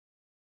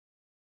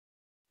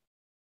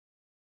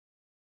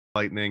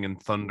lightning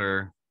and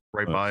thunder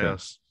right by So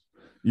us.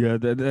 yeah,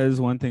 that is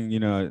one thing.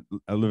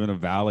 I live in a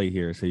valley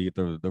here, so you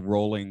get the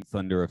rolling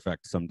thunder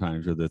effect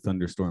sometimes, where the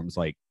thunderstorms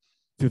like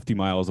 50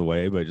 miles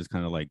away, but it just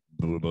kind of like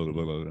blah, blah, blah,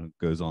 blah, blah,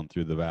 goes on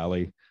through the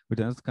valley,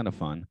 which is kind of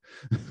fun.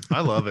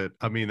 I love it.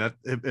 I mean,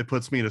 it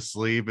puts me to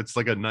sleep. It's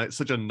like a nice,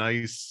 such a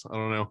nice, I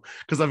don't know,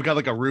 because I've got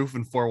like a roof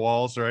and four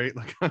walls, right?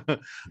 Like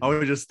I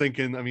was just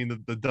thinking, I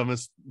mean, the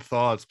dumbest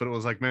thoughts, but it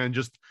was like, man,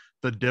 just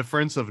the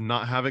difference of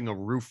not having a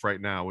roof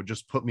right now would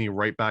just put me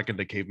right back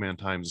into caveman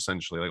times,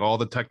 essentially. Like all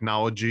the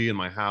technology in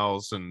my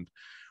house and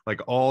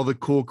like all the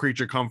cool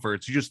creature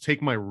comforts. You just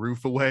take my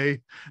roof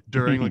away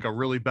during like a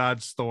really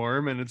bad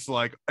storm, and it's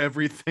like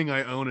everything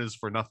I own is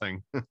for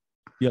nothing.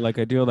 Yeah, like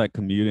I do all that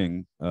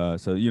commuting.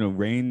 So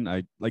rain,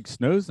 I like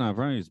snow's not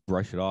running, just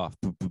brush it off.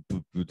 Boop, boop,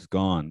 boop, it's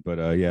gone.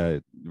 But yeah,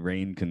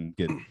 rain can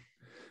get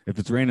if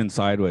it's raining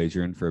sideways,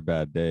 you're in for a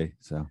bad day.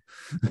 So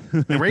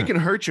And rain can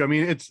hurt you. I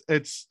mean, it's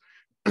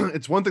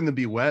it's one thing to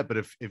be wet, but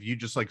if you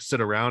just like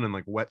sit around in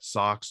like wet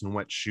socks and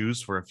wet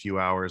shoes for a few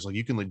hours, like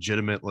you can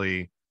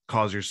legitimately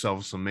cause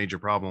yourself some major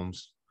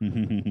problems.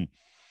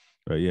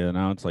 But yeah,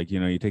 now it's like,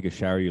 you take a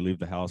shower, you leave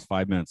the house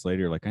 5 minutes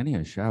later, you're like, I need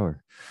a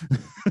shower.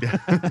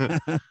 Yeah.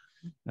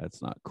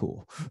 That's not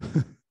cool.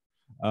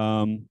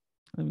 um,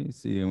 Let me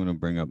see. I'm gonna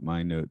bring up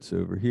my notes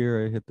over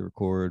here. I hit the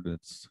record.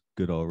 It's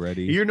good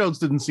already. Your notes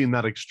didn't seem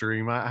that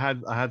extreme. I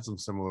had some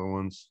similar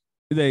ones.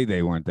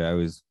 They weren't that. I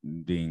was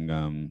being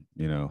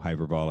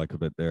hyperbolic a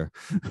bit there.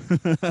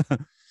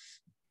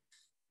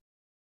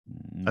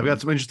 I've got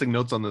some interesting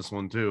notes on this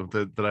one too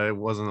that I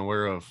wasn't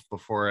aware of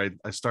before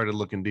I started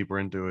looking deeper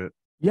into it.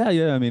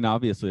 Yeah. I mean,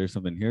 obviously there's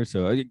something here,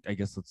 so I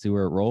guess let's see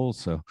where it rolls.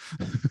 So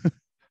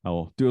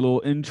I'll do a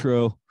little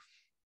intro.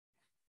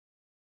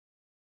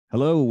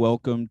 Hello,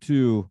 welcome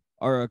to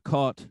our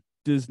Occult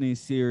Disney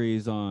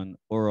series on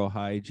oral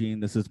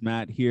hygiene. This is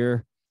Matt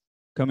here,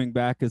 coming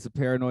back as a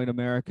paranoid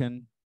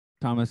American.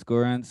 Thomas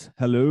Gorentz.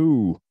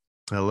 Hello.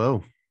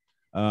 Hello.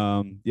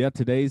 Yeah,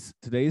 today's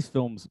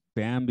film's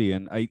Bambi,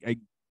 and I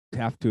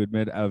have to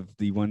admit, of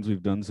the ones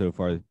we've done so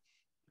far,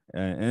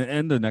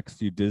 and the next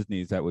few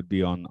Disneys that would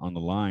be on the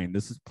line,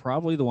 this is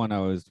probably the one I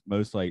was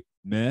most like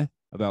meh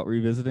about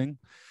revisiting.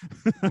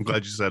 I'm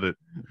glad you said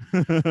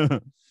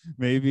it.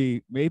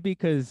 maybe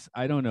because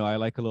I don't know, I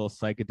like a little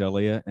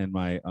psychedelia in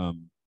my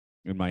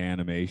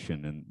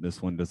animation, and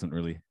this one doesn't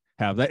really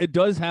have that. It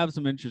does have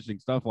some interesting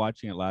stuff.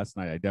 Watching it last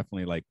night, I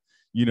definitely like,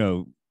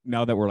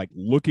 now that we're like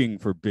looking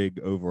for big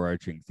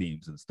overarching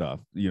themes and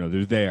stuff,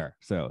 they're there,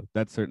 so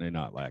that's certainly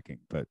not lacking.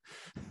 But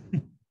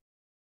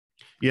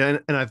Yeah,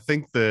 and I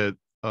think that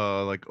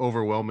like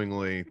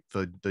overwhelmingly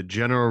the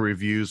general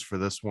reviews for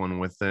this one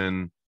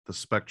within the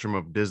spectrum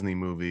of Disney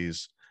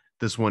movies,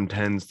 this one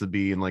tends to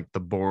be in like the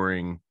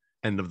boring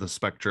end of the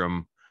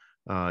spectrum.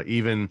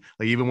 Even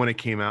when it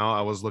came out,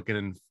 I was looking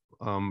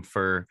in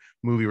for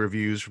movie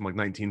reviews from like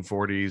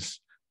 1940s,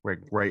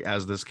 right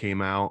as this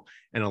came out,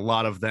 and a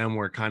lot of them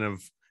were kind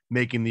of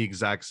making the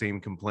exact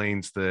same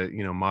complaints that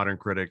modern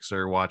critics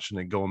are watching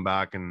it, going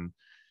back and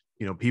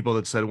people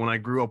that said when I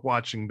grew up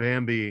watching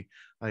Bambi,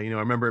 I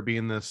remember it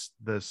being this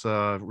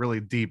really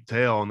deep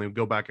tale, and they would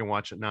go back and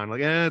watch it now and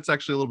like, it's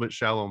actually a little bit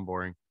shallow and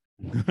boring.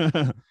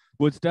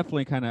 well, it's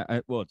definitely kind of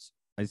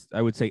it's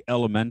I would say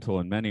elemental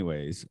in many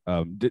ways,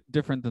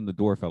 different than the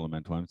dwarf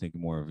elemental. I'm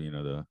thinking more of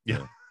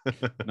Yeah.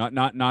 not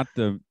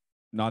the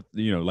not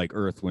like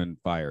earth, wind,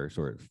 fire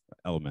sort of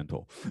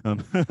elemental,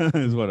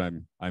 is what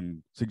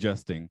I'm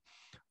suggesting.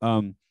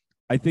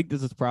 I think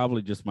this is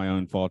probably just my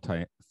own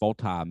faulty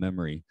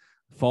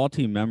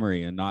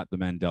memory and not the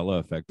Mandela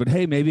effect. But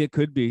hey, maybe it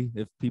could be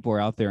if people are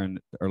out there and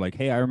are like,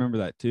 hey, I remember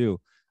that too.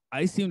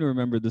 I seem to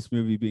remember this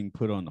movie being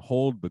put on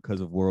hold because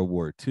of World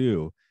War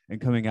II and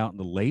coming out in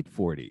the late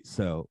 40s.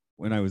 So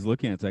when I was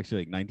looking, it's actually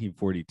like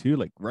 1942,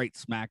 like right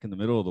smack in the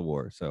middle of the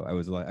war. So I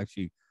was like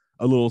actually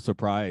a little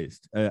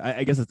surprised.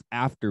 I guess it's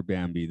after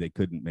Bambi they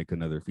couldn't make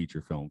another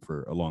feature film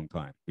for a long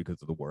time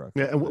because of the war effort.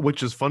 Yeah,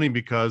 which is funny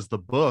because the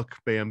book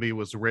Bambi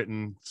was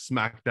written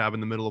smack dab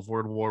in the middle of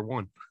World War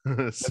One.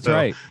 That's So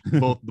right.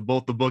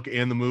 both the book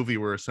and the movie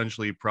were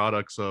essentially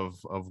products of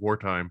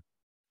wartime.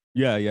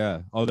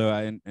 Yeah. Although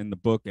in the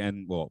book,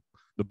 and well,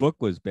 the book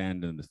was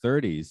banned in the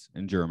 30s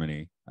in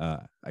Germany,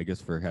 I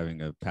guess for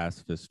having a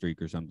pacifist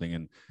streak or something,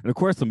 and of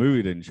course the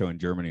movie didn't show in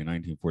Germany in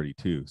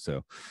 1942,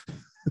 so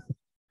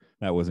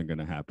that wasn't going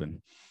to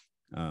happen.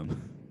 Um,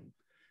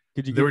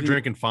 could you They give were the?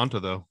 drinking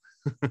Fanta though.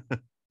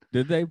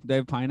 Did they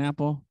have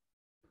pineapple?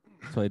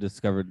 So I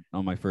discovered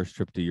on my first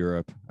trip to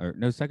Europe, or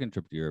no, second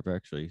trip to Europe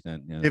actually.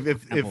 Then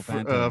If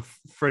Fanta.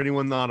 for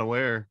anyone not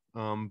aware,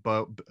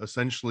 but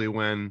essentially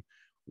when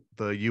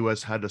the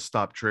U.S. had to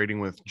stop trading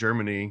with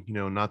Germany,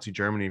 Nazi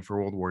Germany for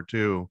World War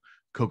II,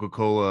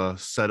 Coca-Cola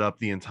set up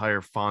the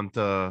entire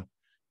Fanta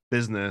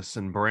business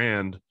and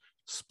brand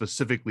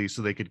specifically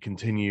so they could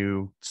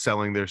continue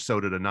selling their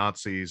soda to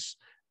Nazis,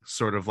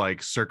 sort of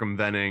like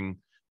circumventing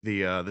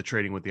the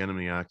Trading with the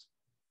Enemy Act.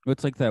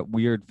 It's like that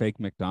weird fake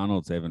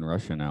McDonald's they have in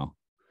Russia now.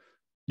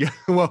 Yeah,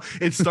 well,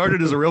 it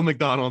started as a real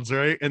McDonald's,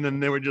 right? And then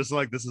they were just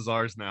like, "This is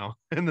ours now,"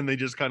 and then they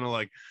just kind of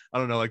like, I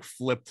don't know, like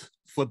flipped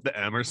the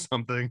M or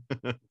something,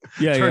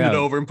 Yeah, turned it yeah.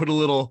 over and put a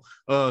little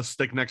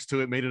stick next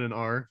to it, made it an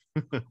R.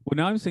 Well,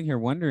 now I'm sitting here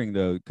wondering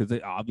though, because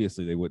they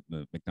obviously they wouldn't,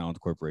 the McDonald's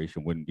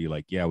Corporation wouldn't be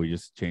like, yeah, we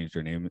just changed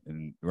our name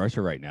in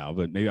Russia right now.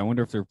 But maybe I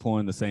wonder if they're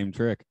pulling the same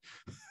trick.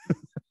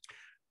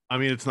 I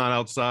mean, it's not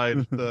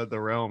outside the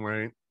realm,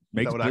 right?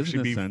 That Makes would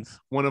actually business be sense.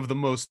 one of the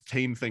most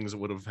tame things that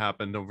would have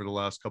happened over the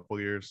last couple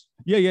of years.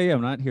 Yeah, yeah, yeah.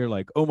 I'm not here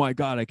like, oh my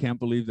god, I can't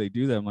believe they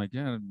do that. I'm like,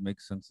 yeah, it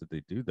makes sense that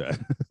they do that.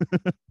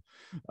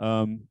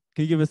 Can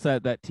you give us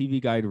that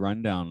TV guide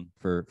rundown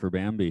for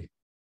Bambi?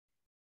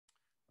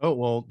 Oh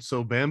well,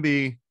 so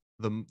Bambi,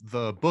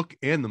 the book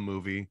and the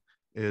movie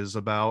is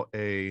about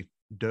a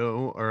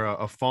doe or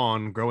a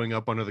fawn growing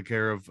up under the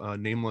care of a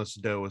nameless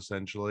doe,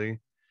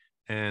 essentially.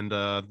 And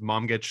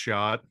mom gets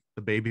shot.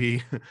 The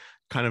baby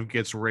kind of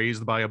gets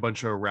raised by a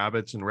bunch of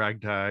rabbits and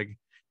ragtag.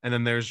 And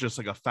then there's just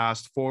like a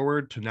fast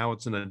forward to now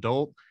it's an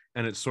adult,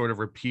 and it sort of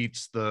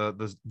repeats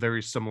the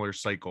very similar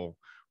cycle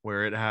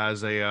where it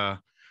has a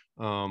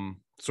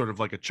sort of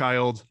like a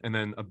child and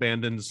then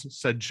abandons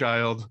said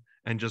child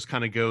and just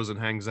kind of goes and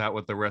hangs out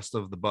with the rest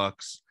of the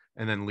bucks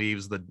and then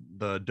leaves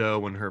the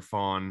doe and her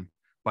fawn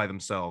by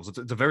themselves.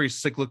 It's a very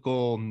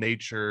cyclical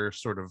nature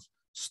sort of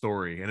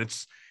story, and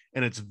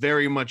it's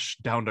very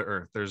much down to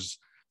earth. There's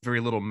very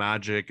little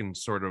magic and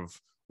sort of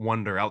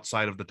wonder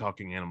outside of the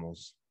talking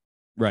animals.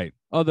 Right.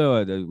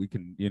 Although we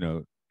can,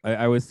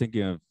 I was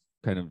thinking of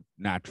kind of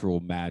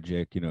natural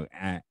magic,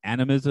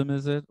 animism,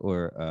 is it?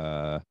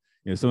 Or,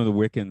 some of the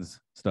Wiccans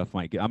stuff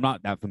might get, I'm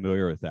not that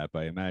familiar with that, but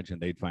I imagine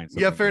they'd find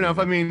Yeah, something fair enough.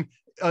 I similar. mean,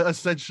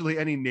 essentially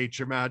any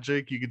nature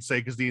magic you could say,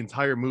 because the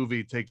entire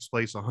movie takes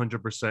place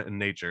 100% in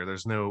nature.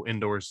 There's no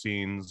indoor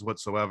scenes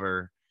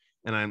whatsoever,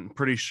 and I'm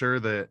pretty sure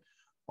that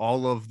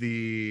all of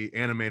the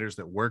animators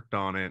that worked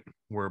on it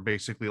were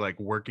basically like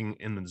working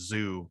in the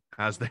zoo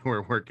as they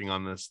were working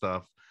on this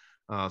stuff.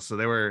 So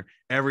they were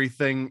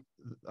everything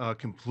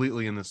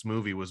completely in this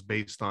movie was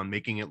based on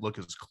making it look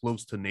as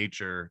close to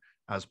nature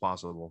as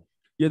possible.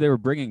 Yeah, they were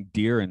bringing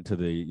deer into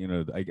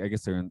the, I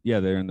guess they're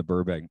in the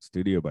Burbank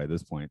studio by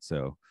this point.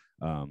 So,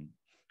 um,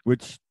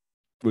 which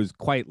was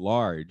quite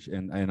large.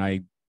 And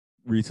I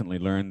recently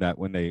learned that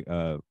when they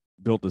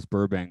built this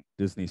Burbank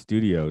Disney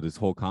studio, this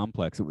whole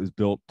complex, it was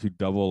built to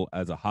double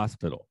as a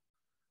hospital.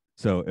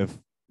 So if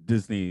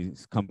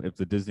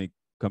the Disney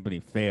company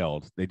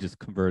failed, they just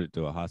converted it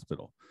to a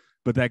hospital.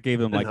 But that gave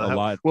them And like a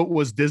lot. what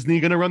was Disney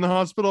going to run the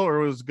hospital, or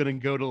was going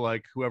to go to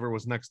like whoever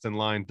was next in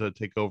line to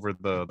take over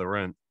the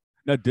rent?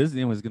 No,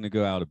 Disney was going to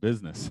go out of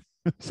business.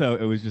 So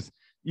it was just,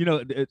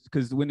 it's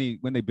because when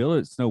they built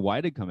it, Snow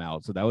White had come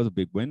out, so that was a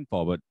big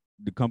windfall. But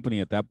the company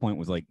at that point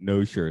was like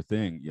no sure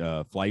thing.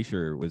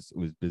 Fleischer was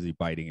busy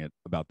biting it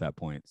about that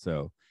point,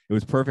 so it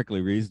was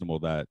perfectly reasonable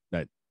that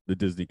the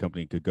Disney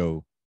company could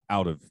go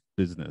out of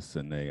business,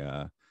 and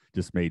they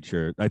just made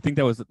sure. I think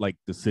that was like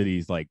the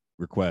city's like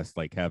request,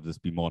 like have this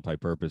be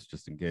multi-purpose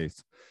just in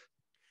case.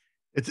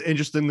 It's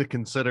interesting to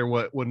consider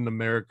what an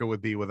America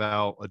would be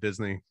without a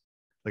Disney.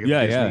 Like if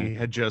Yeah, yeah. Disney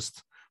had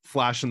just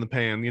flash in the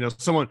pan,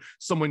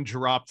 someone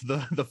dropped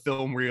the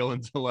film reel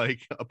into like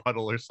a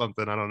puddle or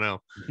something. I don't know.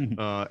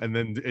 And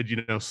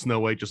then Snow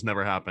White just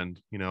never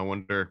happened.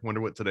 Wonder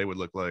what today would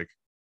look like,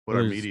 what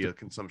Well, our there's media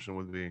consumption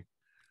would be.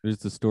 there's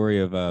the story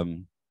of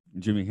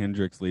Jimi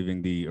Hendrix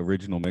leaving the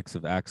original mix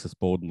of Axis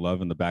Bold and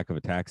Love in the back of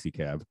a taxi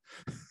cab.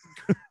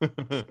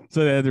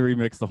 So they had to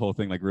remix the whole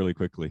thing like really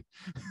quickly.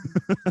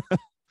 But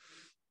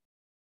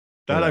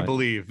That I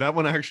believe. That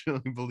one I actually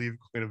believe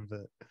quite a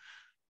bit.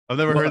 I've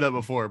never well, heard that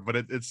before, but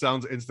it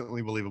sounds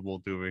instantly believable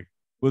to me.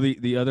 well,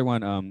 the other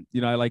one,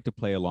 I like to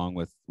play along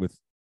with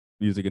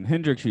music. And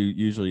Hendrix,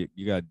 you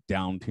got to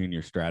down tune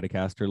your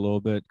Stratocaster a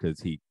little bit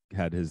because he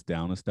had his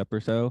down a step or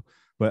so.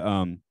 But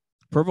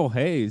Purple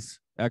Haze,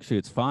 actually,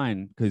 it's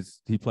fine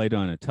because he played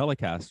on a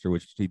Telecaster,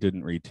 which he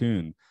didn't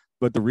retune.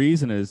 But the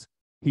reason is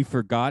he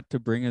forgot to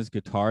bring his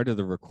guitar to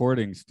the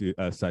recording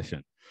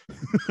session.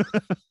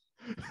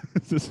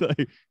 It's just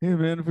like, hey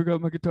man, I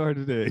forgot my guitar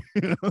today.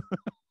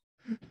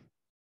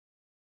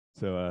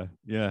 So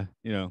yeah,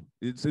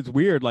 it's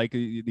weird, like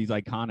these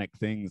iconic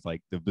things,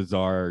 like the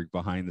bizarre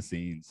behind the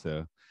scenes.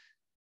 So,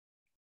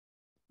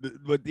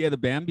 but yeah, the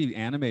Bambi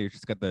animator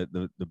just got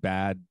the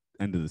bad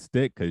end of the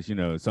stick because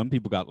some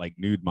people got like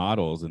nude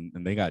models and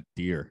they got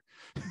deer.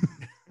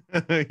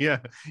 Yeah,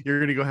 you're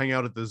gonna go hang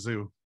out at the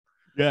zoo.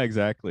 Yeah,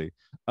 exactly.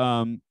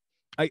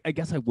 I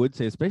guess I would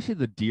say, especially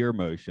the deer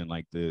motion,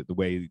 like the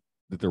way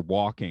that they're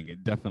walking,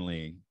 it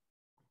definitely,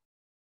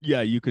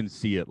 yeah, you can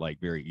see it like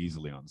very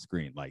easily on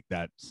screen. Like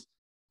that's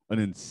an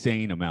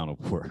insane amount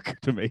of work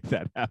to make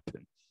that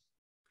happen.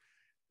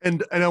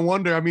 And I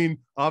wonder, I mean,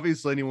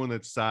 obviously anyone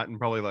that's sat and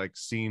probably like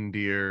seen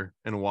deer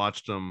and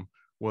watched them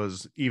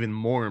was even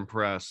more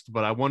impressed.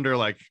 But I wonder,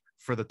 like,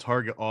 for the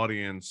target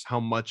audience, how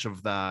much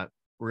of that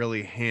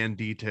really hand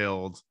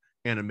detailed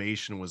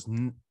animation was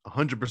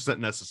 100%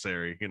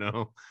 necessary,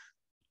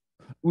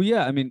 Well,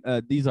 yeah, I mean,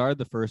 these are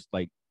the first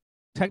like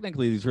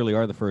technically these really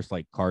are the first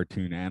like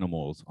cartoon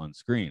animals on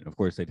screen. Of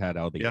course, they'd had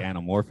all the Yeah.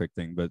 anamorphic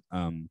thing, but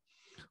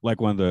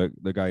like one of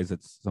the guys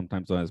that's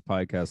sometimes on his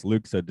podcast,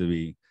 Luke, said to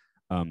me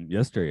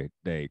yesterday,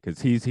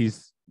 because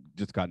he's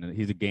just gotten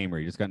he's a gamer,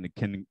 he just got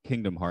into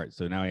Kingdom Hearts,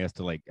 so now he has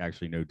to like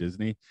actually know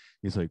Disney.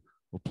 He's like,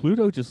 well,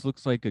 Pluto just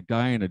looks like a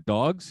guy in a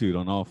dog suit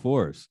on all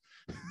fours.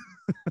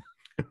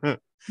 Yeah,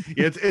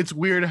 it's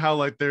weird how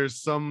like there's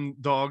some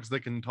dogs that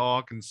can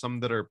talk and some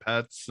that are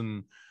pets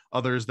and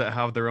others that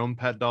have their own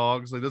pet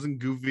dogs. Like doesn't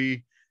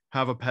Goofy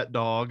have a pet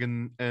dog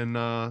and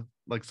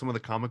like some of the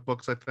comic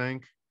books, I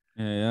think.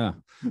 Yeah.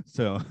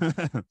 So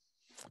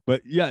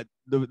but yeah,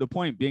 the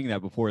point being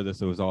that before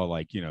this it was all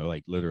like,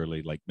 like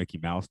literally like Mickey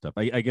Mouse stuff.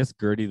 I guess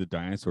Gertie the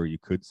dinosaur you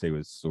could say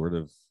was sort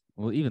of,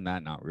 well, even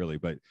that not really,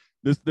 but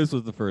this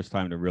was the first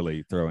time to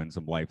really throw in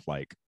some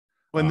lifelike.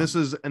 When this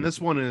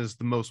one is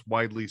the most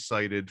widely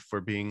cited for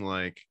being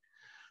like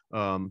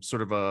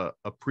sort of a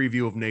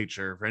preview of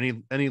nature for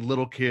any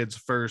little kid's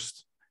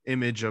first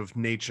image of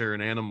nature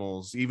and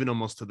animals, even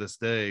almost to this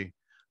day,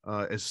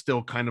 is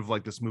still kind of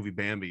like this movie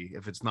Bambi,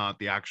 if it's not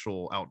the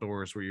actual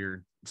outdoors where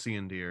you're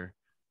seeing deer.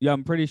 Yeah,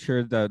 I'm pretty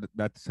sure that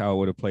that's how it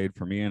would have played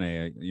for me in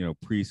a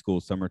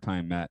preschool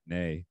summertime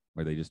matinee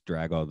where they just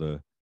drag all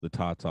the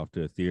tots off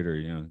to a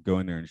theater, go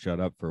in there and shut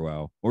up for a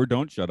while, or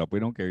don't shut up. We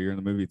don't care. You're in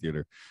the movie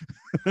theater.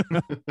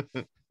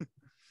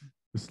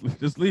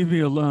 just leave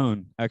me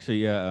alone.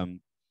 Actually, yeah.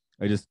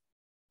 I just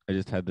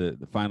had the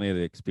finally had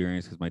the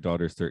experience because my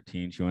daughter's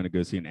 13. She wanted to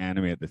go see an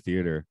anime at the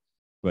theater,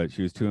 but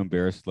she was too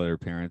embarrassed to let her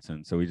parents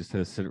in, so we just had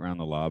to sit around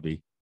the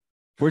lobby.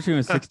 Fortunately, it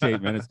was 6 to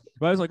 8 minutes.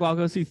 But I was like, well, I'll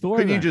go see Thor.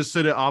 Couldn't you just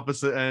sit at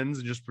opposite ends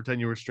and just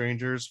pretend you were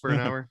strangers for an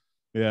hour?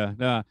 Yeah,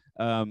 no.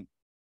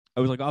 I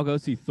was like, I'll go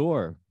see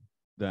Thor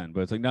then,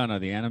 but it's like, no,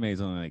 the anime is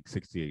only like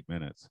 68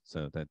 minutes,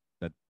 so that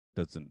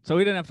doesn't. So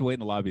we didn't have to wait in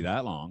the lobby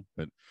that long,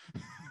 but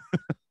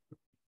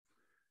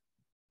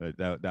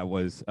but that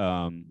was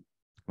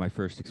my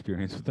first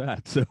experience with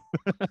that. So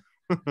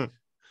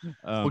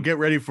well, get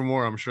ready for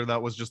more. I'm sure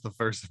that was just the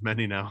first of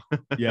many now.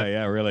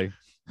 yeah, really.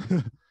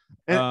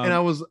 And I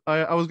was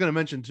going to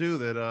mention too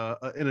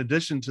that in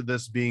addition to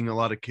this being a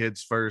lot of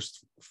kids'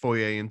 first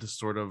foray into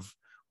sort of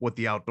what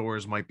the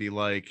outdoors might be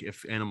like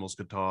if animals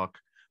could talk,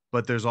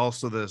 but there's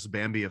also this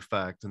Bambi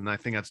effect, and I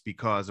think that's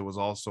because it was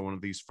also one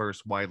of these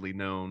first widely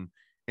known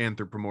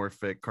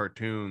anthropomorphic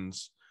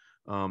cartoons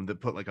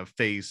that put like a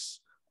face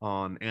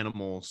on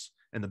animals.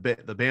 And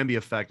the Bambi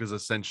effect is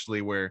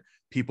essentially where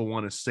people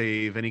want to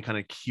save any kind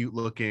of cute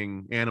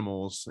looking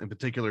animals, in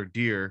particular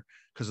deer,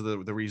 because of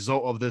the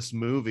result of this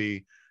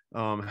movie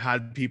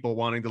had people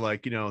wanting to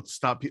like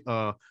stop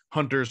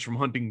hunters from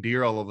hunting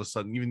deer all of a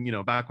sudden.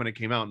 Even back when it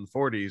came out in the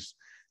 40s,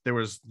 there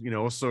was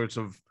all sorts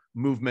of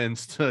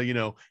movements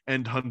to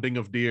end hunting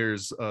of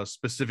deers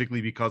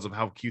specifically because of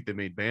how cute they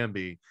made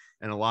Bambi,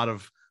 and a lot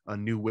of a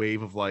new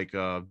wave of like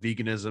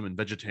veganism and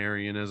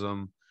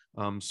vegetarianism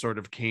sort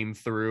of came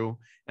through.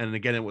 And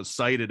again, it was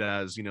cited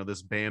as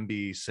this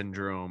Bambi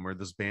syndrome or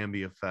this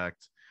Bambi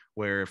effect,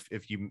 where if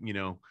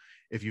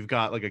if you've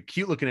got like a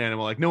cute looking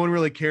animal, like no one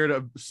really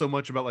cared so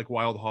much about like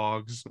wild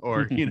hogs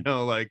or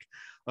like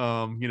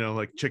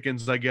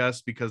chickens, I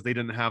guess, because they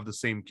didn't have the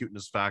same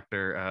cuteness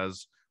factor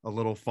as a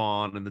little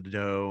fawn and the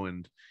doe,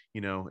 and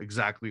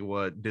exactly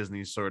what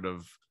Disney sort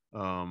of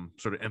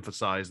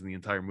emphasized in the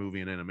entire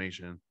movie and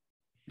animation.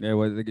 Yeah,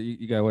 well,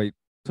 you gotta wait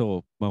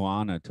till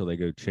Moana till they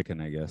go chicken,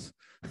 I guess.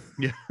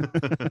 Yeah.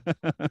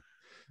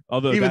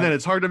 Although even then,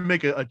 it's hard to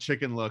make a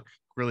chicken look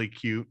really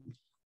cute.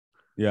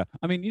 Yeah,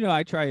 I mean,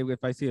 I try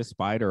if I see a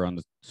spider on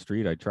the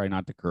street, I try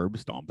not to curb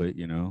stomp it,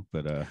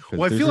 but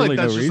well, I feel like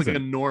that's just like a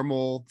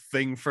normal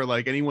thing for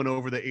like anyone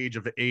over the age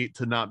of 8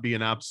 to not be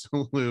an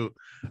absolute,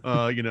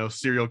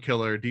 serial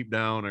killer deep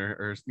down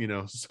or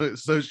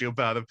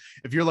sociopath.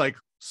 If you're like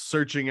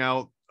searching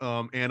out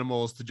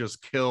animals to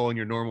just kill in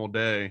your normal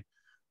day,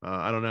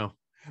 I don't know,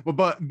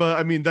 but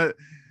I mean that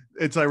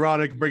it's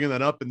ironic bringing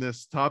that up in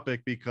this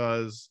topic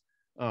because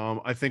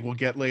I think we'll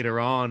get later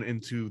on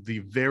into the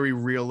very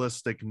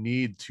realistic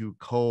need to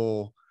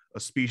cull a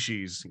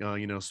species,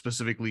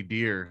 specifically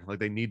deer. Like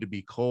they need to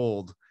be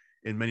culled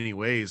in many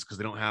ways because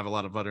they don't have a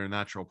lot of other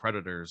natural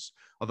predators.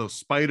 Although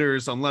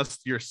spiders, unless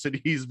your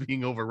city is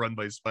being overrun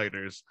by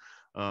spiders,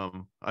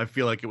 I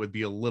feel like it would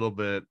be a little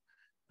bit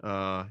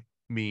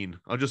mean.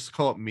 I'll just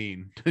call it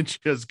mean to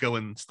just go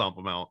and stomp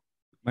them out.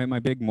 My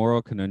big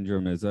moral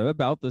conundrum is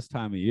about this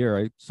time of year.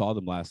 I saw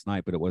them last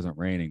night, but it wasn't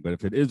raining. But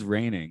if it is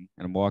raining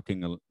and I'm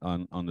walking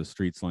on the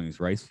streets along these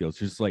rice fields,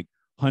 just like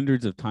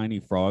hundreds of tiny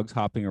frogs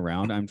hopping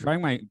around. I'm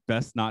trying my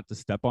best not to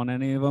step on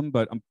any of them,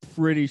 but I'm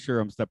pretty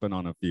sure I'm stepping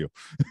on a few.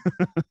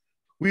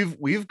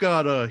 We've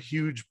got a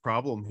huge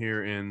problem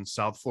here in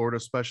South Florida,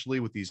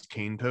 especially with these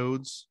cane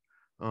toads.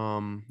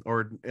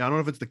 Or I don't know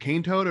if it's the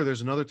cane toad or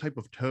there's another type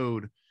of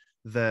toad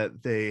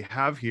that they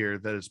have here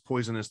that is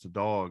poisonous to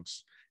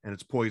dogs, and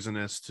it's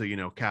poisonous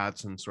to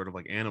cats and sort of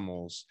like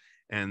animals,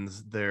 and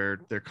they're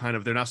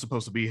not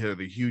supposed to be here.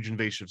 The huge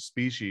invasive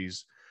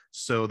species,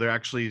 so they're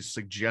actually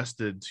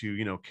suggested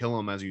to, kill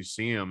them as you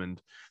see them.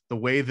 And the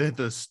way that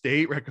the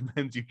state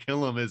recommends you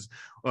kill them is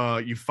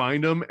you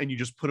find them and you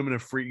just put them in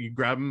you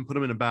grab them, put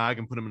them in a bag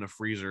and put them in a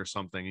freezer or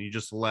something, and you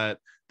just let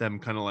them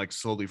kind of like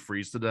slowly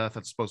freeze to death.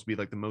 That's supposed to be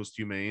like the most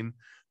humane.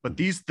 But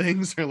these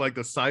things are like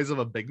the size of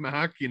a Big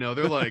Mac,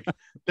 they're like,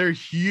 they're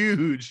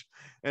huge.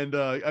 And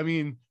I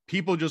mean,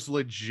 people just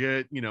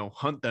legit,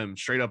 hunt them,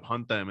 straight up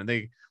hunt them. And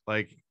they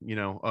like,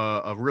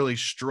 a really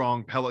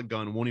strong pellet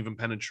gun won't even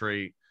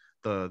penetrate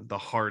the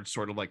hard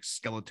sort of like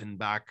skeleton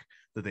back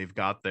that they've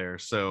got there.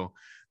 So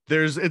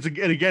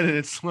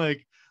it's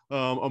like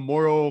a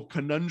moral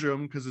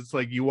conundrum, because it's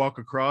like you walk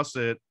across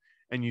it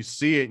and you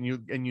see it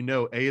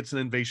and it's an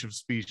invasive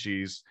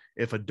species.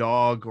 If a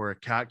dog or a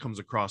cat comes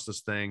across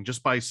this thing,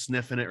 just by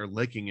sniffing it or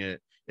licking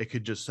it, it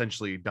could just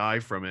essentially die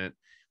from it.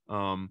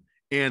 And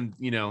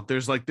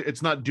there's like,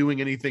 it's not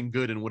doing anything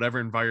good in whatever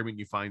environment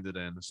you find it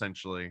in,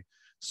 essentially.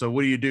 So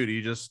what do? Do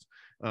you just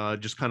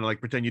kind of like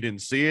pretend you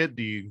didn't see it?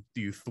 Do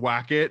you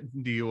thwack it?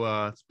 Do you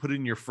put it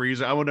in your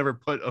freezer? I would never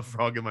put a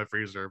frog in my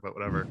freezer, but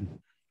whatever.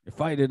 You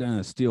fight it in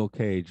a steel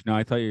cage. No,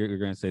 I thought you were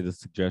going to say the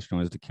suggestion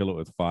was to kill it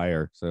with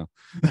fire. So,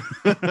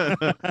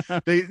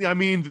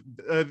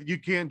 you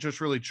can't just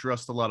really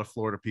trust a lot of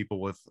Florida people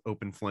with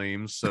open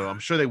flames. So I'm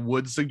sure they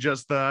would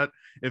suggest that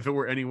if it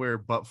were anywhere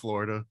but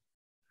Florida.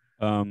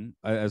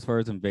 As far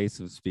as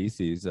invasive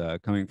species,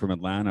 coming from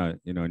Atlanta,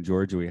 in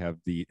Georgia, we have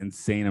the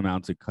insane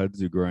amounts of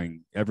kudzu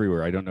growing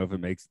everywhere. I don't know if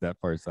it makes it that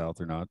far south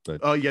or not,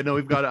 but oh yeah, no,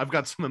 I've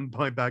got some in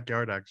my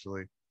backyard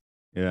actually.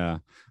 Yeah.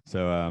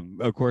 So,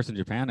 of course, in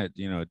Japan, it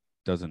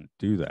doesn't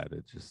do that.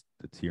 It's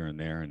here and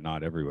there and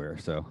not everywhere.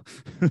 So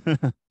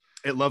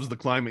it loves the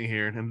climate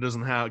here, and it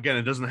doesn't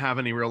have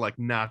any real like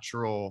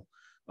natural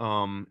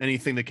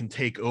anything that can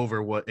take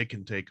over what it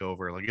can take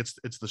over. Like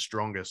it's the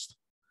strongest.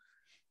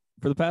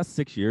 For the past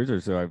 6 years or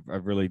so,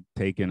 I've really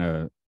taken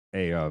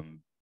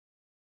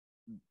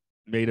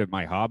made it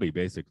my hobby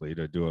basically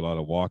to do a lot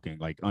of walking,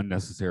 like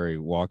unnecessary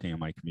walking in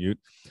my commute.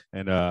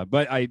 And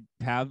but I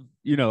have,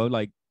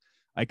 like,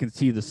 I can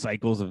see the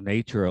cycles of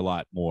nature a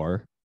lot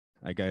more.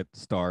 I got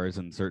stars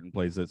in certain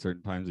places at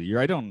certain times of year.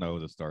 I don't know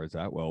the stars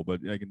that well, but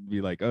I can be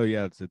like, oh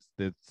yeah, it's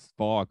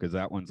fall because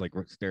that one's like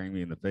staring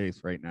me in the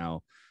face right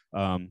now.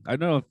 I don't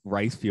know if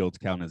rice fields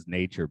count as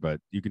nature, but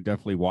you can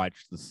definitely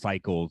watch the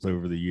cycles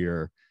over the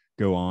year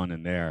go on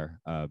in there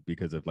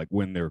because of like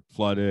when they're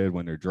flooded,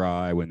 when they're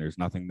dry, when there's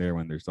nothing there,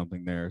 when there's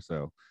something there.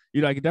 So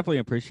I can definitely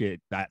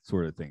appreciate that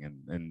sort of thing.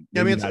 And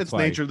yeah, I mean it's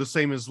nature, the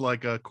same as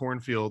like a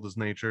cornfield is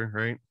nature,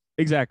 right?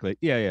 Exactly.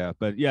 Yeah.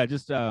 But yeah,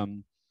 just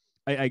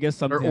I guess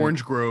something. Or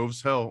orange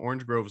groves. Hell,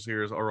 orange groves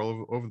here are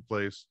all over the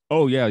place.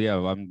 Oh yeah.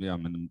 I'm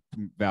in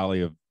the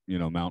valley of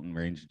mountain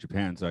range in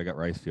Japan, so I got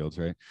rice fields,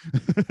 right?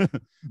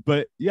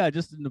 But yeah,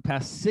 just in the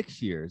past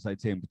 6 years,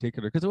 I'd say in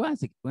particular, because when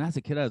I was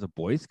a kid, I was a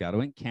Boy Scout. I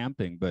went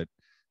camping, but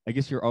I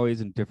guess you're always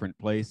in different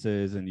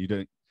places, and you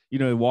don't.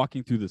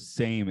 Walking through the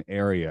same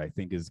area, I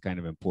think, is kind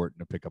of important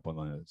to pick up on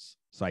those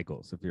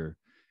cycles. If you're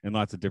in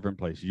lots of different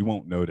places, you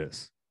won't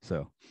notice.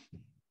 So.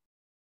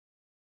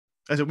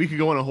 I said we could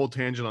go on a whole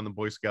tangent on the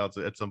Boy Scouts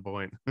at some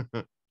point.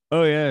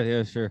 Oh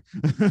yeah, sure.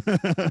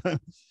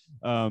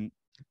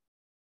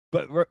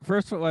 But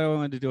first, what I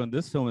wanted to do on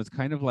this film is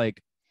kind of like,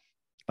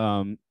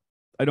 I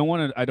don't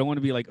want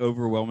to be like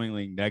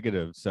overwhelmingly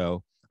negative.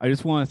 So I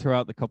just want to throw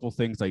out the couple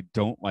things I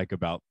don't like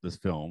about this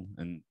film,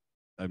 and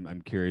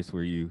I'm curious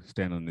where you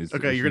stand on these.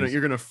 Okay, issues.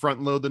 You're gonna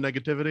front load the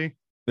negativity.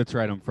 That's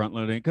right. I'm front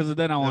loading because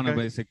then I want to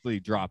basically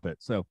drop it.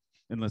 So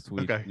unless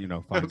we find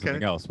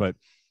something else, but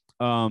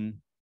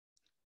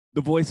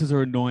the voices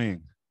are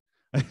annoying.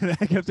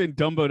 I kept saying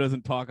Dumbo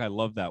doesn't talk. I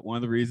love that. One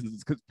of the reasons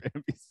is because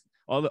Bambi's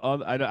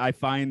I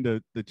find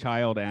the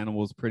child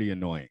animals pretty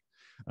annoying.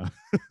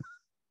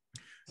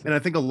 And I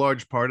think a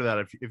large part of that,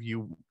 if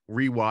you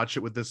rewatch it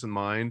with this in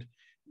mind,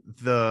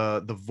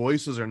 the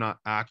voices are not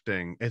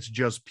acting. It's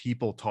just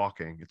people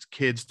talking. It's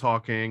kids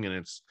talking and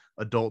it's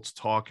adults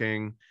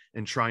talking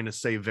and trying to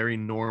say very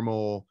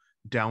normal,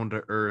 down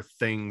to earth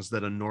things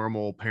that a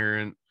normal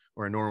parent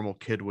or a normal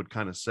kid would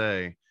kind of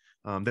say.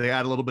 They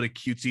add a little bit of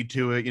cutesy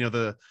to it.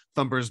 The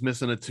Thumper's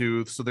missing a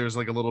tooth, so there's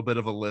like a little bit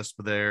of a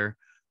lisp there.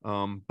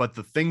 But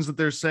the things that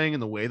they're saying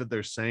and the way that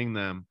they're saying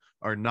them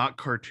are not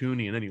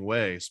cartoony in any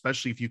way,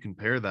 especially if you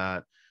compare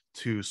that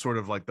to sort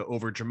of like the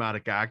over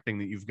dramatic acting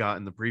that you've got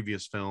in the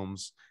previous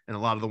films and a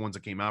lot of the ones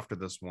that came after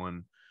this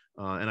one.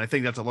 And I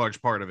think that's a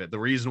large part of it. The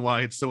reason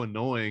why it's so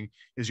annoying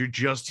is you're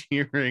just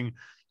hearing,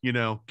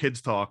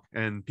 kids talk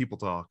and people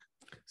talk.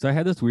 So I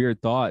had this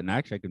weird thought, and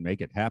actually I could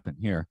make it happen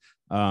here.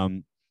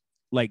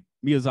 Like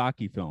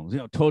Miyazaki films,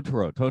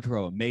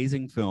 Totoro,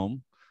 amazing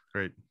film.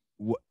 Great.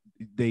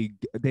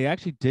 They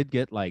actually did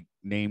get like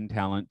name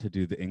talent to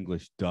do the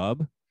English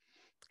dub,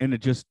 and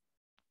it just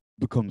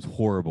becomes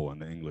horrible in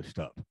the English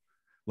dub.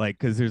 Like,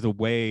 because there's a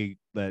way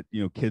that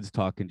kids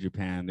talk in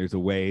Japan. There's a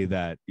way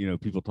that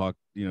people talk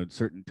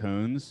certain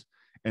tones,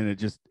 and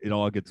it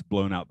all gets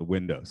blown out the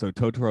window. So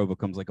Totoro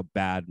becomes like a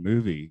bad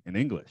movie in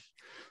English.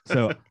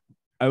 So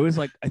I was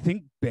like, I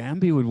think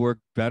Bambi would work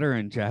better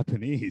in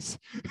Japanese.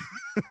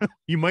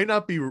 You might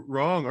not be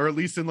wrong, or at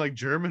least in like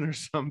German or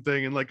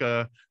something, in like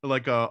a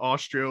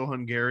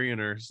Austro-Hungarian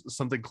or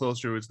something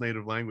closer to its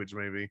native language,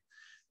 maybe.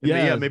 And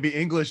yeah, Yeah, maybe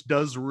English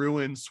does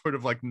ruin sort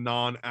of like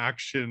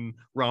non-action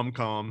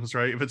rom-coms,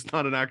 right? If it's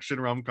not an action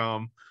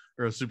rom-com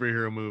or a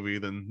superhero movie,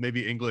 then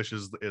maybe English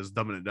is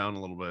dumbing it down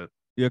a little bit.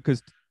 yeah,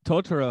 because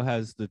Totoro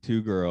has the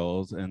two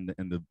girls and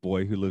the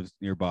boy who lives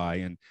nearby,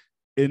 and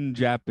in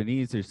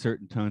Japanese, there's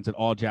certain tones that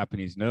all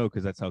Japanese know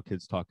because that's how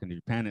kids talk in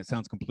Japan. It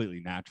sounds completely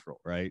natural,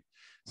 right?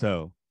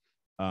 So,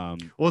 Well,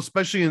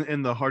 especially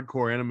in the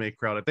hardcore anime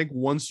crowd, I think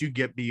once you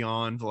get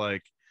beyond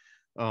like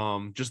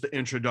just the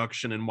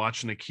introduction and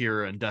watching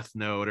Akira and Death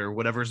Note or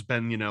whatever's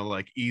been,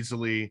 like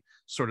easily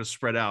sort of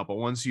spread out, but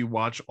once you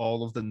watch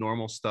all of the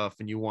normal stuff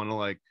and you want to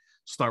like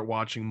start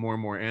watching more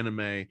and more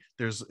anime,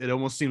 it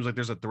almost seems like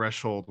there's a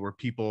threshold where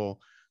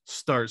people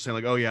start saying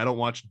like, oh yeah, I don't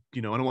watch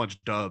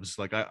dubs,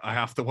 like I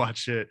have to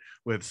watch it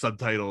with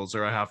subtitles,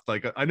 or I have to,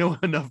 like, I know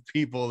enough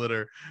people that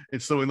are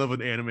it's so in love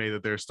with anime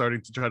that they're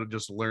starting to try to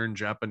just learn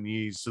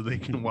Japanese so they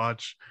can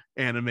watch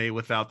anime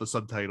without the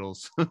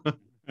subtitles.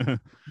 I'm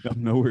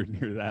nowhere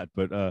near that,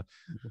 but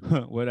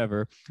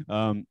whatever.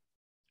 Oh,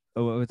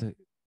 what was it?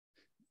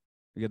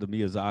 We got the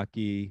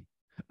Miyazaki.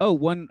 Oh,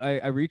 one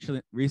I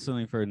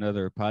recently for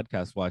another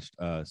podcast watched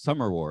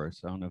Summer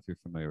Wars. I don't know if you're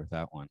familiar with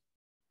that one.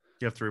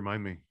 You have to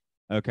remind me.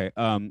 Okay.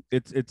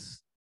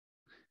 It's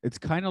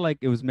kind of like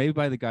it was made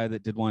by the guy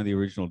that did one of the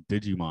original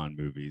Digimon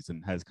movies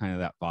and has kind of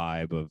that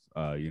vibe of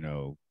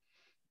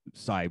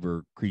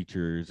cyber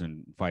creatures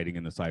and fighting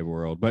in the cyber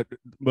world. But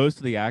most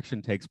of the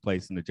action takes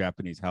place in the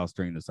Japanese house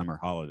during the summer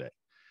holiday.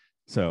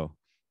 So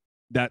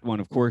that one,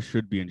 of course,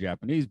 should be in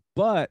Japanese.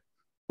 But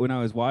when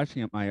I was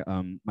watching it,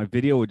 my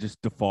video would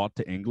just default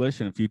to English,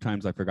 and a few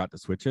times I forgot to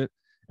switch it.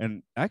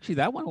 And actually,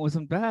 that one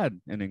wasn't bad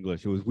in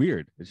English. It was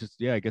weird. It's just,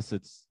 yeah, I guess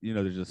it's,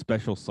 there's a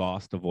special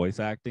sauce to voice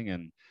acting.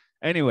 And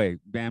anyway,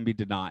 Bambi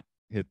did not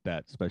hit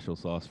that special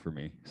sauce for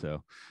me.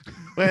 So,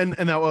 and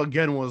that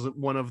again was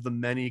one of the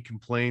many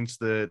complaints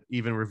that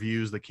even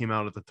reviews that came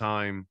out at the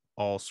time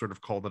all sort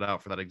of called it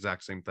out for that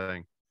exact same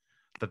thing,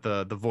 that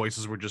the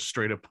voices were just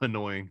straight up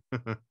annoying.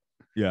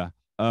 yeah.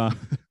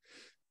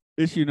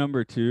 Issue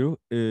number 2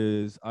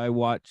 is I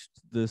watched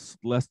this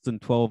less than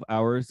 12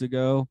 hours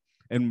ago.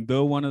 And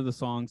though one of the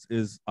songs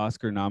is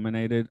Oscar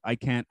nominated, I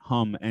can't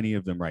hum any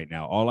of them right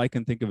now. All I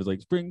can think of is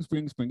like spring,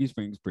 spring, springy,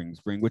 spring, spring,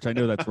 spring, which I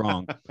know that's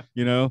wrong.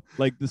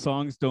 Like the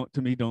songs don't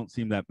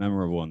seem that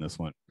memorable in this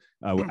one.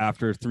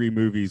 After 3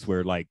 movies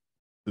where like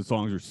the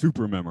songs are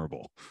super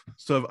memorable.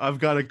 So I've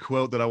got a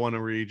quote that I want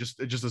to read,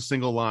 just a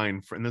single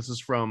line, and this is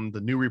from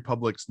the New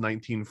Republic's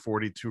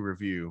 1942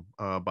 review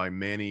by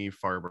Manny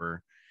Farber,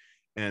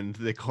 and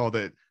they called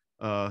it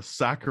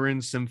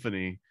Saccharine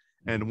Symphony.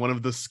 And one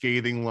of the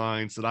scathing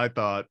lines that I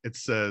thought, it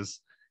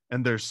says,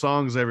 and there's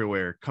songs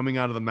everywhere, coming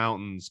out of the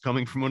mountains,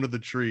 coming from under the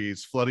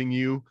trees, flooding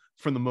you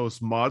from the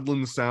most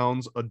maudlin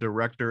sounds a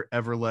director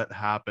ever let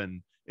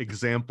happen.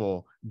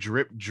 Example,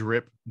 drip,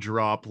 drip,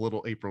 drop,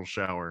 little April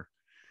shower.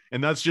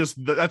 And that's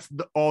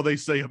all they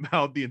say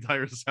about the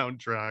entire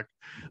soundtrack.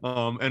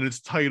 And it's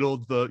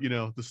titled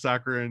the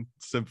Saccharine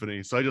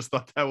Symphony. So I just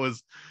thought that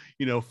was,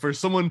 for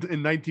someone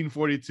in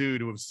 1942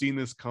 to have seen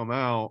this come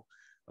out,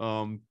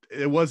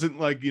 it wasn't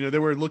like, they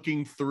were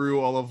looking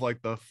through all of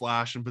like the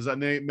flash and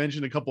they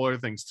mentioned a couple other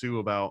things too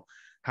about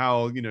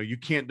how, you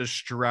can't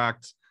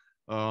distract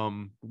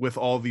with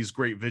all these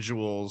great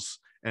visuals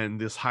and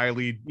this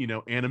highly,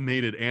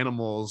 animated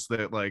animals,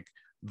 that like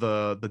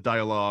the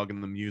dialogue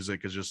and the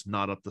music is just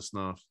not up to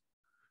snuff.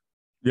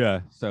 Yeah.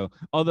 So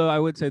although I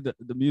would say that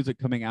the music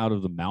coming out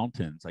of the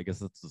mountains, I guess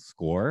that's the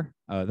score.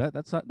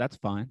 That's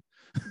fine.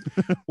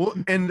 Well,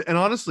 and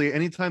honestly,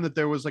 anytime that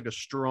there was like a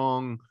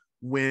strong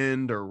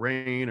wind or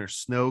rain or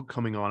snow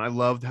coming on, I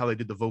loved how they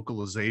did the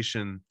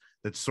vocalization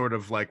that sort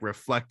of like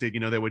reflected,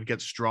 they would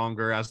get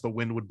stronger as the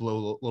wind would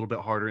blow a little bit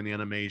harder in the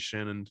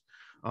animation.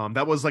 And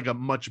that was like a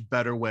much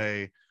better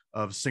way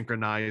of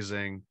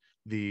synchronizing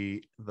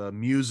the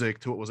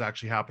music to what was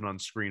actually happening on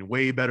screen,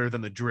 way better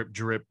than the drip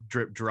drip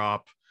drip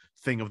drop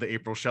thing of the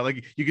April shower.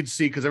 Like you could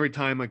see, because every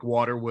time like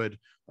water would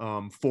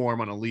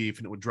form on a leaf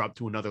and it would drop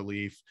to another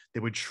leaf,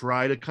 they would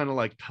try to kind of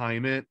like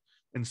time it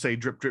and say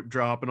drip drip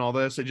drop and all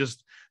this. It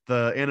just,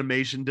 the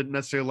animation didn't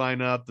necessarily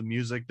line up, the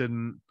music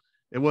didn't,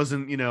 it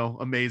wasn't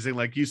amazing.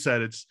 Like you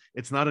said,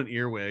 it's not an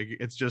earwig,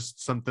 it's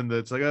just something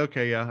that's like,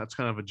 okay, yeah, that's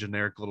kind of a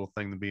generic little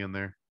thing to be in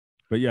there.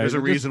 But yeah, there's a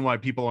reason why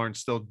people aren't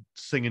still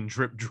singing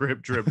drip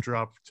drip drip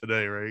drop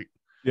today, right?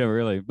 Yeah,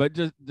 really. But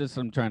just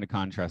I'm trying to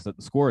contrast that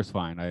the score is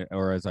fine.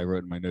 Or as I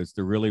wrote in my notes,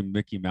 they're really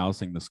Mickey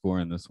Mousing the score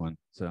in this one.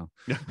 So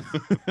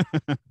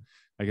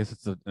I guess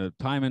it's a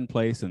time and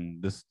place,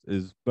 and this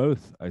is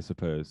both, I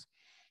suppose.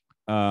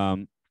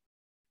 What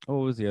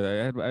was the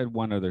other? I had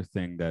one other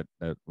thing that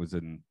was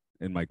in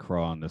my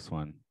craw on this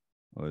one.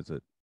 What was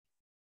it?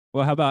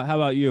 Well, how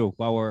about you?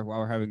 While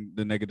we're having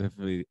the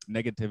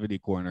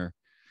negativity corner.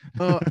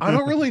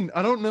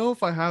 I don't know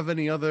if I have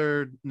any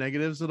other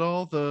negatives at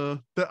all.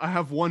 I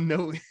have one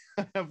note.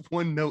 have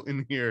one note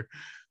in here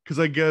because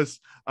I guess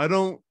I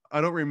don't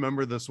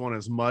remember this one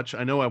as much.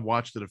 I know I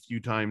watched it a few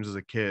times as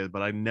a kid,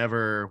 but I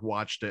never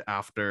watched it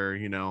after,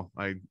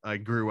 I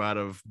grew out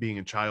of being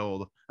a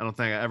child. I don't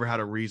think I ever had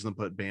a reason to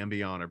put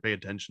Bambi on or pay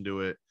attention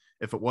to it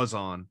if it was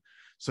on.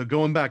 So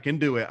going back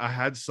into it, I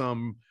had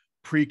some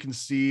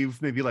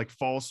preconceived, maybe like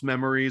false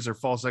memories or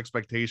false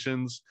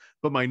expectations.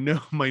 But my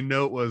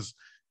note was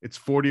it's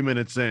 40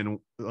 minutes in,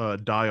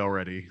 die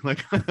already.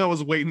 Like I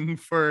was waiting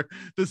for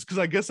this because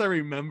I guess I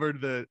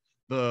remembered that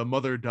the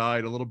mother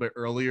died a little bit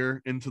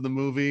earlier into the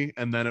movie,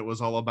 and then it was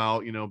all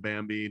about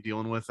Bambi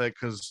dealing with it,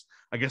 because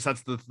I guess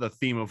that's the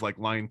theme of like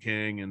Lion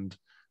King and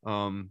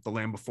the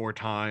Land Before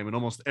Time and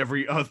almost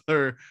every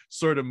other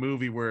sort of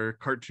movie where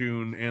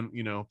cartoon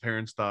and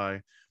parents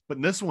die. But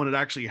in this one, it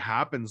actually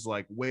happens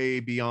like way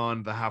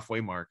beyond the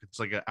halfway mark. It's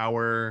like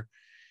about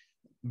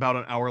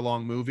an hour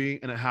long movie,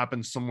 and it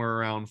happens somewhere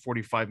around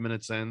 45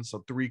 minutes in. So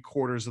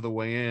 3/4 of the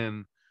way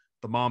in,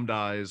 the mom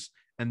dies.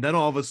 And then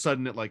all of a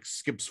sudden it like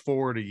skips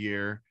forward a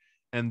year.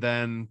 And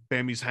then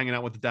Bambi's hanging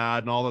out with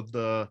dad, and all of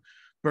the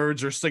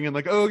birds are singing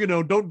like, oh,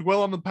 don't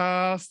dwell on the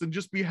past and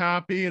just be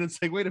happy. And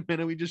it's like, wait a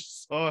minute, we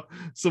just saw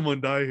someone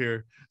die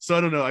here. So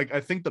I don't know. I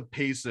think the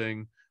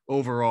pacing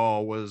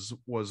overall was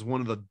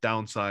one of the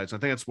downsides. I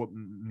think that's what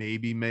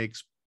maybe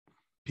makes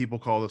people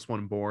call this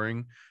one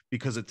boring,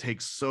 because it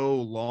takes so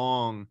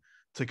long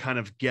to kind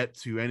of get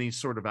to any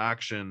sort of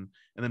action.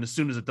 And then as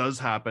soon as it does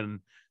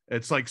happen,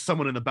 it's like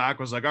someone in the back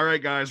was like, all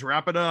right, guys,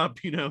 wrap it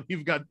up.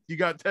 You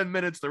got 10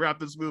 minutes to wrap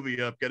this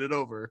movie up, get it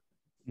over.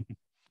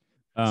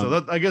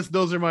 So I guess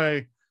those are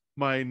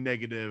my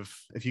negative,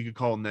 if you could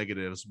call them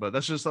negatives, but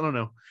that's just, I don't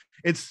know.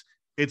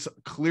 It's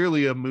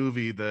clearly a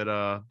movie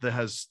that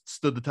has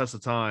stood the test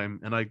of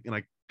time. And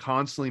I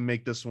constantly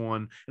make this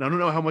one, and I don't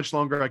know how much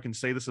longer I can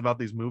say this about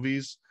these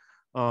movies.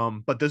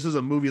 But this is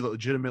a movie that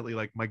legitimately,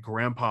 like, my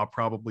grandpa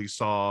probably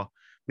saw,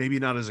 maybe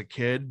not as a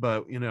kid,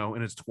 but in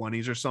his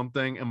 20s or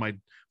something. And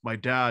my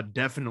dad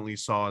definitely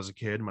saw as a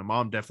kid. My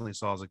mom definitely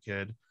saw as a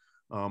kid.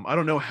 I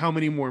don't know how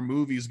many more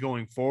movies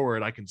going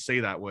forward I can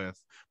say that with,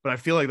 but I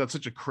feel like that's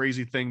such a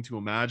crazy thing to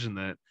imagine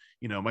that,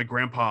 my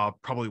grandpa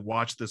probably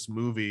watched this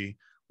movie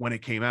when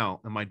it came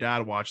out, and my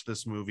dad watched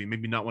this movie,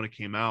 maybe not when it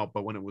came out,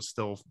 but when it was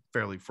still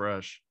fairly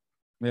fresh.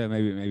 Yeah,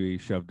 maybe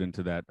shoved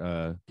into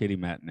that kitty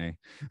matinee.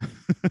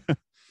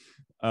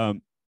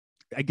 I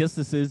guess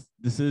this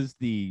is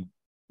the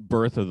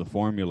birth of the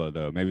formula,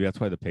 though. Maybe that's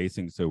why the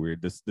pacing's so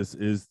weird. This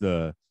is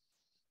the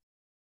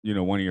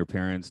one of your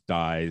parents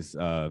dies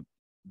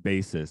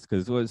basis,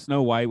 because with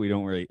Snow White, we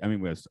don't really, I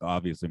mean,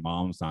 obviously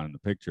mom's not in the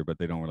picture, but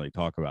they don't really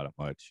talk about it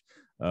much.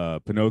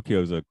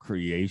 Pinocchio's a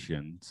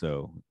creation,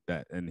 so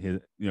that, and his,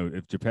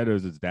 if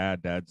Geppetto's his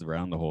dad, dad's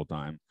around the whole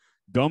time.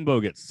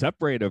 Dumbo gets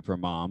separated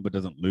from mom but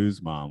doesn't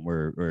lose mom,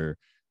 where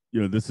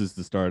this is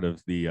the start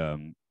of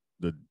the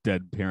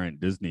dead parent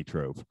Disney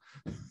trope.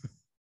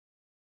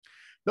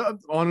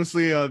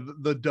 Honestly,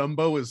 the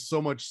Dumbo is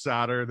so much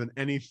sadder than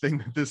anything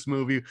that this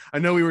movie. I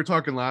know we were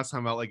talking last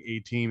time about like A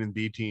Team and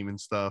B Team and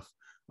stuff,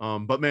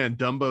 but man,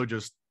 Dumbo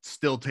just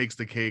still takes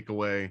the cake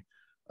away.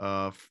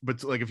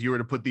 But like, if you were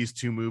to put these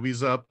two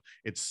movies up,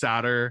 it's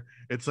sadder.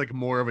 It's like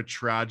more of a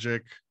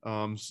tragic.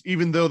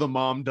 Even though the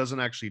mom doesn't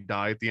actually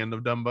die at the end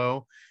of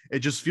Dumbo, it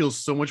just feels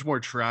so much more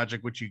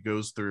tragic what she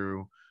goes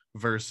through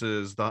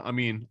versus I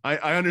mean,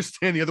 I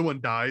understand the other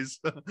one dies,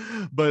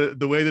 but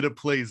the way that it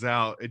plays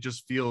out, it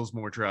just feels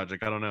more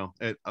tragic. I don't know.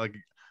 It like,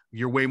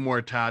 you're way more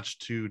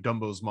attached to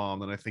Dumbo's mom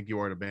than I think you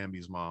are to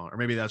Bambi's mom. Or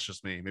maybe that's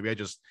just me. Maybe I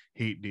just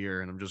hate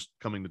deer and I'm just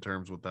coming to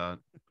terms with that.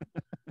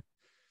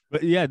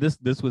 But yeah,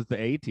 this was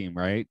the A team,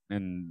 right?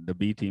 And the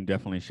B team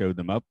definitely showed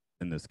them up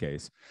in this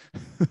case,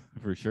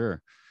 for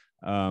sure.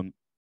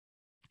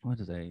 What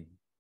is a?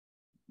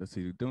 Let's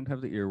see. Don't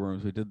have the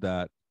earworms. We did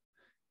that.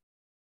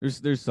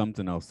 There's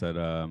something else that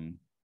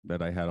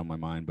I had on my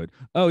mind, but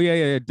oh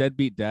yeah,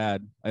 deadbeat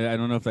dad. I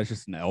don't know if that's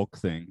just an elk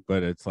thing,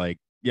 but it's like,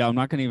 yeah, I'm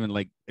not gonna even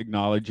like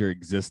acknowledge your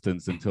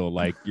existence until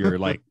like you're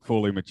like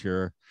fully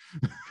mature.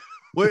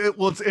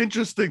 Well, it's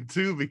interesting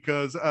too,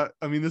 because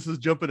I mean, this is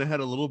jumping ahead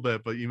a little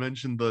bit, but you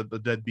mentioned the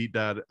deadbeat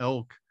dad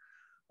elk,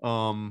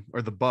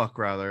 or the buck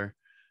rather.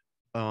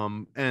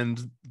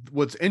 And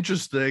what's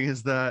interesting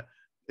is that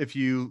if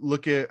you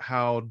look at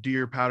how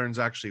deer patterns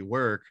actually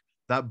work,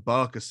 that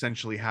buck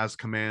essentially has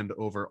command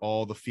over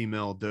all the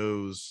female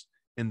does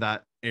in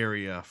that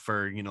area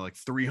for like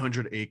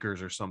 300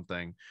 acres or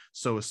something.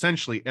 So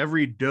essentially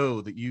every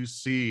doe that you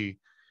see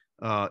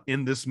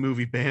in this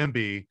movie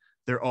Bambi,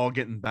 they're all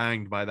getting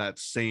banged by that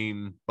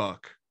same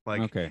buck.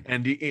 Like, okay.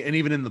 And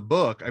even in the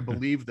book, I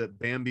believe that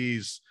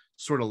Bambi's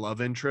sort of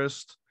love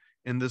interest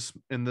in this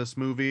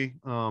movie,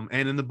 and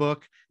in the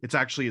book, it's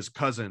actually his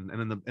cousin.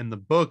 And in the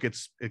book,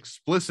 it's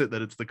explicit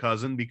that it's the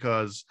cousin,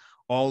 because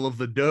all of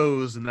the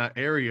does in that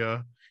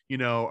area,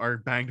 are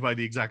banged by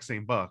the exact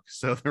same buck.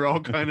 So they're all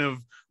kind of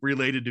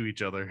related to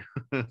each other.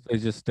 So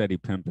he's just steady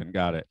pimping.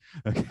 Got it.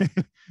 Okay.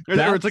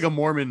 Or it's like a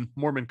Mormon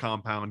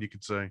compound, you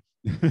could say.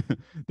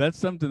 That's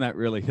something that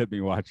really hit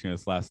me watching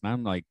this last night.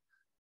 I'm like,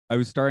 I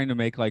was starting to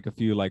make like a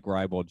few like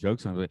ribald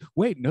jokes. And I was like,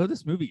 wait, no,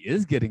 this movie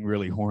is getting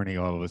really horny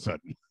all of a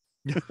sudden.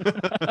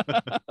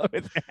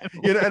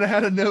 And I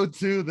had a note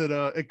too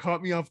that it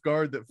caught me off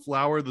guard that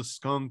Flower the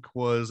skunk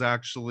was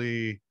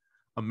actually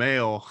a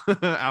male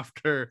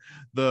after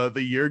the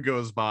year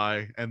goes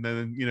by, and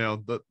then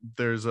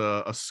there's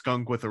a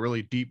skunk with a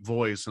really deep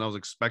voice, and I was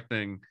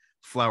expecting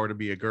Flower to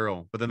be a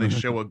girl, but then they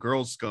show a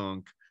girl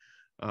skunk,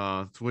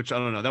 which I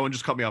don't know, that one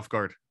just caught me off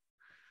guard.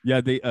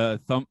 Yeah, the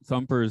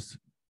Thumper's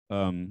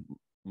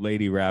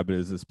lady rabbit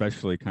is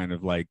especially kind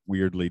of like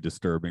weirdly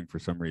disturbing for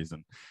some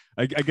reason.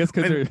 I guess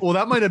because well,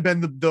 that might have been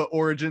the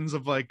origins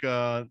of like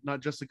not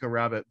Jessica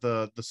Rabbit,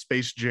 the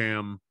Space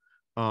Jam,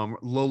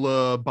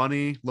 Lola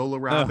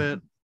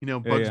Rabbit,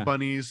 Bugs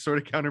Bunny's sort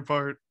of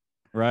counterpart.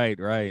 Right.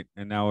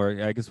 And now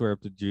I guess we're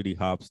up to Judy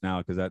Hopps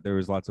now, because there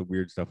was lots of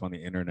weird stuff on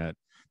the internet.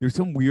 There's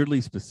some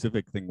weirdly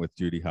specific thing with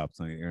Judy Hopps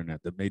on the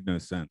internet that made no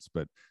sense,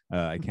 but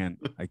I can't.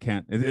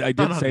 I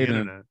did say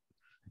it.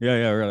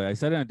 Yeah, really. I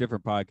said it on a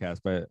different podcast,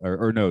 but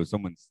or no,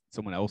 someone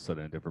else said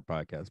it on a different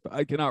podcast, but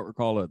I cannot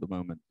recall it at the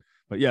moment.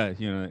 But yeah,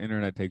 the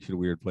internet takes you to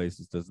weird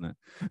places, doesn't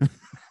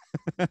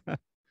it?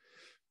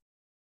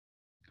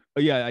 Oh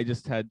yeah, I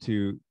just had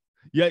to.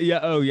 Yeah.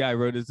 Oh yeah, I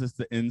wrote, is this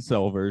the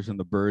incel version,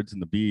 the birds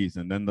and the bees,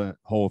 and then the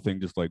whole thing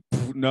just like,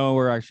 no,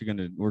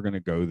 we're gonna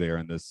go there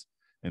in this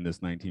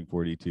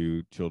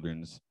 1942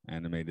 children's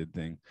animated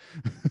thing.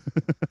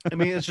 I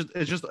mean, it's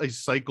just a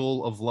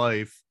cycle of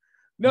life.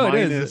 No,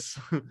 minus,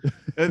 it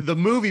is. The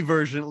movie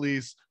version, at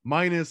least,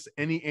 minus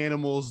any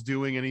animals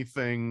doing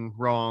anything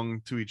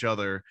wrong to each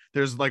other.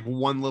 There's like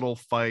one little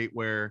fight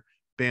where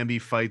Bambi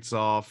fights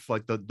off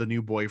like the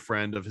new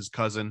boyfriend of his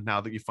cousin,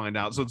 now that you find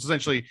out. So it's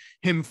essentially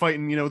him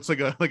fighting, it's like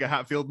a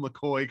Hatfield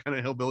McCoy kind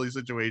of hillbilly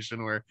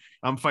situation where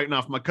I'm fighting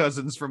off my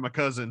cousins for my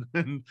cousin.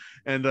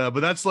 and but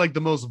that's like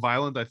the most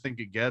violent I think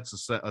it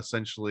gets,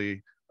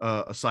 essentially,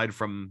 aside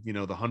from,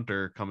 the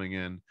hunter coming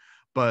in.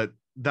 But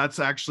that's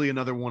actually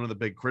another one of the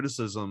big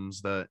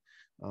criticisms that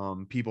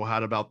people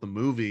had about the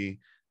movie,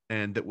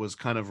 and that was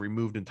kind of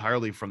removed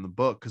entirely from the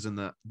book, because in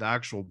the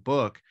actual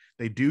book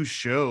they do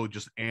show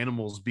just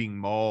animals being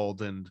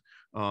mauled and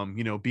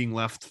being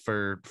left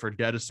for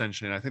dead,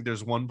 essentially. And I think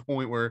there's one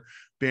point where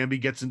Bambi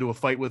gets into a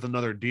fight with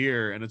another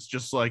deer, and it's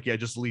just like, yeah,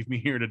 just leave me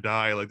here to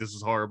die, like this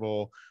is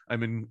horrible,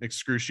 I'm in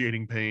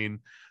excruciating pain.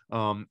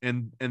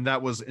 And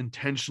that was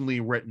intentionally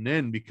written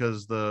in,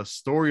 because the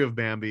story of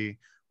Bambi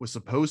was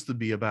supposed to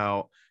be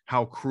about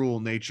how cruel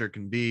nature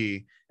can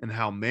be and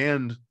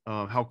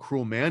how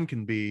cruel man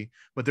can be.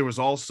 But there was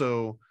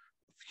also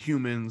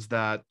humans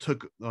that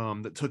took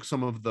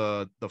some of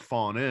the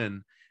fawn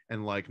in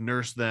and like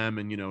nursed them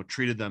and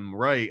treated them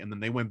right, and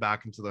then they went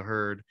back into the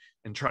herd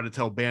and tried to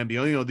tell Bambi,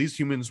 oh, these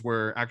humans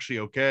were actually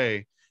okay,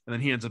 and then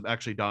he ends up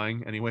actually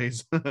dying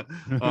anyways.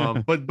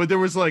 But there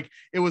was like,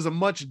 it was a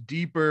much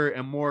deeper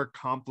and more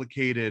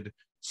complicated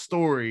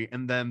story,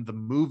 and then the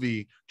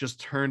movie just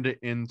turned it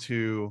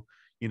into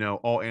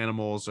all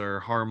animals are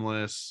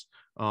harmless.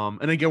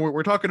 And again,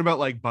 we're talking about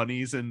like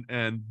bunnies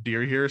and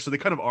deer here, so they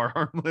kind of are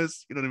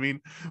harmless, you know what I mean?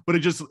 But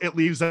it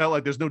leaves out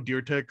like there's no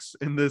deer ticks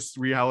in this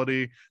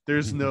reality.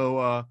 There's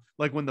no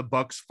like when the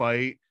bucks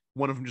fight,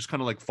 one of them just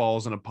kind of like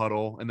falls in a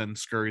puddle and then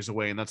scurries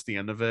away, and that's the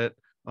end of it.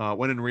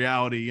 When in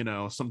reality,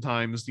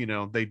 sometimes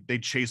they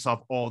chase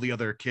off all the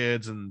other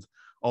kids, and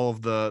all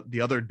of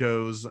the other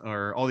does,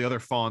 or all the other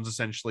fawns,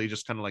 essentially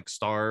just kind of like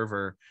starve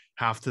or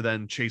have to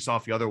then chase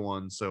off the other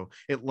ones. So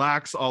it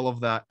lacks all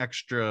of that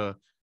extra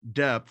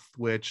depth,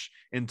 which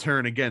in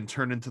turn again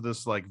turned into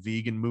this like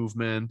vegan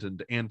movement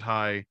and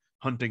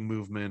anti-hunting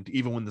movement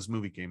even when this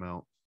movie came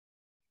out.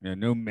 Yeah,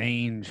 no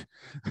mange.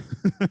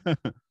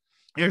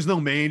 There's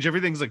no mange,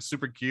 everything's like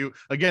super cute.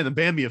 Again, the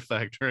Bambi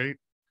effect, right?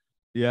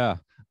 Yeah.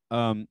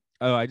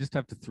 I just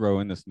have to throw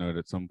in this note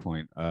at some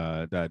point,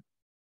 that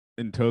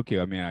in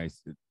Tokyo, I mean, I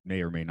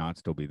may or may not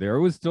still be there.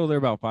 It was still there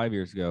about 5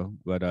 years ago,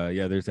 but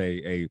yeah, there's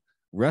a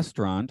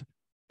restaurant,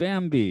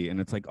 Bambi,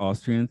 and it's like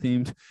Austrian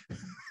themed.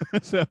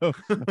 So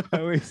I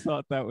always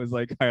thought that was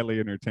like highly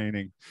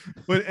entertaining.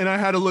 And I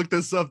had to look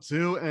this up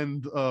too,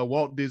 and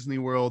Walt Disney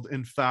World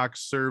in fact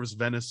serves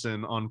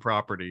venison on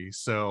property.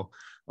 So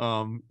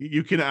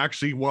you can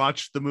actually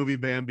watch the movie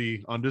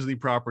Bambi on Disney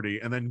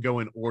property and then go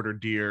and order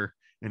deer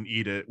and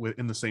eat it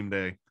in the same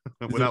day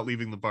without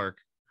leaving the park.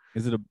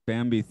 Is it a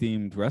Bambi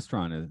themed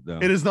restaurant though?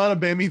 It is not a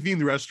Bambi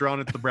themed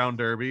restaurant. It's the Brown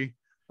Derby.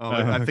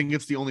 I think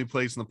it's the only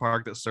place in the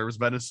park that serves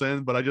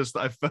venison, but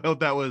I felt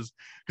that was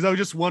because I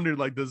just wondered,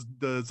 like, does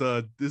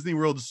Disney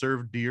World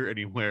serve deer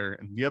anywhere?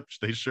 And yep,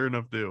 they sure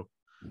enough do.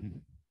 Yeah,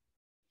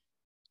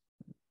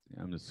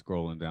 I'm just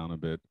scrolling down a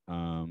bit.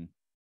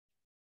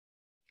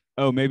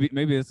 Oh, maybe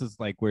this is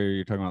like where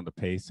you're talking about the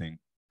pacing.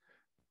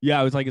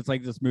 Yeah, it's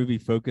like this movie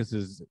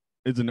focuses.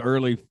 It's an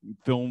early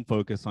film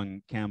focus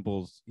on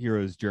Campbell's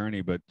hero's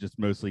journey, but just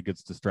mostly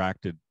gets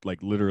distracted,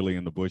 like literally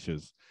in the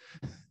bushes.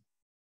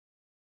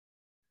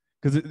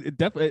 Because it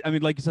definitely, I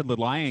mean, like you said, The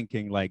Lion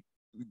King like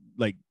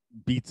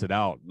beats it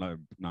out, not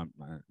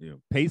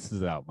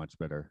paces it out much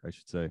better, I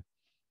should say.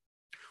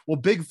 Well,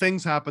 big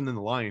things happened in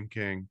The Lion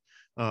King.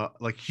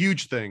 like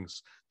huge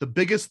things. The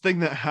biggest thing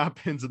that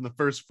happens in the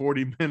first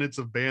 40 minutes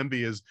of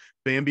Bambi is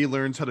Bambi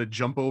learns how to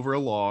jump over a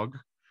log.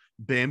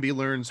 Bambi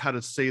learns how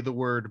to say the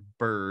word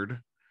bird.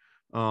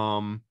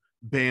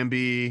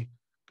 Bambi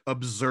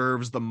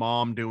observes the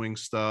mom doing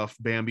stuff.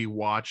 Bambi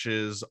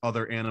watches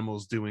other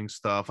animals doing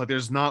stuff. Like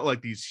there's not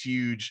like these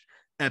huge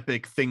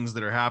epic things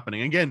that are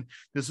happening. Again,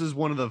 this is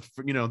one of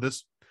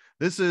the,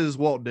 this is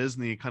Walt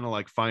Disney kind of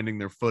like finding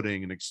their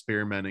footing and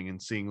experimenting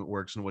and seeing what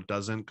works and what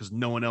doesn't, because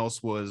no one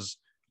else was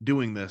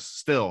doing this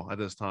still at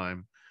this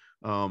time.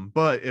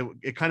 But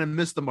it kind of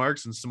missed the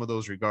marks in some of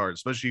those regards,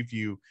 especially if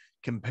you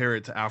compare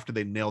it to after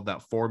they nailed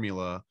that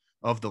formula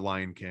of the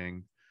Lion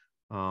King.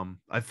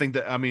 I think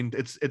that, I mean,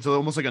 it's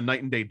almost like a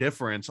night and day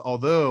difference,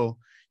 although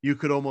you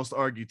could almost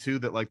argue too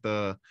that like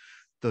the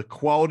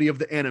quality of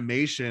the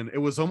animation, it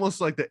was almost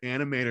like the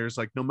animators,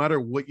 like no matter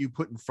what you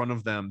put in front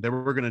of them, they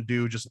were going to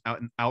do just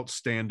an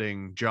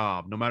outstanding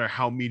job, no matter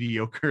how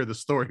mediocre the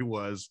story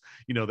was,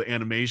 the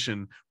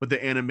animation, but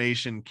the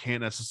animation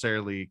can't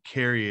necessarily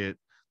carry it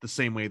the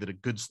same way that a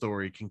good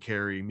story can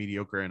carry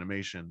mediocre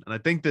animation. And I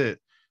think that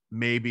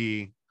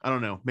maybe, I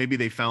don't know, maybe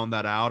they found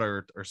that out,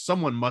 or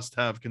someone must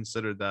have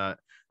considered that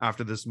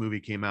after this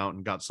movie came out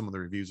and got some of the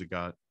reviews it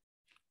got.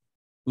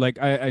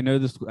 Like I know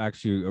this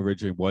actually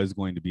originally was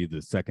going to be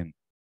the second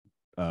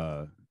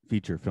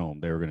feature film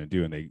they were going to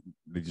do, and they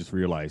just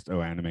realized,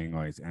 oh, animating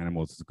all these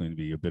animals is going to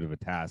be a bit of a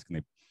task,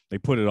 and they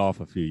put it off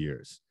a few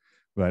years.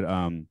 But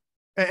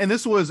and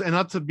this was, and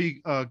not to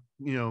be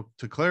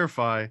to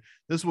clarify,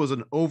 this was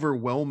an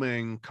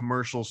overwhelming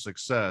commercial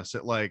success.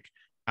 It like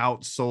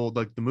outsold,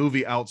 like the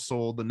movie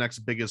outsold the next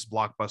biggest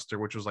blockbuster,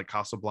 which was like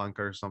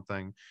Casablanca or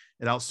something.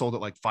 It outsold it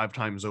like 5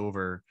 times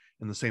over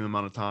in the same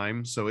amount of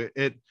time. So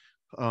it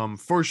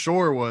for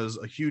sure was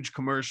a huge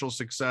commercial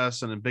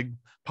success and a big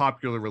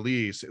popular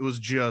release. It was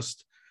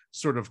just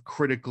sort of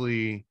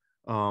critically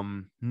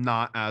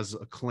not as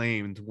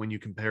acclaimed when you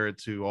compare it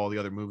to all the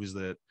other movies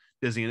that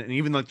Disney, and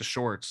even like the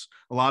shorts,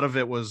 a lot of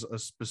it was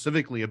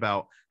specifically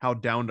about how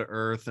down to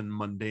earth and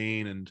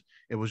mundane, and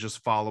it was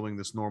just following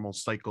this normal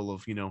cycle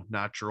of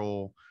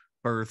natural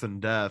birth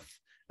and death,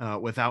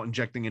 without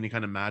injecting any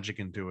kind of magic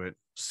into it,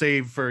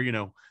 save for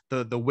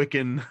the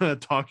Wiccan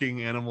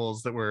talking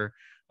animals that were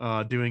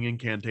doing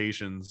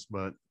incantations.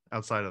 But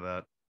outside of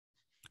that,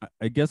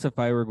 I guess if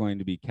I were going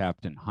to be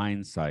Captain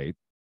Hindsight,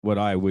 what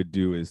I would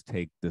do is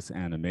take this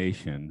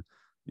animation,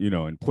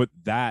 and put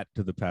that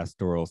to the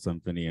Pastoral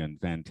Symphony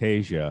and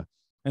Fantasia,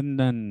 and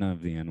then none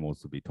of the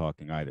animals would be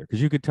talking either, because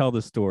you could tell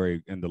the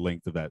story in the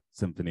length of that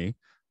symphony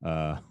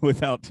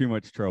without too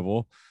much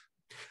trouble.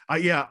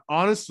 Yeah,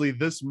 honestly,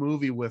 this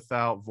movie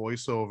without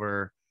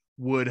voiceover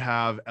would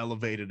have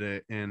elevated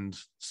it in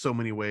so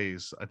many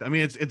ways. I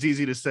mean, it's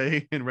easy to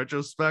say in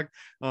retrospect,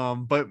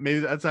 but maybe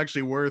that's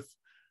actually worth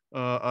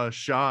a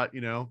shot,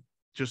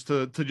 just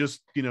to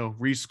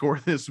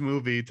rescore this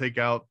movie, take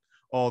out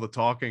all the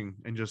talking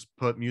and just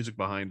put music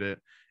behind it.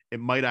 It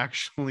might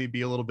actually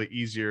be a little bit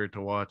easier to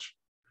watch.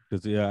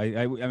 Because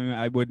I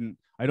mean,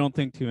 I don't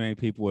think too many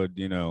people would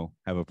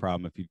have a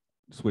problem if you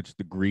switch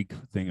the Greek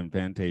thing in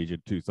Fantasia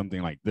to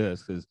something like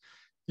this, because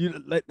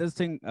like this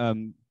thing,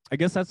 I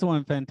guess that's the one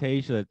in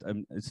Fantasia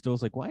that it still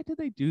is like, why did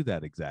they do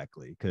that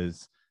exactly?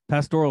 Because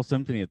Pastoral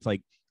Symphony, it's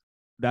like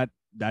that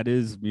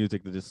is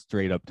music that just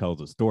straight up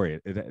tells a story.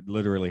 It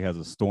literally has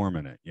a storm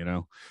in it,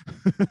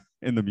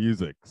 in the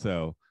music.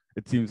 So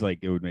it seems like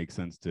it would make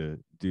sense to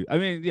do. I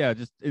mean, yeah,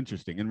 just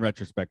interesting. In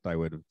retrospect, I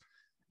would have.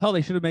 Hell,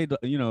 they should have made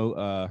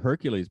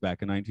Hercules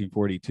back in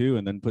 1942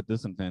 and then put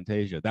this in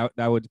Fantasia.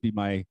 That would be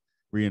my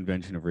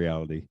reinvention of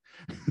reality.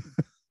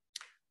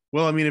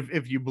 Well, I mean,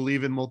 if you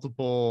believe in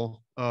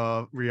multiple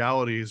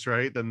realities,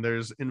 right, then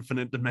there's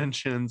infinite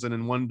dimensions, and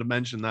in one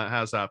dimension that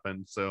has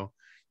happened. So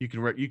you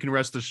can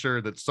rest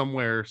assured that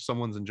somewhere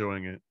someone's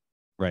enjoying it.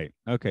 Right.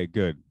 Okay.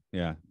 Good.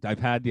 Yeah, I've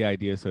had the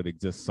idea, so it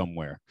exists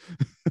somewhere.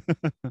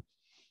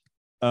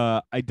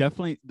 I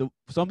definitely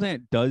something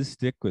that does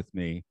stick with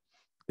me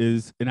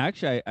is, and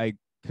actually I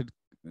could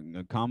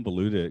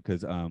convolute it,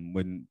 because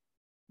when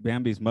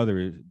Bambi's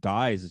mother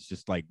dies, it's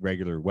just like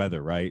regular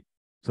weather, right?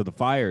 So the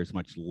fire is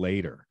much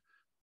later.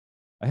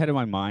 I had in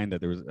my mind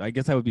that there was, I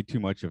guess that would be too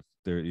much if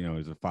there,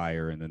 there's a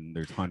fire and then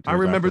there's hunters. I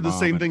remember the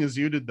same thing as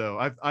you did, though.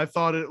 I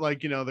thought it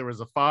like, there was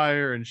a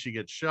fire and she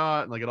gets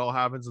shot and like it all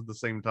happens at the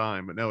same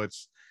time. But no,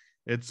 it's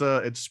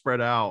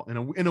spread out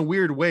in a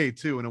weird way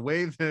too, in a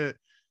way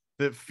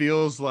that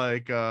feels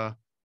like the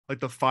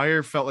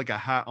fire felt like a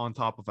hat on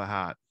top of a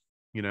hat,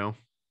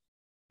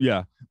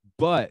 Yeah,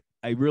 but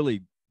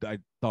I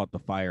thought the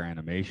fire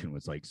animation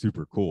was like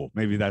super cool.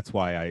 Maybe that's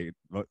why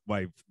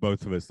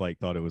both of us like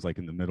thought it was like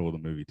in the middle of the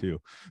movie too.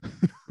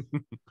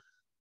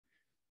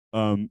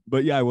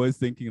 But yeah, I was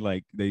thinking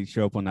like they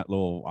show up on that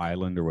little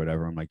island or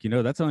whatever. I'm like,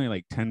 that's only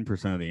like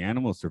 10% of the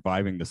animals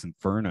surviving this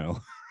inferno.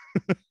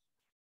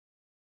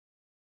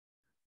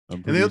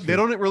 And they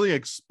don't really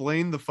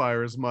explain the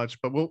fire as much,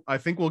 but I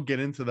think we'll get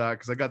into that,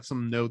 because I got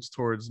some notes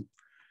towards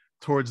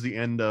the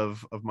end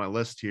of my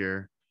list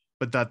here.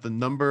 But that the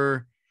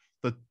number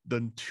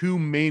the two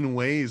main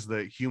ways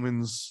that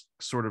humans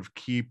sort of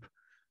keep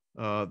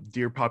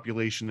deer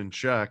population in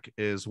check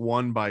is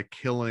one by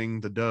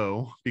killing the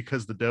doe,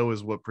 because the doe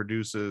is what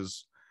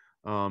produces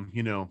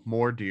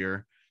more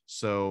deer.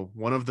 So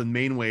one of the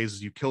main ways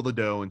is you kill the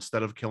doe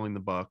instead of killing the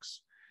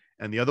bucks,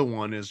 and the other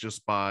one is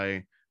just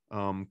by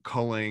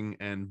culling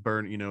and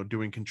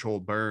doing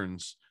controlled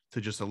burns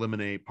to just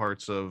eliminate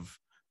parts of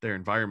their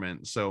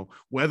environment. So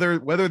whether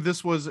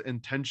this was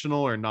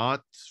intentional or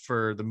not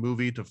for the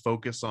movie to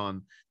focus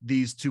on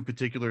these two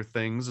particular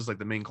things as like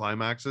the main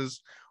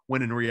climaxes,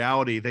 when in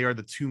reality they are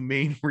the two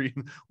main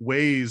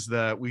ways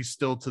that we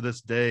still to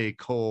this day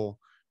cull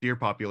deer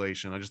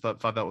population. I just thought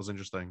that was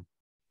interesting.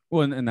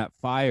 Well, and that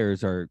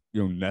fires are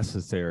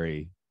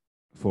necessary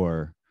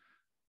for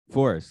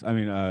forests. I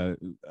mean,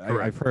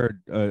 I've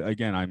heard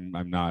again.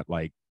 I'm not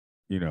like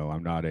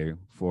I'm not a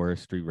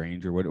forestry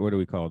ranger. What do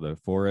we call the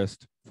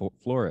florist?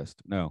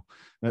 No,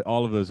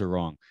 all of those are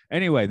wrong.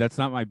 Anyway, that's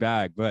not my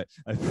bag. But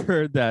I've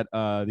heard that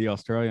the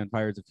Australian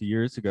fires a few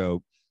years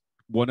ago,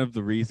 one of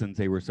the reasons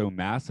they were so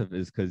massive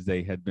is because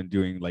they had been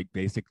doing like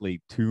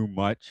basically too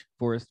much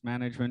forest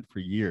management for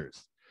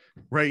years.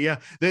 Right. Yeah.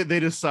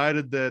 They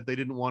decided that they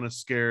didn't want to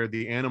scare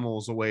the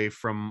animals away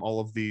from all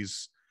of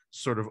these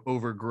sort of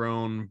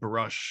overgrown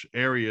brush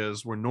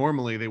areas where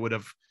normally they would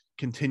have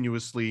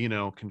continuously,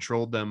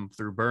 controlled them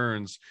through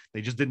burns.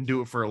 They just didn't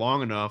do it for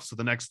long enough. So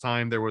the next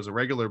time there was a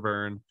regular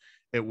burn,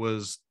 it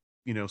was,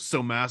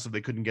 so massive they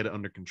couldn't get it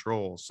under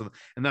control. So,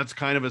 and that's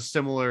kind of a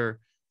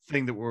similar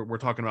thing that we're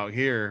talking about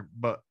here.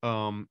 But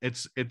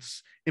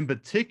it's in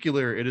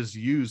particular, it is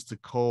used to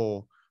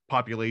cull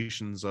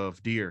populations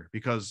of deer,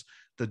 because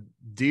the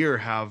deer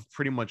have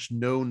pretty much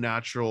no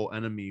natural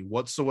enemy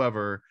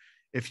whatsoever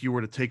if you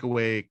were to take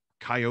away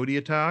coyote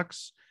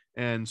attacks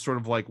and sort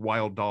of like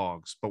wild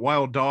dogs. But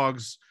wild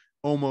dogs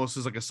almost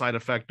is like a side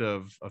effect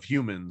of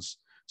humans.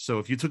 So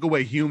if you took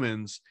away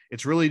humans,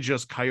 it's really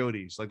just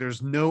coyotes. Like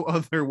there's no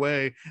other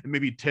way, and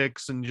maybe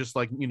ticks and just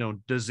like,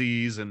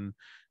 disease and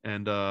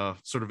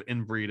sort of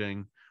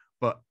inbreeding.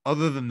 But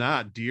other than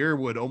that, deer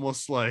would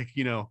almost like,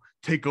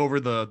 take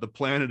over the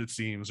planet, it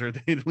seems, or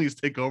they'd at least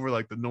take over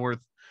like the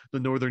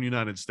northern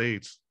United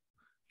States.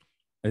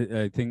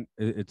 I think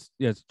it's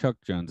Chuck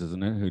Jones,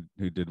 isn't it,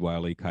 who did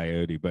Wile E.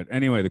 Coyote? But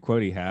anyway, the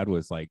quote he had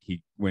was like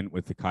he went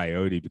with the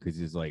coyote because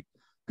he's like,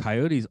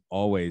 coyotes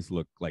always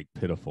look like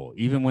pitiful,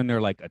 even when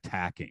they're like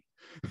attacking.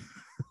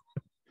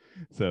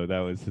 So that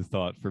was his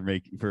thought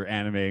for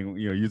animating,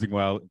 using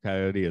Wild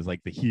Coyote as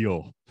like the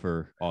heel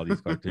for all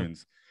these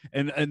cartoons.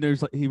 And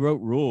there's like he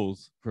wrote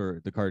rules for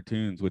the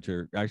cartoons, which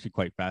are actually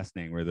quite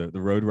fascinating, where the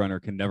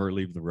roadrunner can never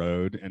leave the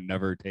road and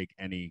never take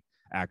any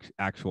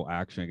actual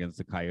action against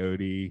the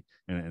coyote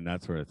and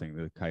that sort of thing.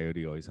 The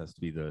coyote always has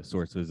to be the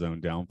source of his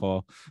own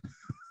downfall.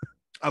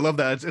 I love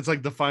that. It's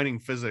like defining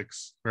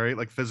physics, right?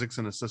 Like physics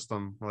in a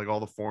system, like all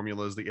the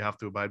formulas that you have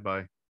to abide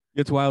by.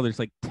 It's wild. There's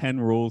like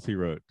 10 rules he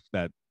wrote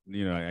that,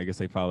 I guess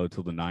they followed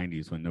till the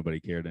 90s when nobody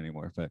cared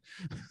anymore. But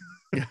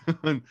yeah,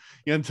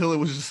 until it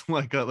was just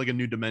like a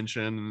new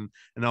dimension,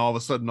 and all of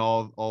a sudden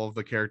all of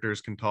the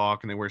characters can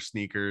talk and they wear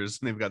sneakers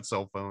and they've got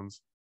cell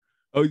phones.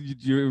 Oh, do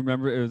you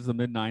remember it was the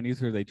mid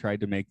 90s where they tried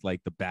to make like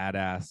the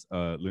badass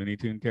Looney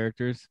Tune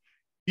characters?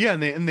 Yeah,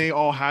 and they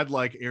all had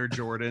like Air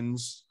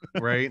Jordans,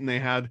 right? And they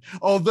had,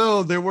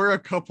 although there were a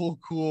couple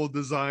cool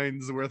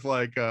designs with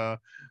like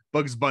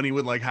Bugs Bunny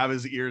would like have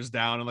his ears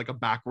down and like a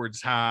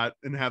backwards hat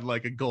and had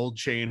like a gold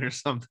chain or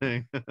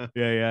something.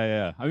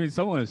 Yeah. I mean,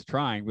 someone is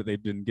trying, but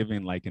they've been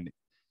giving like an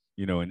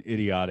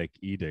idiotic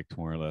edict,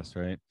 more or less,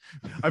 right?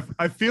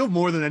 I feel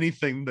more than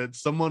anything that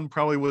someone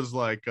probably was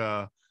like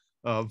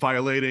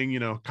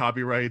violating,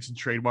 copyrights and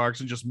trademarks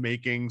and just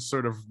making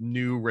sort of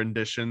new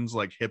renditions,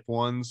 like hip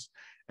ones.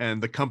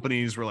 And the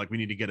companies were like, we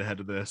need to get ahead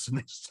of this. And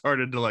they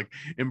started to like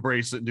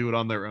embrace it and do it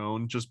on their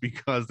own, just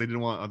because they didn't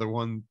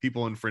want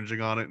people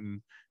infringing on it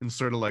and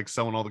sort of like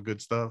selling all the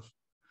good stuff.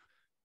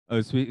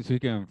 Oh,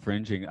 speaking of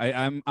infringing,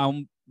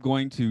 I'm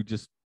going to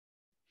just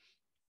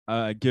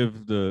give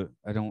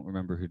I don't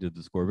remember who did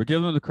the score, but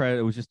give them the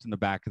credit. It was just in the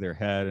back of their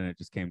head and it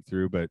just came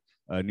through. But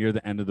near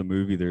the end of the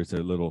movie, there's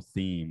a little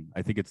theme.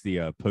 I think it's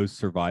the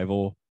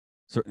post-survival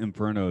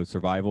Inferno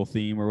survival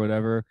theme or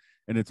whatever.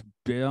 And it's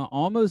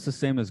almost the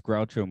same as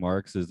Groucho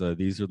Marx's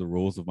 "These are the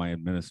rules of my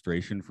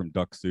administration" from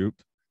Duck Soup.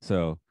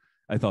 So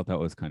I thought that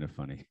was kind of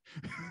funny.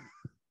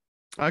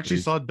 I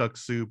actually saw Duck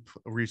Soup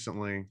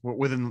recently,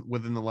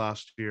 within the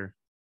last year.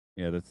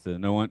 Yeah, that's the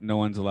no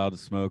one's allowed to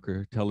smoke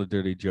or tell a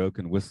dirty joke,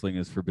 and whistling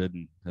is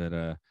forbidden.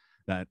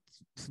 That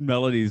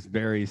melody is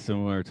very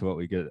similar to what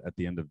we get at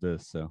the end of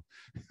this. So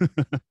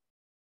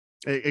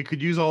it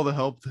could use all the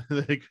help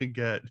that it could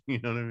get. You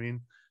know what I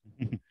mean?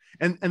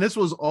 and this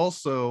was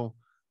also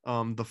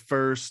the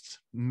first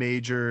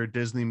major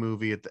Disney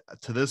movie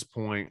to this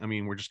point. I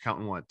mean, we're just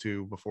counting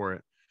two before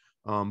it,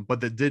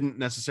 but that didn't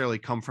necessarily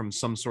come from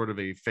some sort of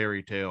a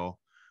fairy tale,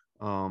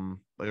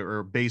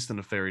 or based in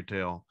a fairy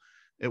tale.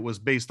 It was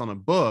based on a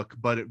book,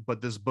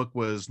 but this book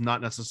was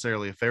not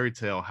necessarily a fairy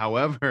tale.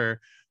 However,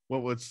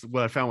 what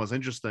I found was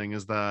interesting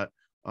is that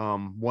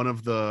one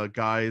of the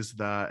guys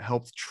that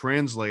helped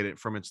translate it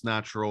from its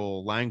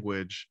natural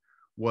language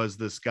was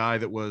this guy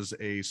that was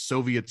a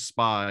Soviet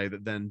spy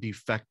that then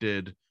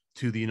defected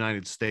to the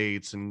United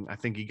States, and I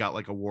think he got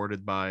like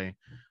awarded by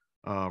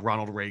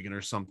Ronald Reagan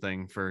or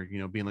something for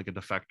being like a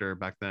defector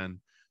back then.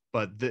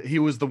 But he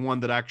was the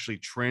one that actually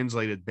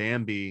translated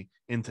Bambi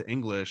into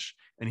English,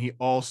 and he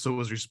also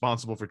was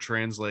responsible for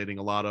translating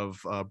a lot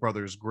of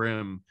Brothers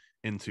Grimm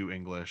into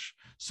English.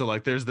 So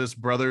like there's this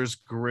Brothers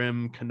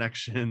Grimm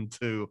connection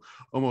to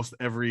almost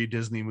every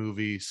Disney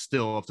movie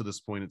still up to this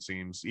point, it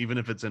seems, even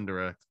if it's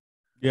indirect.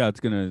 Yeah,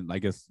 it's gonna, I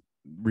guess,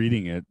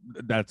 reading it,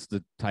 that's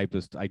the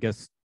typist. I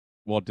guess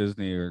Walt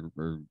Disney or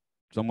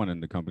someone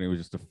in the company was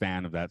just a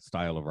fan of that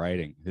style of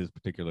writing, his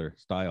particular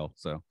style.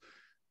 So,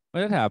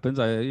 but it happens.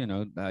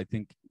 I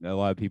think a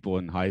lot of people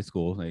in high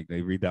school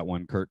they read that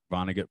one Kurt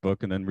Vonnegut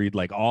book and then read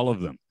like all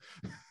of them.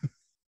 At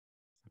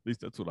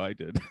least that's what I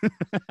did.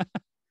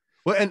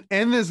 Well,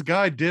 and this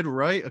guy did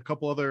write a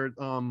couple other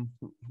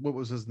what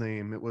was his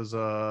name? It was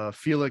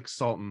Felix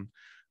Salten.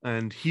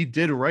 And he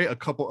did write a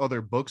couple other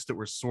books that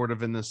were sort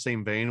of in the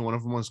same vein. One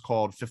of them was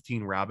called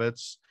 15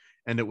 Rabbits,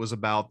 and it was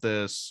about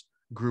this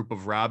group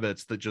of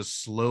rabbits that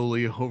just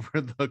slowly over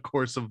the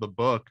course of the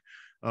book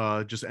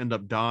just end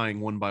up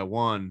dying one by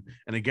one.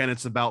 And again,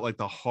 it's about like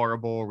the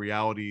horrible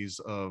realities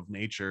of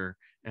nature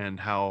and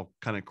how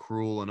kind of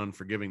cruel and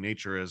unforgiving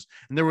nature is.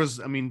 And there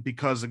was, I mean,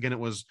 because again, it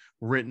was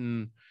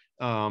written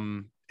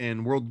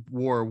in World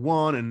War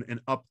I and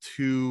up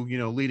to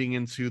leading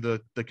into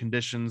the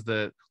conditions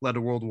that led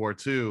to World War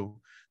II,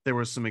 there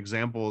were some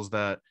examples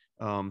that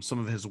some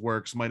of his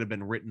works might have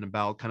been written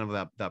about kind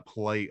of that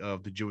plight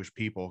of the Jewish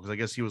people, because I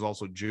guess he was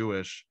also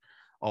Jewish,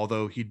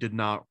 although he did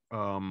not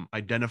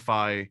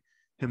identify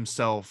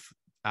himself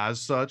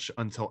as such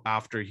until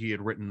after he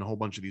had written a whole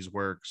bunch of these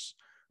works.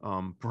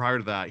 Prior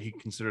to that, he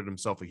considered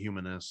himself a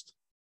humanist.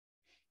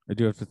 I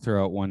do have to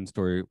throw out one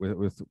story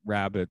with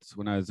rabbits.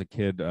 When I was a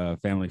kid,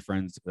 family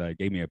friends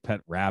gave me a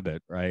pet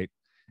rabbit, right?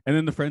 And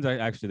then the friends,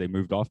 they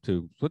moved off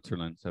to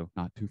Switzerland, so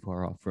not too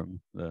far off from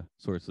the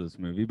source of this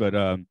movie.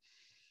 But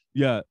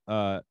yeah.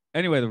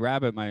 Anyway, the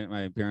rabbit,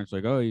 my parents were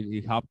like, oh,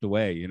 he hopped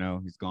away.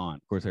 He's gone.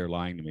 Of course, they were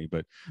lying to me,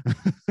 but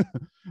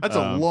that's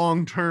a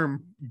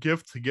long-term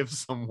gift to give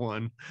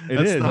someone.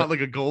 That's not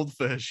like a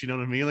goldfish. You know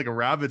what I mean? Like a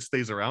rabbit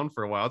stays around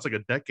for a while. It's like a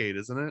decade,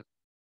 isn't it?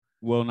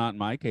 Well, not in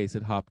my case.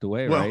 It hopped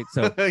away, right?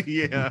 So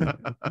yeah.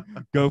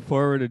 Go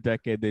forward a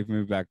decade. They've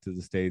moved back to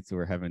the States.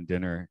 We're having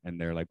dinner, and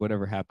they're like,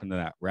 "Whatever happened to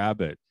that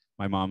rabbit?"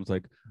 My mom's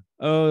like,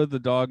 "Oh, the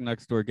dog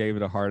next door gave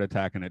it a heart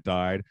attack and it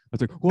died." I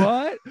was like,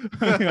 "What?"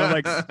 I'm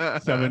like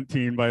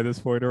 17 by this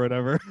point or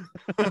whatever.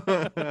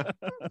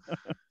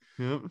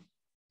 Yep.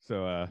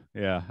 So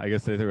yeah, I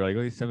guess they were like,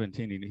 "Oh, he's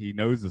 17. He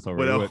knows this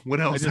already." What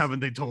else haven't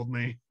they told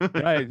me?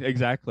 Yeah,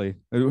 exactly.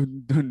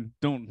 Don't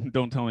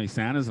tell me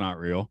Santa's not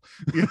real.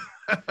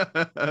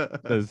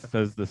 says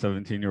the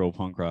 17-year-old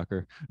punk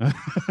rocker.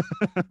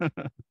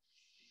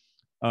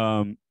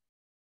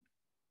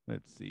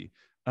 Let's see.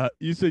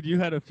 You said you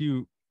had a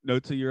few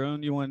notes of your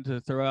own you wanted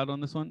to throw out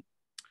on this one.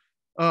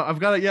 I've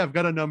got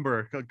a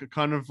number,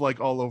 kind of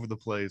like all over the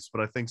place,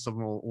 but I think some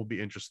will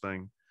be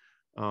interesting.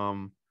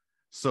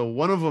 So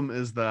one of them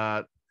is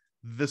that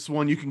this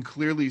one you can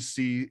clearly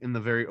see in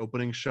the very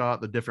opening shot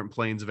the different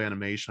planes of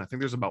animation. I think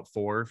there's about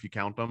 4 if you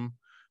count them.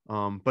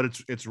 But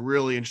it's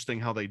really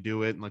interesting how they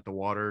do it, and like the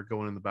water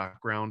going in the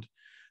background.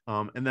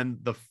 And then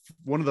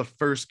one of the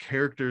first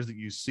characters that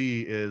you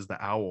see is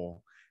the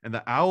owl, and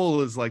the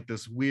owl is like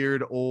this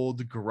weird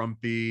old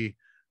grumpy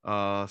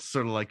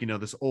sort of like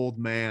this old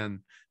man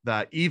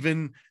that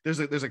even there's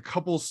a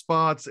couple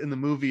spots in the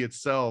movie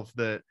itself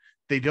that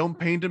they don't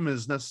paint him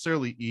as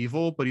necessarily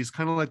evil, but he's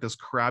kind of like this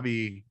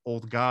crabby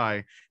old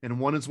guy. And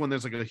one is when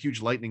there's like a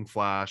huge lightning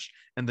flash,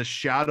 and the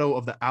shadow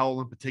of the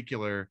owl in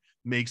particular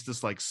makes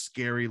this like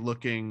scary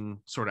looking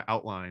sort of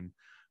outline.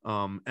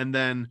 And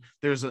then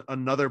there's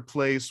another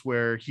place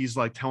where he's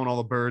like telling all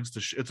the birds to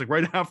it's like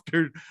right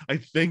after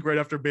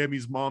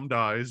Bambi's mom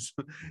dies,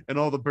 and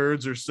all the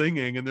birds are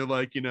singing, and they're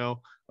like,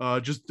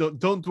 just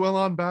don't dwell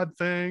on bad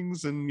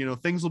things,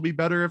 and things will be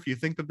better if you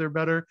think that they're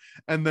better.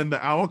 And then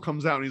the owl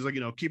comes out and he's like,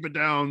 keep it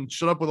down,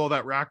 shut up with all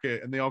that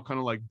racket, and they all kind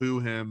of like boo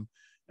him,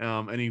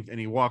 and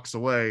he walks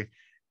away.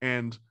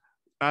 And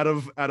out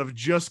of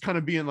just kind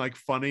of being like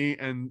funny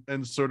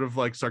and sort of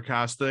like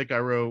sarcastic, I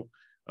wrote,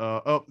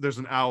 oh, there's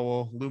an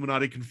owl,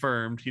 Illuminati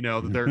confirmed,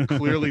 that they're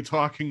clearly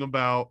talking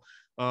about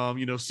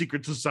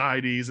secret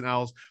societies and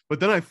owls. But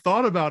then I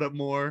thought about it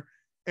more,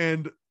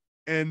 and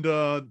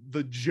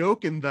the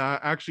joke in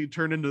that actually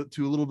turned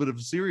into a little bit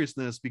of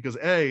seriousness, because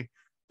they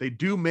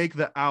do make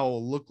the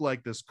owl look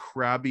like this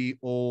crabby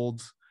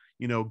old,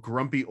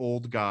 grumpy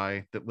old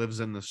guy that lives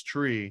in this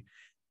tree.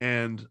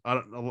 And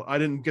I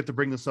didn't get to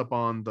bring this up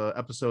on the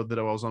episode that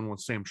I was on with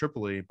Sam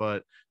Tripoli,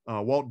 but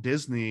Walt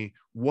Disney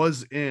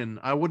was in,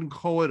 I wouldn't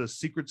call it a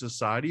secret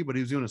society, but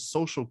he was doing a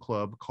social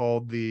club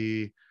called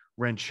the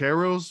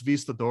Rancheros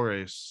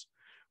Visitadores,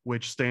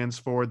 which stands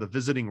for the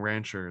Visiting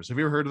Ranchers. Have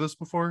you ever heard of this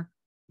before?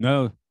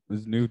 No,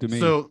 it's new to me.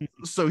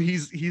 So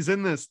he's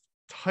in this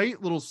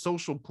tight little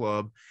social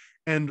club,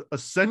 and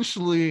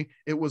essentially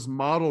it was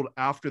modeled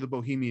after the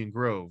Bohemian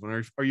Grove.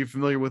 And are you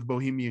familiar with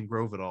Bohemian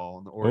Grove at all,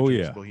 and the Oh origins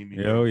of yeah.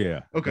 Bohemian Oh Grove? yeah.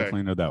 Okay.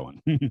 Definitely know that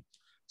one.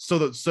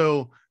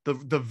 So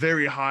the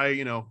very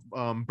high,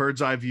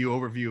 bird's eye view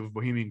overview of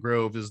Bohemian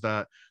Grove is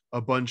that a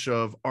bunch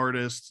of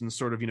artists and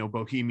sort of,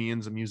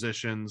 bohemians and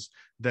musicians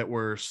that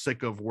were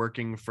sick of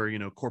working for,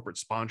 corporate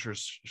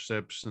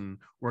sponsorships and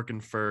working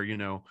for,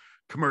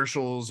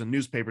 commercials and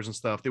newspapers and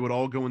stuff, they would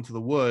all go into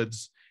the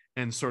woods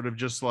and sort of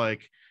just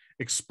like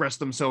express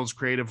themselves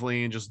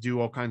creatively and just do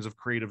all kinds of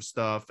creative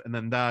stuff. And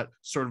then that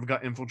sort of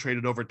got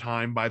infiltrated over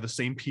time by the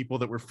same people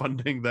that were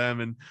funding them,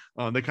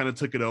 and they kind of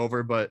took it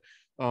over. But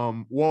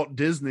Walt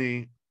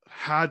Disney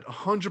had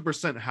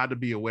 100% had to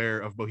be aware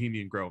of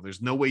Bohemian Grove.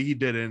 There's no way he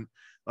didn't,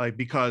 like,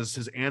 because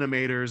his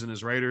animators and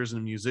his writers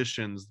and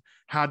musicians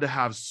had to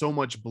have so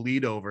much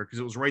bleed over because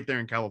it was right there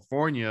in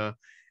California,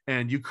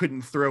 and you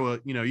couldn't throw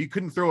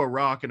a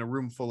rock in a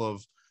room full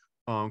of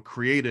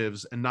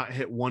creatives and not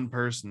hit one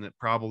person that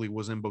probably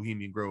was in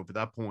Bohemian Grove at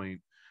that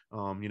point,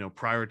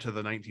 prior to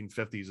the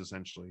 1950s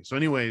essentially. So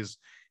anyways,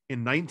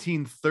 in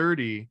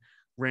 1930,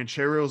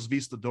 Rancheros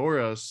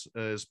Vistadoras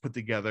is put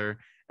together,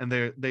 and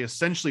they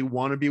essentially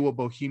want to be what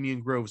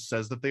Bohemian Grove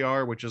says that they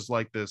are, which is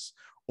like this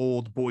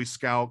old Boy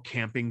Scout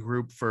camping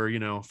group for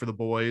the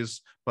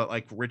boys, but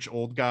like rich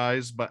old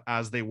guys, but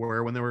as they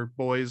were when they were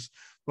boys.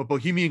 But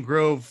Bohemian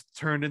Grove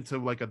turned into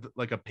like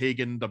a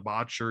pagan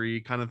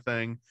debauchery kind of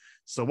thing.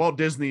 So Walt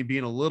Disney,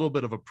 being a little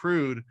bit of a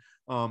prude,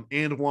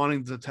 and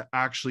wanting to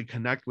actually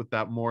connect with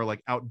that more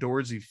like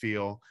outdoorsy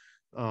feel,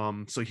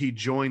 so he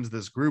joins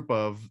this group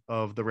of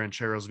the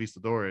Rancheros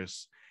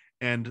Vistadores,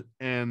 and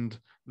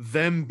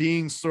them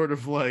being sort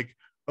of like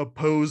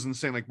opposed and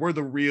saying like, we're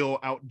the real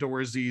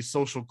outdoorsy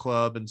social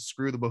club and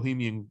screw the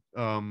Bohemian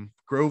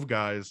Grove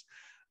guys.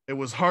 It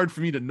was hard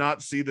for me to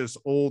not see this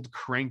old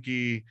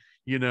cranky,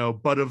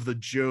 butt of the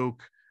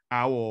joke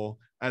owl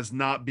as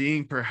not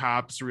being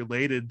perhaps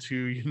related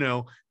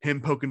to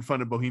him poking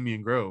fun at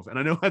Bohemian Grove. And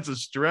I know that's a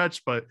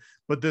stretch, but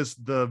the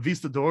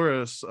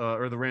Vistadores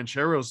or the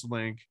Rancheros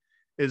link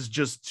is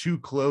just too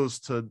close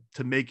to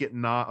make it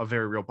not a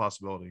very real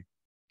possibility.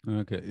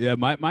 Okay. Yeah,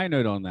 my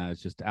note on that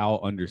is just Al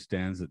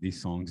understands that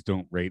these songs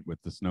don't rate with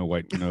the Snow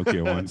White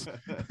Pinocchio ones.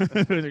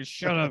 Like,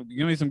 shut up,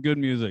 give me some good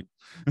music.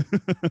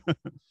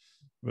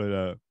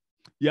 But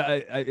yeah,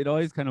 it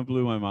always kind of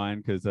blew my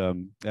mind because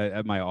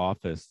at my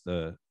office,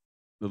 the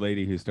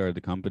lady who started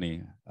the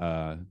company,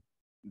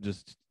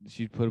 just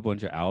she put a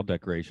bunch of owl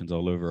decorations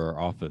all over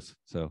our office.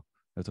 So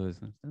that's a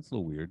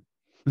little weird.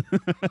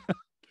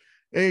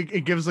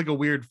 It gives like a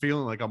weird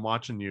feeling, like I'm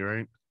watching you,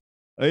 right?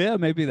 Oh yeah,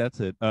 maybe that's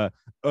it.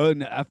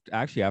 And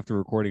after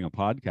recording a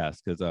podcast,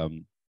 because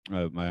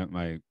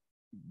my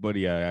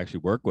buddy I actually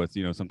work with,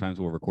 sometimes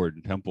we'll record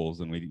in temples,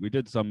 and we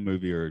did some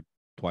movie or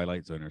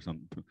Twilight Zone or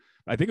something.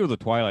 I think it was a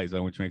Twilight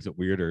Zone, which makes it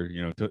weirder.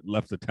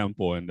 Left the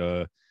temple,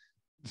 and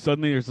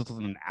suddenly there's just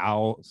an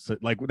owl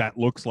like that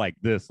looks like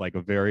this, like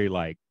a very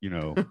like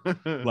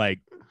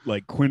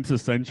like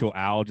quintessential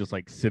owl, just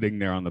like sitting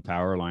there on the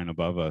power line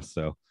above us.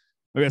 So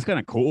I mean, it's kind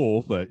of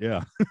cool, but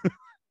yeah.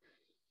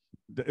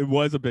 It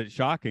was a bit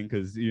shocking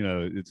because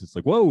it's just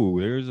like, whoa,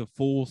 there's a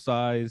full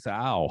size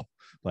owl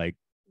like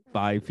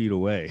 5 feet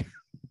away.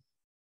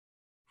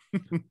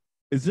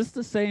 Is this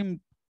the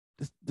same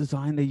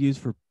design they use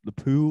for the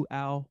Pooh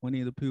owl,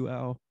 Winnie the Pooh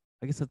owl?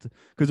 I guess that's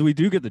because we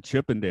do get the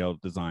Chippendale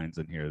designs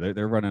in here.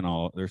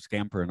 They're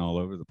scampering all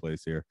over the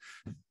place here.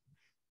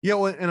 Yeah,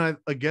 well, and I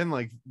again,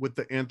 like with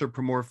the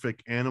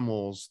anthropomorphic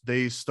animals,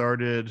 they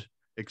started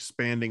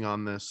expanding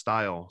on this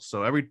style.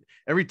 So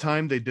every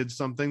time they did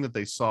something that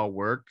they saw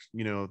work,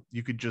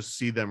 you could just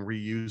see them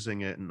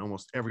reusing it in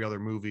almost every other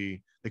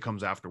movie that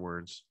comes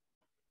afterwards.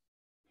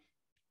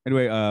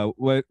 Anyway,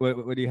 what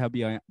do you have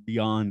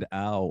beyond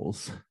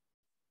owls?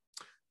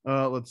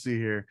 Let's see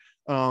here.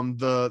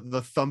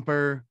 The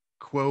Thumper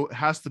quote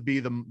has to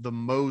be the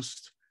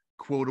most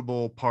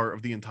quotable part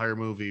of the entire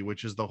movie,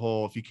 which is the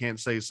whole, if you can't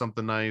say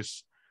something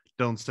nice,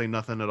 don't say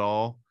nothing at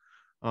all.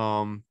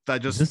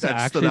 That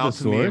stood out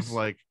to me of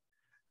like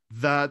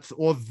that.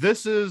 Well,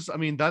 this is, I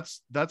mean,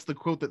 that's the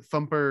quote that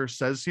Thumper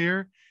says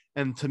here,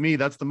 and to me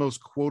that's the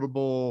most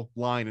quotable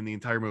line in the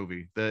entire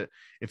movie. That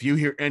if you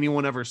hear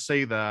anyone ever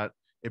say that,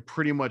 it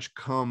pretty much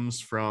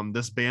comes from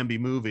this Bambi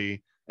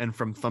movie and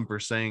from Thumper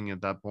saying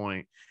at that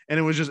point. And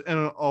it was just,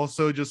 and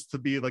also just to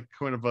be like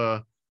kind of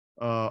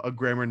a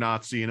grammar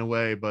Nazi in a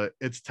way, but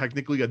it's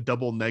technically a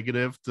double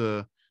negative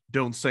to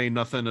don't say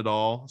nothing at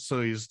all.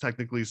 So he's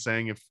technically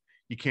saying if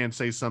you can't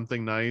say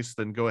something nice,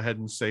 then go ahead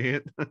and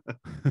say it.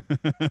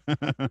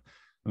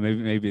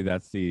 maybe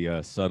that's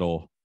the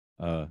subtle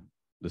the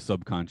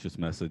subconscious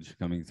message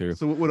coming through.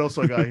 So what else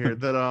I got here?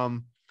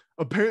 That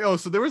apparently,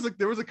 so there was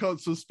a code.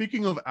 So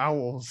speaking of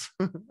owls,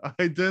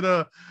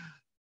 I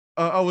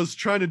was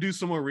trying to do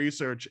some more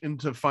research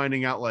into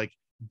finding out like,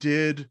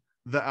 did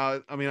the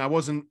I mean, I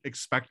wasn't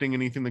expecting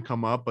anything to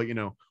come up, but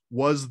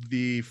was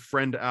the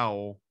friend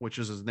owl, which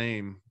is his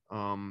name,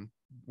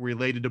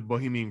 related to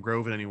Bohemian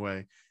Grove in any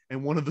way?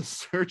 And one of the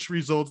search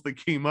results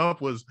that came up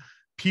was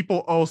People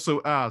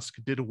also ask,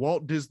 did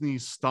Walt Disney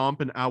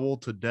stomp an owl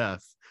to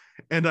death?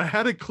 And I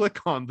had to click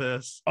on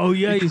this Oh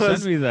yeah, you sent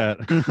because me that.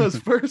 because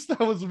first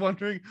I was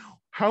wondering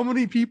how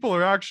many people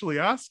are actually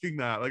asking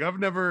that. Like I've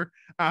never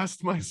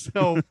asked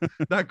myself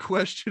that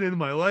question in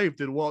my life.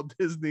 Did Walt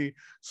Disney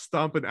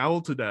stomp an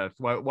owl to death?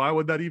 Why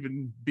would that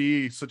even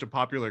be such a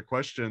popular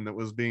question that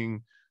was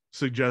being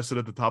suggested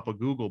at the top of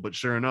Google? But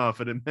sure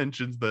enough, it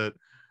mentions that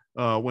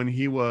when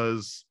he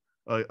was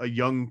a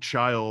young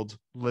child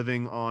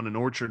living on an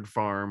orchard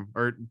farm,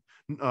 or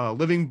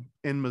living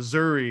in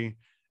Missouri,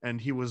 and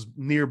he was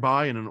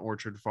nearby in an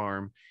orchard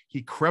farm,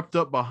 he crept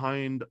up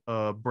behind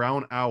a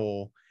brown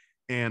owl,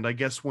 and I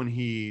guess when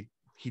he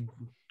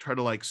tried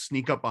to like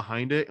sneak up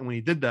behind it, and when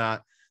he did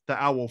that,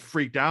 the owl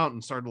freaked out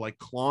and started like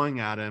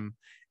clawing at him,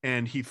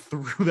 and he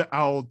threw the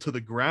owl to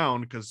the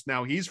ground because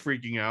now he's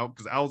freaking out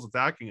because owl's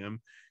attacking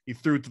him. He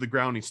threw it to the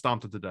ground. He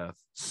stomped it to death.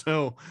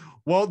 So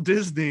Walt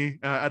Disney,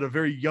 at a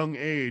very young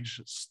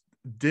age,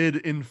 did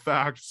in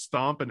fact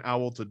stomp an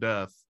owl to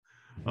death,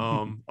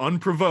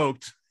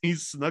 unprovoked. He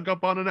snuck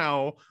up on an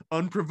owl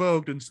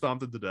unprovoked and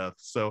stomped it to death.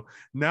 So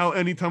now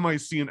anytime I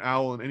see an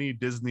owl in any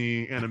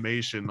Disney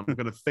animation, I'm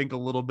going to think a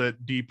little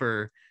bit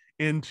deeper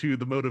into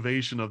the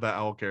motivation of that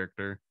owl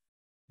character.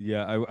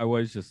 Yeah, I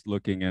was just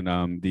looking,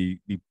 and the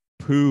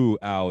Pooh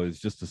owl is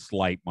just a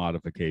slight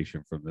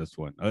modification from this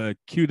one.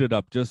 Cued it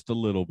up just a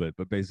little bit,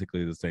 but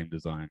basically the same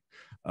design.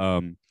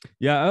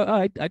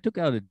 Yeah, I took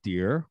out a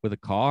deer with a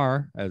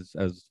car, as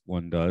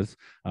one does.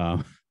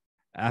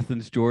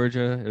 Athens,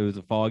 Georgia. It was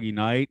a foggy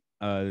night.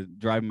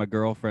 Driving my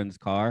girlfriend's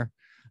car,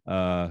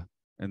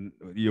 and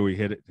we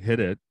hit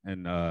it,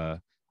 and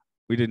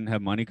we didn't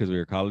have money because we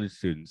were college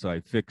students. So I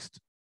fixed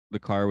the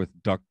car with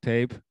duct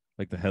tape,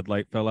 like the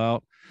headlight fell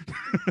out.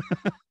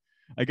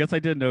 I guess I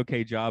did an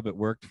okay job. It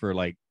worked for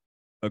like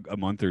a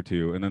month or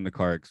two, and then the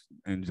car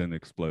engine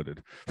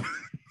exploded. I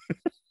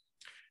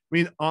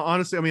mean,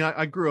 honestly,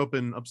 I grew up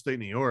in upstate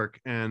New York,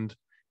 and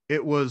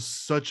it was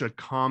such a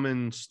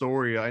common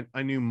story.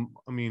 I knew,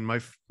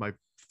 my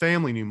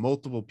family knew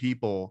multiple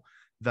people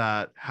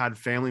that had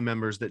family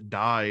members that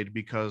died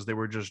because they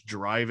were just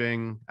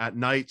driving at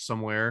night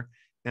somewhere,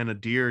 and a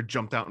deer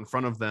jumped out in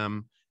front of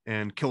them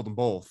and killed them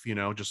both.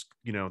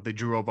 They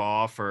drove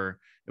off, or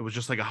it was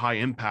just like a high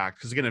impact.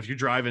 Because again, if you're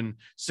driving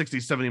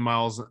 60-70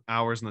 miles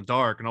hours in the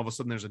dark, and all of a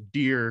sudden there's a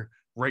deer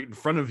right in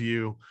front of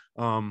you,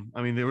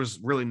 there was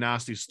really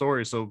nasty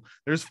stories. So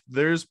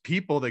there's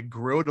people that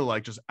grow to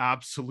like just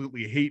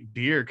absolutely hate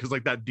deer, because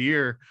like that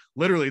deer,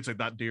 literally, it's like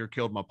that deer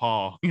killed my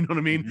paw. You know what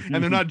I mean?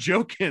 And they're not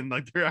joking,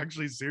 like they're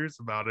actually serious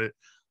about it.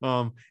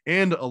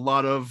 And a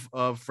lot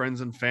of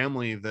friends and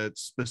family that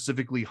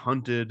specifically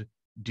hunted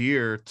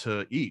deer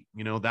to eat.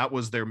 That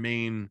was their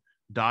main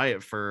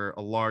diet for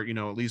a large,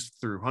 at least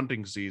through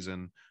hunting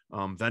season.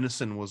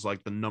 Venison was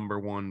like the number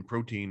one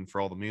protein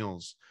for all the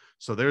meals.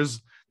 So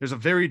there's a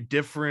very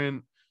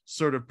different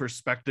sort of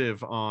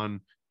perspective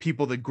on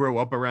people that grow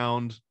up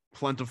around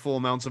plentiful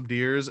amounts of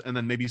deers, and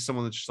then maybe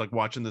someone that's just like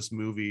watching this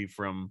movie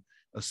from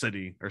a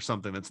city or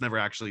something that's never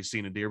actually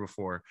seen a deer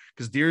before.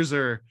 Because deers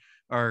are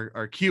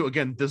cute.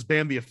 Again, this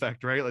Bambi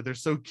effect, right? Like they're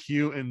so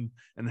cute and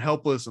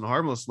helpless and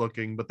harmless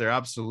looking, but they're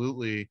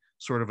absolutely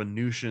sort of a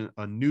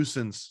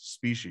nuisance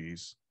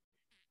species.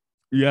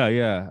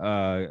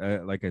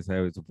 Yeah. Like I said,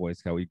 I was a Boy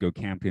Scout. We'd go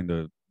camping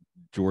the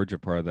Georgia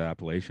part of the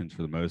Appalachians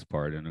for the most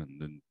part,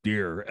 and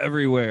deer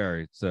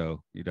everywhere.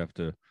 So you'd have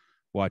to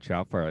watch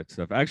out for that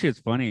stuff. Actually, it's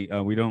funny.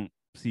 We don't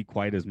see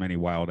quite as many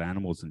wild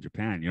animals in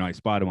Japan. I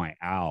spotted my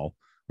owl.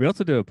 We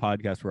also did a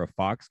podcast where a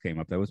fox came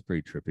up. That was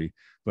pretty trippy.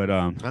 But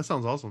that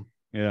sounds awesome.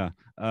 Yeah.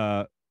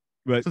 But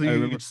so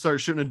you could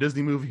start shooting a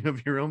Disney movie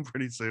of your own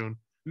pretty soon.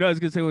 No, I was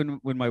gonna say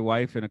when my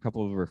wife and a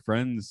couple of her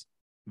friends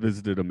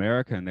visited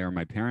America, and they were at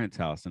my parents'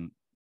 house, and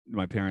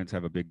my parents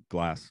have a big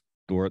glass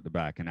door at the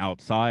back, and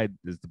outside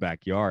is the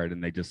backyard,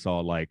 and they just saw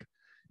like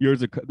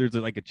there's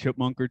like a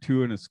chipmunk or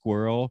two and a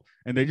squirrel,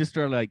 and they just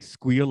started like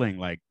squealing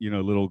like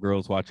little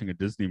girls watching a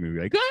Disney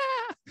movie, like ah.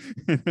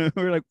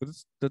 We're like,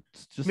 that's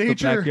just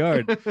Nature.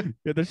 The backyard.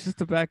 Yeah, that's just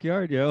the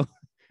backyard, yo.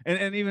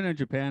 And even in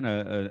Japan,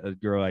 a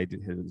girl I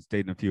was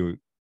dating a few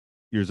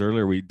years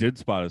earlier, we did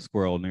spot a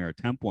squirrel near a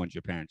temple in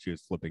Japan. She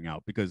was flipping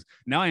out because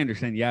now I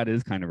understand. Yeah, it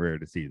is kind of rare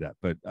to see that,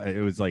 but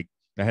it was like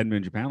I hadn't been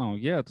in Japan. I'm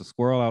like, yeah, it's a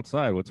squirrel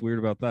outside. What's weird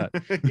about that?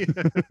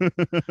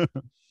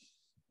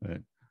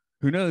 But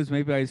who knows?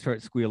 Maybe I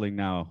start squealing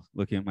now,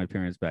 looking at my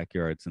parents'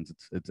 backyard, since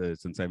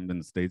since I haven't been in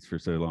the States for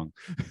so long.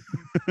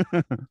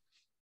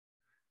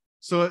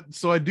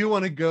 So I do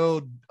want to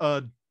go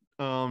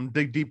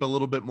dig deep a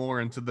little bit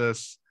more into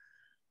this.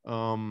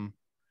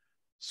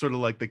 Sort of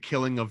like the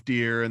killing of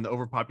deer and the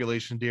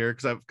overpopulation deer,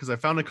 because I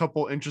found a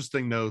couple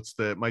interesting notes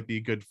that might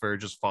be good for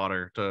just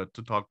fodder to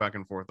talk back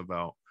and forth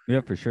about.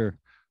 Yeah, for sure.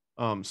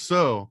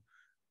 So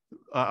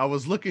I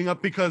was looking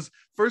up, because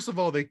first of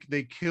all,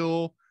 they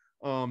kill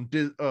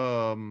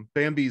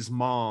Bambi's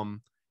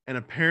mom, and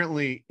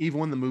apparently even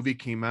when the movie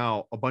came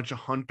out, a bunch of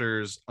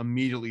hunters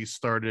immediately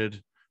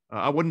started,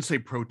 I wouldn't say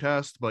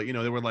protest, but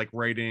they were like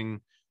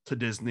writing to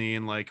Disney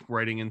and like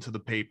writing into the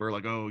paper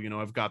like, oh,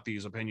 I've got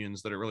these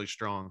opinions that are really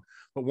strong.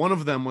 But one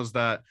of them was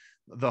that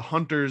the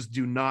hunters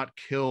do not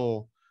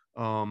kill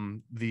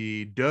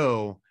the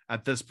doe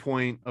at this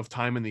point of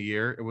time in the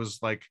year. It was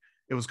kind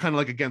of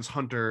like against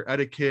hunter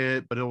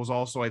etiquette, but it was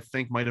also, I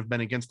think, might have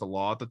been against the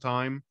law at the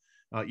time,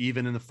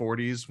 even in the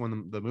 40s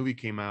when the movie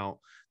came out,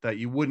 that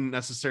you wouldn't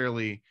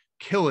necessarily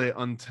kill it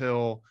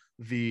until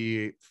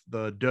the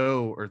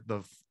doe or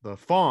the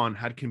fawn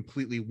had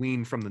completely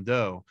weaned from the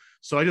doe.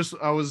 So I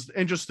was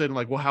interested in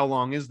like, well, how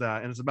long is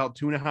that? And it's about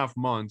 2.5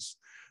 months.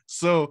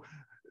 So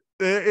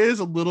it is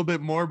a little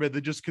bit morbid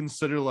to just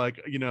consider like,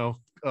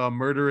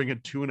 murdering a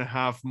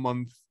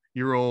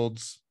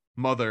 2.5-month-year-old's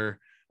mother.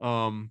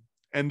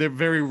 And they're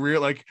very real,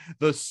 like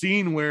the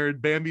scene where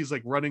Bambi's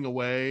like running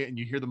away and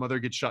you hear the mother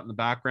get shot in the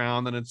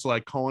background and it's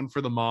like calling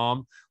for the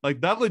mom, like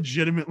that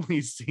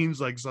legitimately seems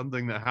like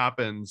something that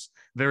happens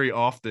very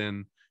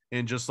often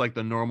in just like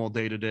the normal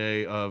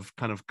day-to-day of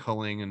kind of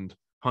culling and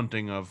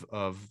hunting of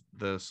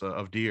this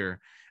of deer.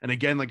 And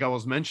again, like I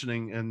was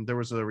mentioning, and there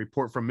was a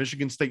report from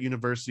Michigan State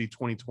University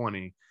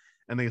 2020,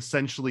 and they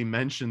essentially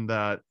mentioned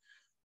that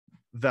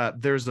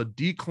there's a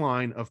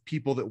decline of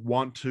people that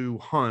want to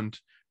hunt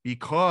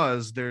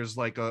because there's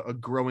like a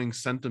growing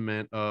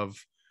sentiment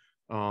of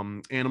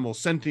animal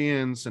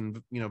sentience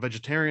and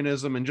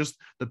vegetarianism, and just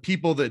the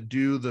people that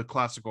do the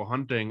classical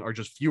hunting are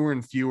just fewer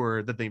and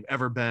fewer that they've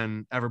ever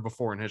been ever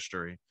before in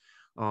history.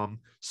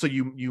 So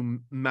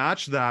you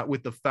match that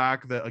with the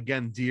fact that,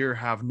 again, deer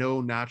have no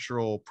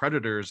natural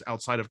predators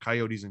outside of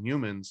coyotes and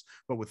humans,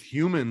 but with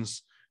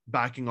humans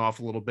backing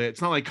off a little bit,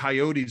 it's not like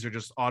coyotes are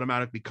just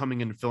automatically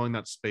coming in and filling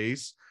that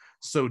space.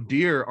 So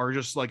deer are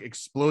just like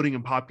exploding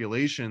in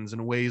populations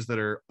in ways that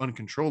are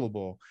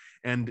uncontrollable.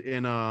 And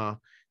in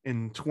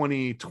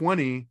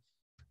 2020,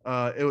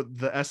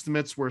 the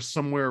estimates were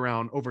somewhere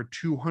around over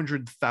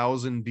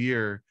 200,000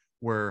 deer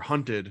were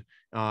hunted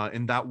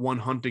in that one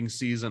hunting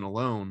season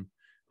alone.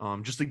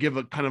 Just to give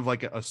a kind of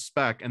like a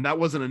spec. And that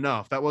wasn't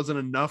enough. That wasn't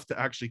enough to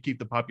actually keep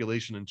the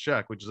population in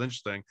check, which is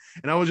interesting.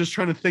 And I was just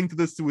trying to think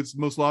this to its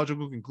most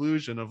logical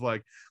conclusion of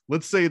like,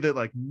 let's say that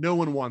like no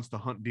one wants to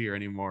hunt deer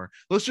anymore.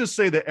 Let's just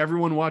say that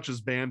everyone watches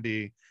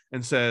Bambi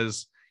and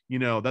says,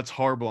 that's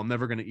horrible, I'm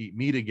never going to eat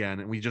meat again.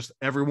 And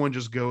everyone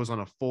just goes on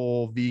a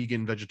full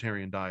vegan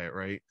vegetarian diet,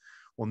 right?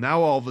 Well,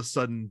 now all of a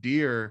sudden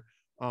deer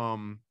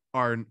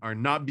are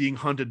not being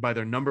hunted by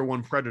their number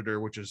one predator,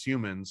 which is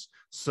humans.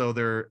 So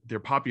their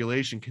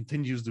population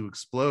continues to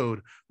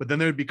explode. But then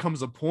there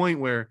becomes a point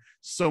where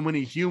so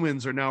many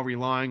humans are now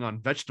relying on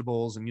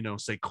vegetables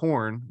and, say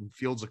corn and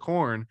fields of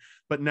corn.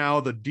 But now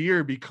the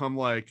deer become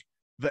like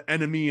the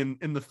enemy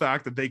in the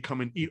fact that they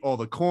come and eat all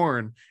the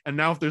corn. And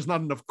now if there's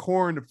not enough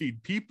corn to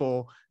feed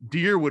people,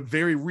 deer would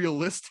very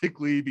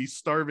realistically be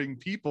starving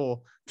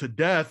people to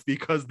death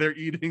because they're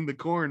eating the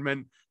corn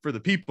meant for the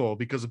people,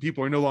 because the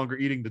people are no longer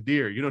eating the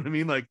deer. You know what I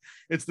mean? Like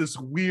it's this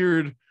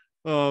weird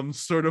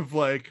sort of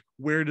like,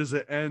 where does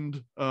it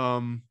end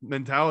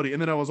mentality.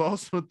 And then I was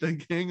also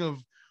thinking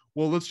of,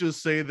 well, let's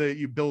just say that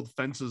you build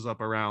fences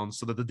up around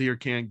so that the deer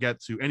can't get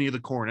to any of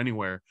the corn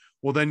anywhere.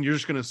 Well, then you're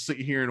just going to sit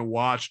here and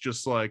watch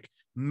just like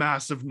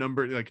massive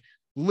number, like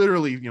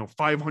literally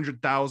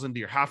 500,000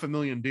 deer,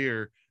 500,000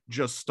 deer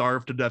just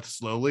starve to death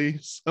slowly.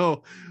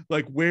 So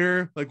like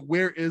where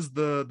is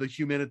the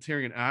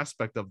humanitarian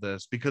aspect of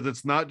this? Because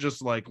it's not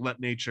just like let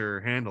nature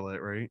handle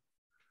it, right?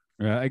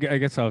 Yeah, I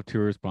guess I'll have two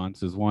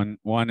responses. One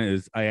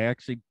is I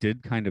actually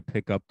did kind of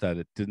pick up that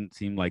it didn't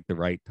seem like the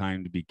right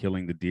time to be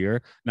killing the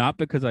deer, not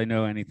because I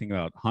know anything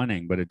about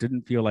hunting, but it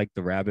didn't feel like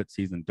the rabbit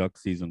season, duck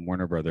season,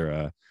 Warner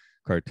Brother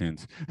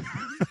cartoons.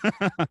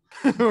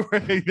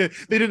 Right. They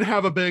didn't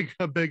have a big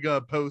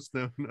post,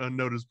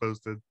 notice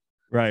posted.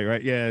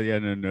 Right. Yeah,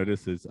 no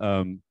notices.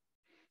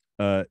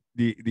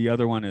 The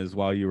other one is,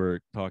 while you were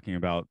talking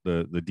about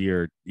the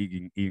deer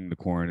eating the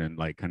corn and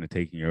like kind of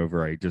taking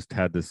over, I just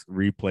had this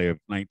replay of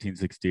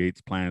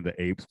 1968's Planet of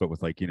the Apes, but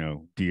with like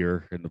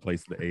deer in the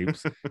place of the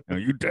apes.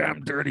 You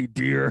damn dirty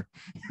deer.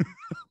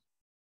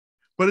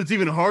 But it's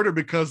even harder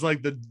because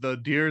like the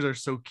deers are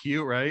so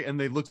cute, right? And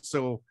they look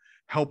so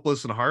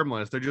helpless and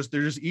harmless. They're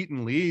just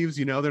eating leaves.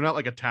 They're not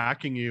like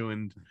attacking you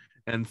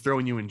and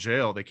throwing you in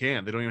jail. They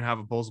don't even have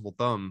opposable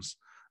thumbs.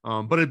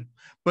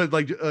 But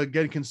like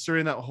again,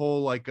 considering that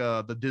whole like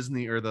the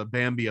Disney or the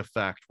Bambi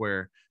effect,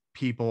 where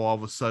people all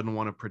of a sudden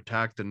want to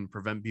protect and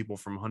prevent people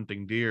from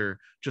hunting deer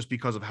just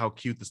because of how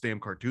cute this damn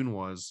cartoon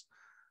was.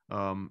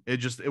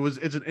 It's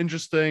an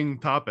interesting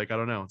topic. I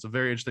don't know. It's a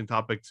very interesting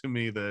topic to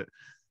me that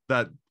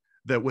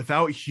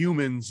without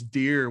humans,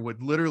 deer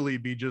would literally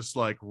be just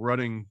like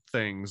running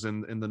things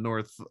in the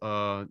North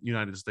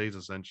United States,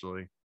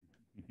 essentially.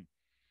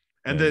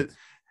 And Yeah,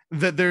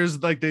 that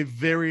there's like, they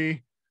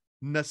very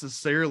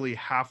necessarily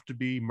have to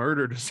be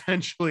murdered,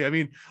 essentially. I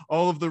mean,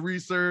 all of the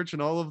research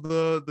and all of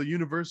the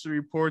university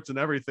reports and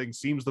everything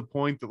seems to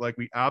point that like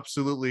we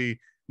absolutely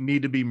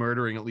need to be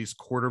murdering at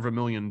least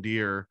 250,000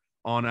 deer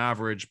on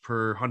average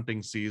per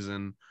hunting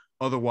season.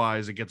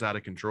 Otherwise it gets out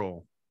of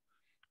control.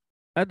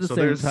 at the So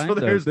same there's time,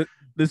 though,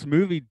 this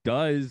movie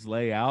does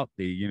lay out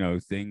the,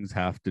 things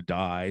have to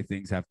die,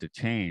 things have to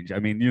change. I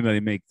mean, they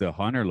make the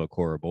hunter look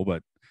horrible,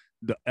 but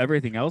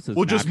everything else is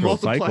We'll just natural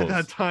multiply that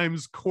cycles.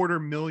 times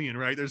 250,000,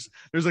 right? There's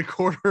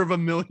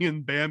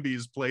 250,000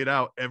 Bambis played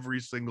out every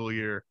single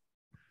year.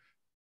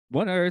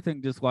 One other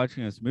thing, just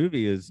watching this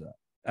movie, is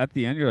at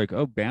the end you're like,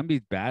 oh,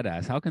 Bambi's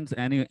badass. How can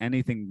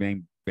anything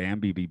named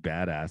Bambi be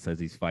badass as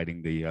he's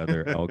fighting the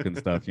other elk and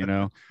stuff?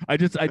 I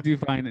do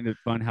find it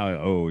fun how,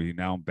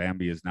 now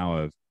Bambi is now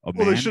a Well,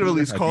 they man should have at deer,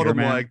 least a called deer him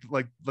man.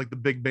 like the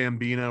Big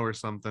Bambino or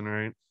something,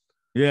 right?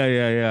 Yeah,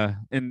 yeah, yeah.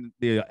 And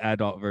the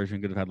adult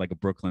version could have had like a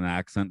Brooklyn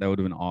accent. That would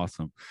have been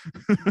awesome.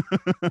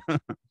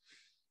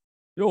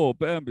 Yo,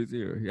 Bambi's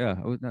here. Yeah,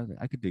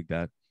 I could dig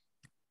that.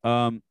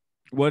 Um,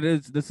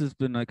 this has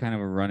been a kind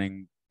of a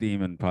running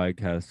theme in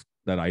podcast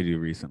that I do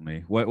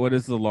recently. What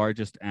is the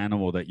largest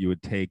animal that you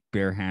would take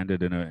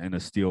barehanded in a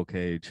steel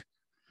cage?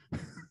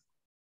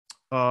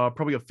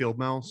 Probably a field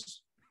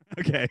mouse.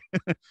 Okay,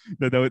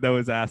 that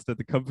was asked at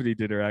the company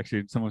dinner. Actually,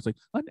 and someone was like,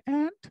 an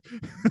ant.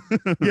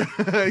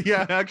 Yeah,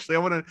 yeah. Actually,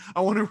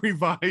 I want to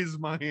revise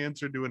my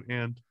answer to an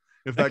ant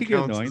if That that could get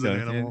counts annoying as an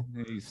though. animal.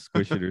 You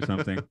squish it or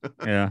something.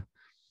 Yeah,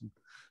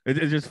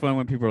 it's just fun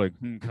when people are like,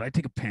 could I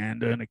take a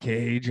panda in a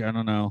cage? I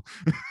don't know.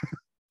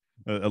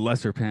 A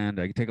lesser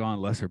panda. I could take on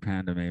a lesser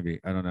panda,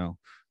 maybe. I don't know.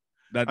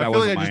 That I that feel like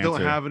wasn't I my just don't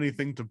answer. have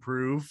anything to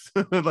prove.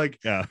 like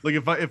Yeah. like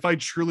if I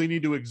truly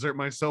need to exert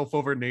myself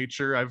over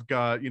nature, I've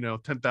got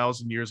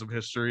 10,000 years of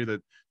history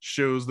that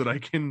shows that I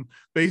can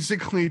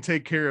basically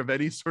take care of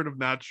any sort of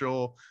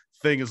natural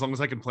thing as long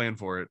as I can plan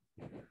for it.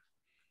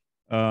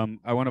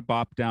 I want to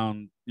bop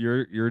down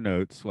your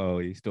notes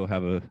while you still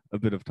have a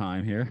bit of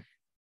time here.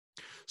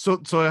 So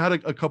I had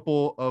a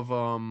couple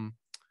of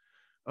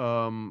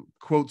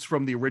quotes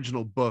from the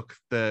original book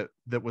that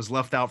was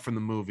left out from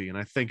the movie, and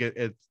I think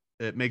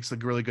it makes a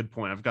really good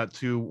point. I've got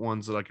two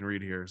ones that I can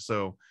read here.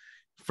 So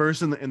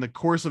first, in the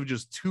course of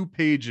just 2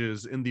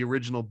 pages in the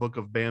original book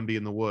of Bambi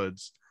in the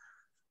Woods,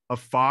 a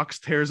fox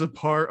tears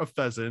apart a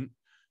pheasant,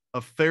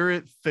 a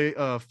ferret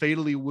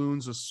fatally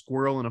wounds a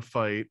squirrel in a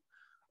fight,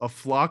 a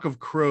flock of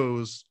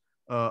crows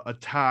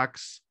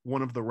attacks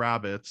one of the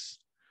rabbits,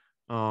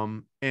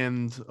 and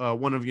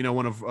one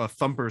of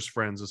Thumper's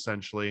friends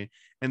essentially,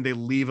 and they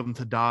leave him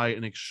to die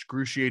in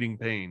excruciating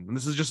pain. And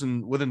this is just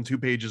within 2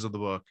 pages of the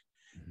book.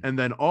 And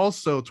then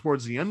also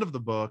towards the end of the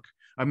book,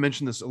 I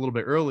mentioned this a little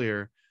bit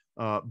earlier.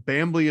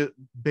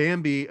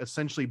 Bambi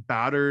essentially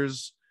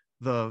batters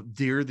the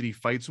deer that he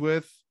fights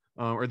with,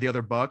 or the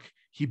other buck.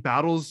 He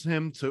battles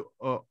him to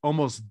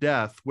almost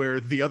death,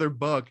 where the other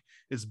buck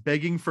is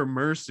begging for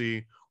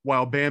mercy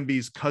while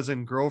Bambi's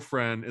cousin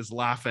girlfriend is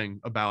laughing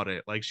about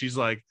it. Like she's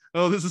like,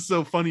 "Oh, this is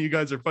so funny. You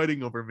guys are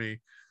fighting over me."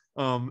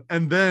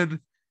 And then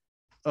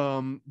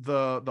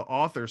the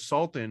author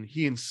Sultan,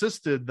 he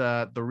insisted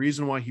that the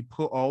reason why he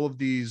put all of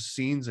these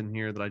scenes in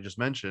here that I just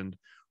mentioned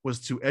was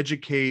to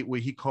educate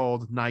what he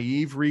called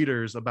naive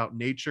readers about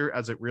nature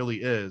as it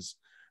really is,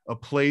 a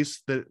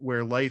place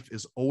where life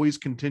is always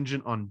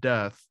contingent on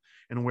death,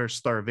 and where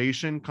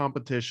starvation,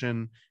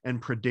 competition,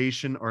 and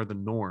predation are the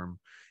norm.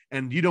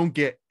 And you don't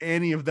get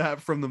any of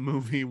that from the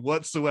movie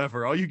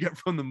whatsoever. All you get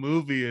from the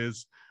movie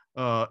is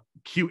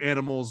cute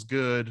animals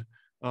good,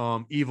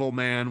 evil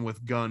man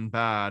with gun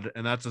bad,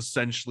 and that's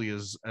essentially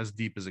as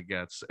deep as it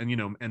gets.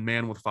 And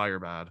man with fire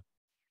bad.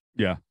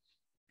 Yeah.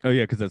 Oh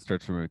yeah, because that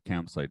starts from a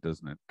campsite,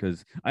 doesn't it?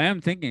 Because I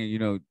am thinking,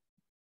 you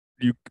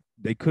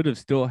they could have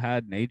still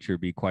had nature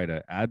be quite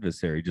an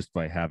adversary just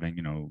by having,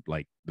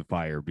 like the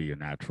fire be a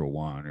natural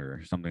one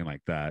or something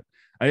like that.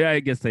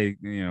 I guess they,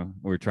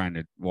 were trying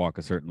to walk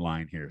a certain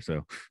line here.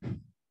 So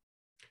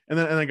And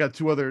I got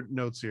two other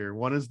notes here.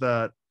 One is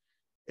that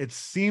it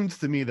seemed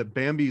to me that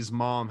Bambi's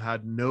mom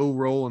had no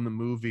role in the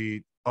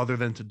movie other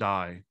than to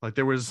die. Like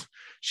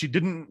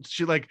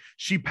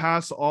she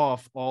passed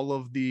off all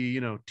of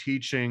the,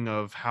 teaching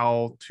of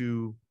how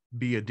to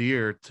be a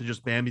deer to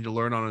just Bambi to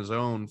learn on his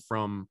own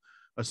from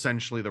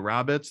essentially the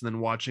rabbits, and then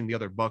watching the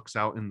other bucks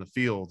out in the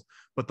field.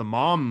 But the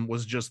mom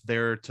was just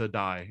there to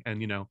die,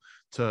 and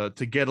to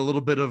get a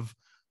little bit of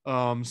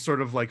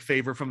sort of like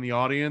favor from the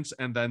audience,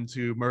 and then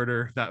to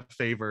murder that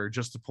favor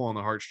just to pull on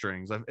the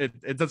heartstrings.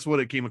 That's what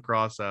it came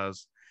across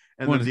as.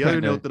 And one then is the other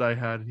kind of note that I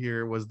had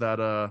here was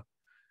that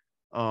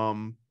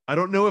I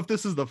don't know if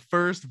this is the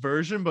first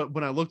version, but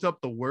when I looked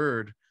up the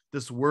word,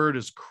 this word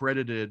is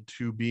credited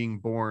to being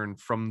born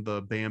from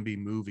the Bambi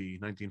movie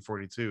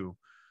 1942,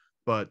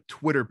 but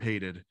Twitter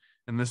pated.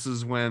 And this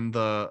is when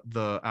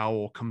the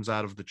owl comes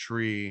out of the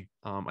tree,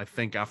 I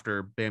think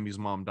after Bambi's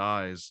mom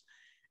dies,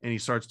 and he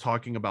starts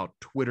talking about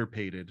Twitter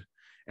pated.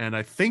 And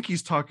I think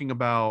he's talking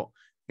about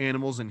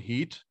animals in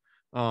heat,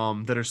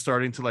 that are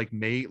starting to like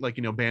mate. Like,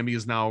 Bambi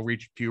has now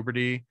reached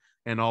puberty,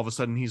 and all of a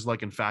sudden he's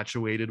like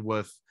infatuated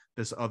with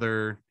his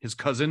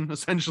cousin,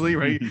 essentially,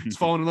 right? He's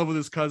falling in love with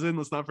his cousin.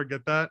 Let's not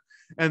forget that.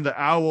 And the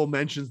owl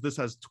mentions this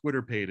as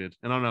Twitter pated.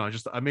 And I don't know,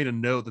 I made a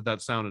note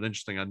that sounded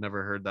interesting. I'd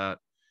never heard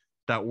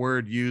that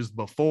word used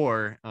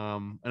before.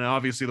 And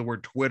obviously the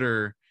word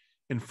Twitter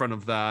in front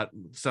of that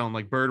sound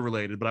like bird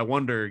related, but I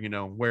wonder,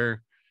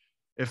 where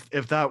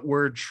if that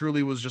word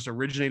truly was just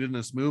originated in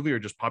this movie or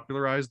just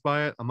popularized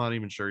by it. I'm not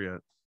even sure yet.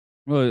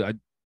 Well,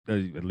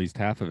 at least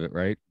half of it,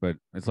 right? But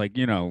it's like,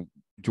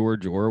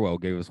 George Orwell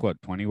gave us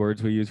what, 20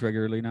 words we use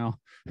regularly now?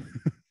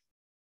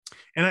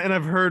 And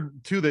I've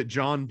heard too that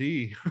John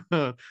Dee,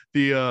 the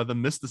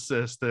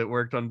mysticist that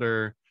worked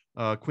under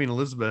Queen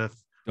Elizabeth,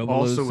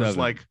 also was 007.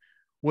 like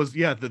was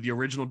yeah the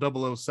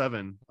original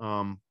 007,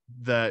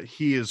 that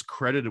he is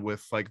credited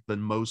with like the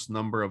most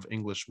number of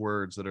English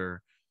words that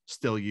are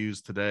still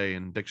used today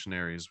in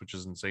dictionaries, which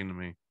is insane to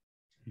me.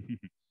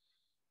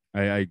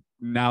 I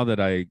now that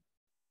I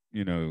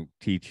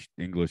teach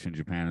English in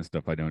Japan and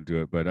stuff, I don't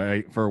do it.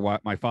 But for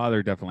what my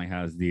father definitely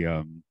has the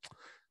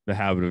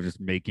habit of just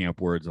making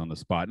up words on the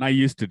spot. And I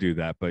used to do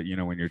that, but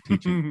when you're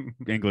teaching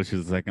English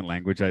as a second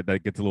language,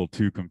 that gets a little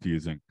too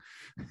confusing.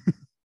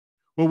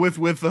 Well, with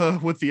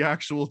the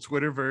actual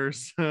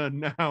Twitterverse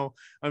now,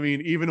 I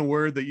mean, even a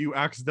word that you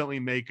accidentally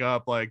make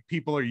up, like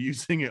people are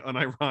using it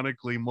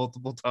unironically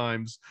multiple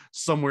times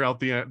somewhere out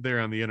there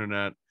on the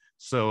internet.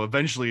 So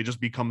eventually, it just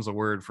becomes a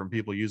word from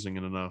people using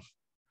it enough.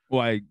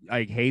 Well,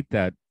 I hate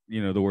that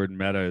the word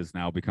meta is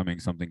now becoming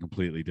something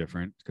completely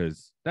different,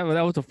 because that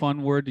was a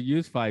fun word to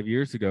use 5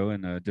 years ago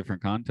in a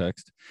different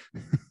context.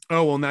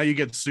 Oh well, now you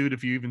get sued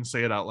if you even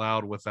say it out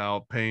loud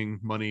without paying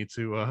money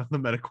to the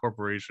Meta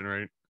Corporation,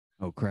 right?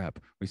 Oh crap!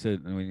 We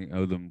said we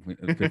owe them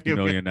 50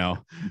 million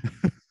now.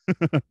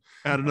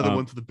 Add another um,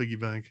 one to the piggy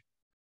bank.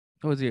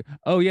 what was he?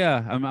 Oh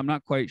yeah, I'm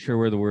not quite sure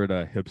where the word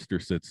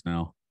hipster sits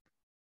now.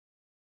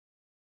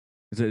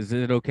 Is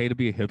it okay to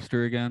be a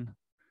hipster again?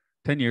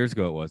 10 years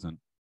ago, it wasn't.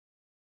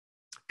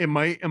 It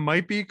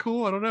might be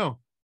cool. I don't know.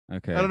 I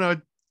Okay. don't know.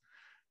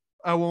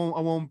 I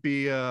won't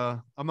be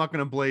I'm not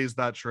gonna blaze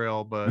that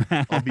trail, but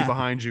I'll be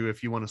behind you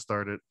if you want to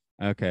start it.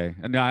 Okay.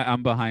 And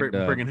I'm behind.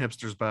 Bringing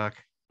hipsters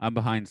back. I'm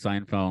behind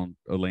Seinfeld.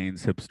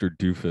 Elaine's hipster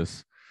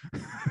doofus.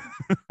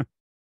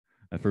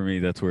 For me,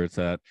 that's where it's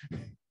at.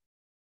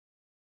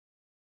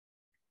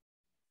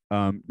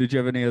 Did you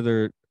have any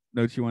other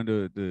notes you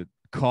wanted to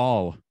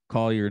call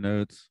your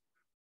notes?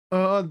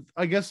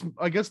 I guess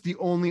the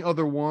only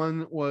other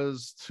one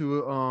was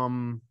to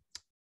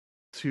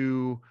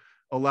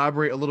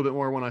elaborate a little bit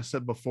more when I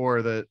said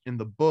before that in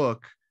the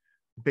book,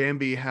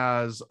 Bambi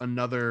has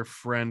another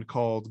friend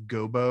called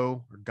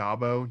Gobo or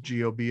Gabo,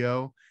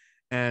 Gobo,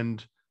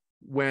 and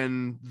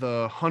when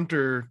the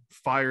hunter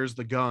fires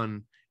the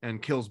gun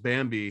and kills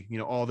Bambi,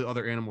 all the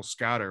other animals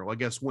scatter. Well, I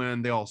guess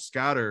when they all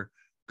scatter,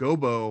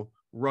 Gobo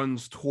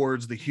runs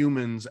towards the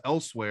humans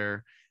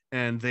elsewhere,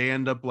 and they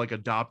end up like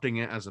adopting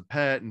it as a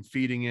pet and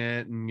feeding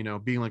it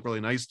and being like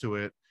really nice to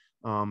it.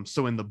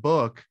 So in the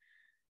book,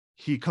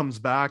 he comes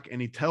back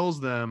and he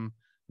tells them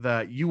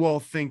that you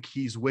all think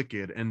he's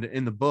wicked. And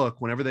in the book,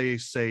 whenever they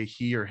say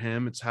he or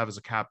him, it's have as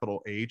a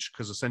capital H,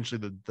 because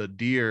essentially the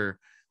deer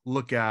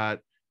look at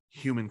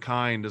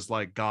humankind as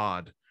like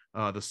God.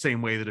 The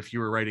same way that if you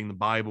were writing the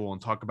Bible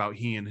and talk about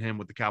he and him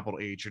with the capital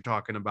H, you're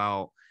talking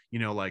about,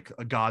 like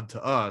a God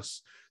to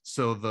us.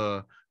 So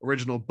the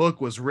original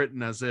book was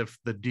written as if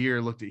the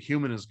deer looked at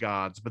human as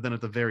gods, but then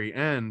at the very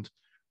end,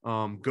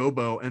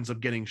 Gobo ends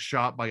up getting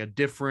shot by a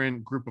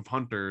different group of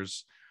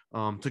hunters,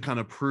 to kind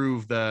of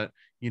prove that,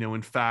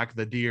 in fact,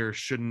 the deer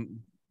shouldn't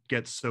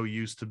get so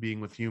used to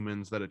being with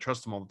humans that it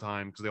trusts them all the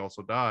time because they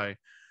also die.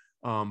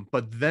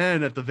 But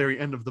then at the very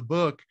end of the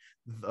book,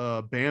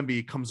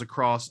 Bambi comes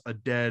across a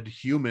dead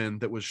human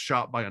that was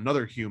shot by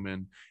another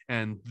human.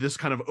 And this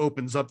kind of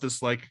opens up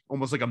this like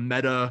almost like a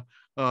meta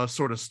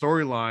sort of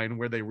storyline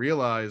where they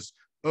realize,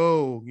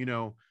 oh,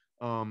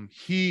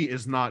 he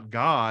is not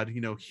God.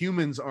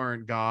 Humans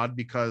aren't God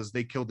because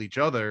they killed each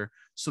other.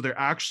 So there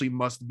actually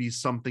must be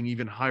something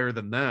even higher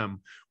than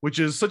them, which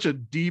is such a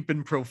deep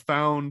and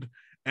profound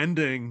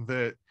ending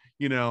that,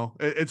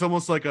 it's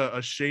almost like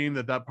a shame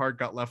that part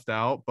got left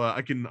out, but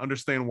I can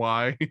understand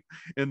why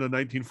in the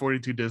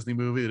 1942 Disney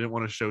movie, they didn't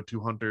want to show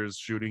two hunters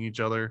shooting each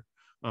other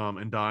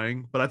and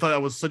dying. But I thought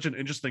that was such an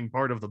interesting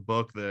part of the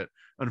book that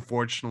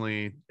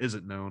unfortunately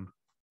isn't known.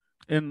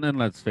 And then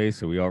let's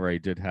face it, we already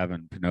did have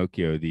in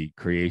Pinocchio the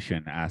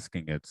creation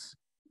asking its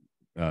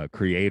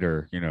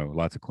creator,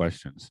 lots of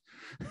questions,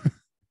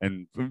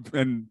 and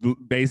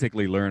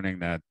basically learning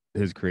that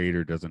his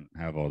creator doesn't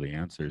have all the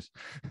answers.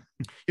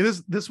 Yeah,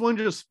 this one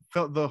just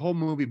felt, the whole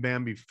movie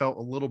Bambi felt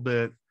a little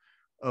bit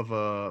of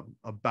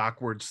a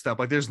backward step.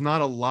 Like there's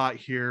not a lot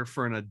here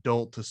for an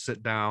adult to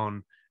sit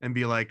down and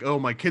be like, oh,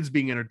 my kid's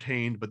being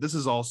entertained, but this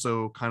is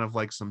also kind of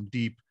like some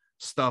deep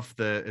stuff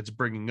that it's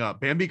bringing up.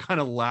 Bambi kind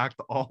of lacked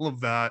all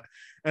of that,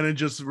 and it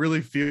just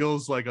really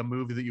feels like a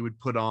movie that you would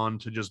put on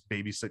to just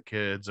babysit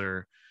kids,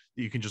 or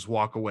you can just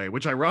walk away,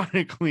 which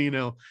ironically,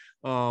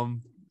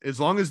 as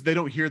long as they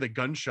don't hear the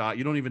gunshot,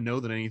 you don't even know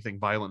that anything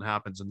violent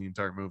happens in the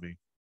entire movie.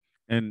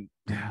 And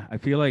I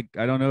feel like,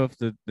 I don't know if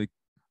the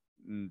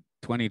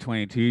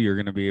 2022 you're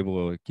going to be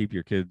able to keep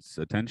your kids'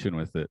 attention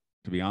with it,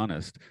 to be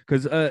honest.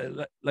 Because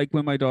like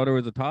when my daughter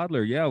was a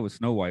toddler, yeah, with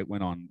Snow White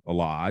went on a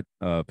lot,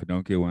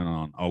 Pinocchio went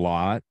on a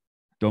lot,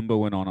 Dumbo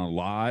went on a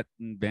lot,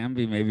 and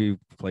Bambi maybe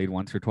played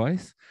once or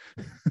twice.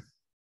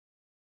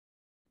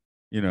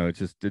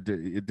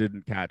 it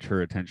didn't catch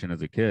her attention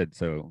as a kid.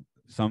 So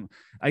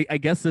I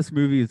guess this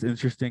movie is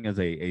interesting as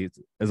a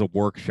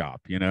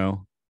workshop,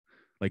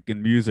 like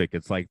in music,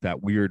 it's like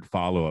that weird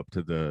follow up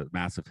to the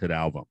massive hit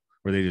album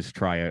where they just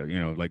try out,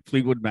 like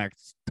Fleetwood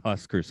Mac's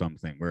Tusk or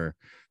something, where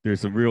there's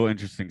some real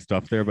interesting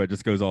stuff there, but it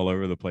just goes all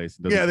over the place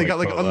and doesn't Yeah, they quite got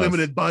like coalesce.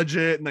 unlimited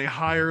budget and they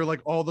hire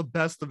like all the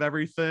best of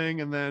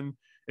everything, and then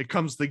it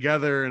comes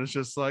together and it's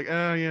just like,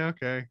 oh yeah,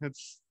 okay,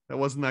 that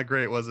wasn't that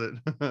great, was it?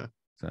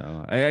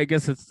 So I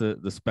guess it's the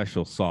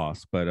special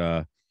sauce,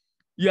 but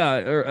yeah.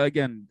 Or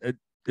again,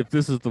 if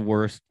this is the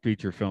worst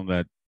feature film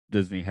that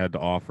Disney had to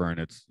offer in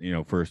its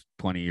first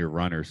 20-year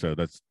run or so,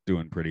 that's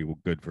doing pretty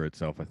good for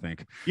itself, I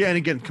think. Yeah, and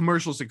again,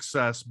 commercial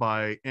success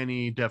by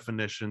any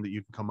definition that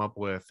you can come up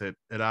with, it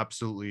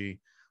absolutely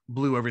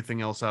blew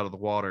everything else out of the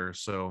water.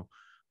 So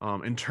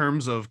in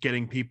terms of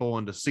getting people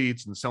into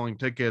seats and selling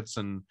tickets,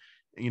 and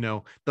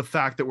the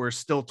fact that we're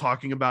still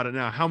talking about it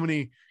now, how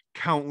many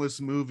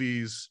countless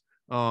movies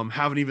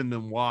haven't even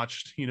been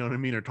watched, you know what I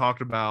mean, or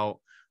talked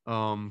about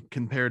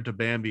compared to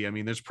Bambi. I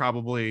mean, there's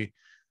probably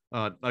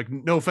like,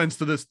 no offense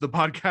to the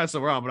podcast that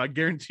we're on, but I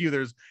guarantee you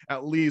there's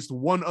at least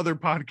one other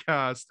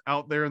podcast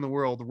out there in the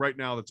world right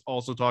now that's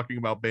also talking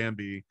about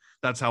Bambi.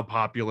 That's how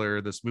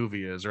popular this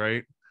movie is,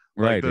 right?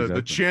 Like Right, the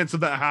exactly. chance of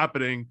that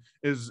happening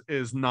is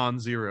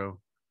non-zero.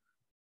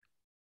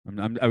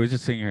 I was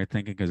just sitting here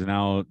thinking, because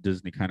now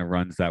Disney kind of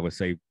runs that with,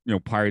 say,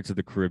 Pirates of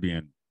the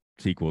Caribbean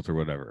sequels or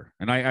whatever.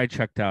 And I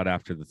checked out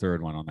after the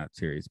third one on that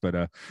series,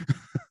 but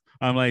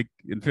I'm like,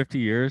 in 50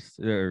 years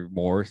or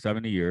more,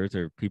 70 years,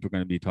 are people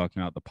going to be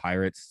talking about the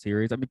Pirates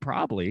series? I mean,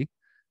 probably.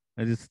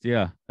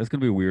 Yeah, that's going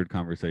to be a weird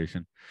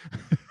conversation.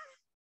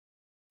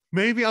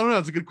 Maybe, I don't know.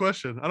 It's a good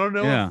question. I don't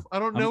know if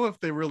Yeah,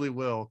 they really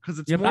will,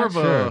 because yeah, I'm not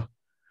sure.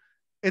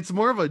 It's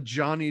more of a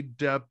Johnny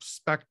Depp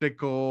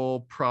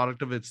spectacle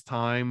product of its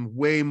time,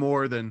 way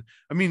more than,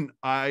 I mean,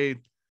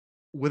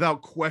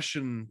 without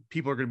question,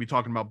 people are going to be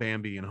talking about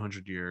Bambi in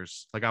 100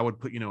 years. Like I would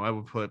put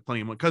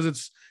plenty of money,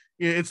 because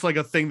it's like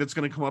a thing that's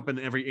going to come up in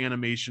every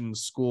animation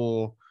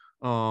school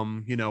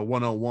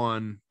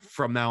 101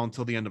 from now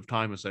until the end of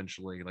time,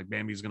 essentially. Like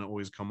Bambi's going to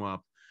always come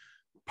up.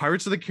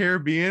 Pirates of the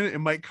Caribbean, it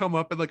might come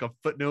up in like a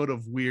footnote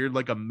of weird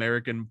like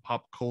American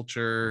pop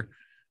culture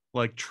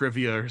like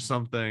trivia or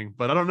something,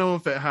 but I don't know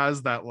if it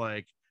has that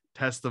like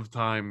test of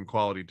time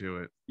quality to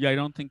it. Yeah, I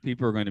don't think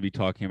people are going to be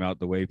talking about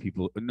the way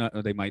people.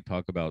 Not, they might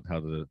talk about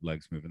how the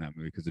legs move in that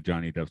movie because of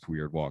Johnny Depp's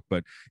weird walk,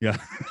 but yeah,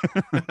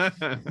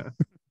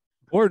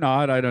 or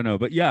not. I don't know,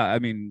 but yeah, I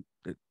mean,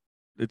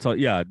 it's all,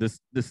 yeah. This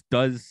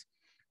does,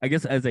 I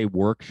guess, as a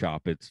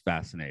workshop, it's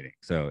fascinating.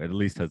 So it at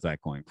least has that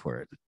going for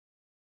it.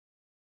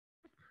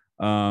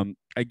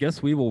 I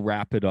guess we will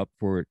wrap it up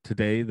for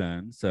today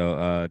then.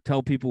 So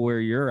tell people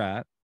where you're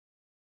at.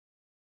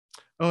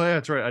 Oh yeah,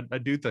 that's right. I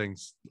do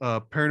things.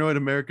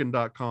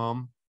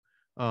 Paranoidamerican.com,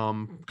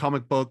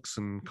 comic books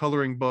and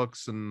coloring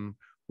books, and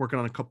working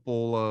on a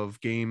couple of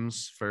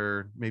games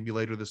for maybe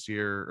later this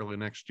year, early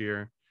next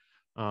year.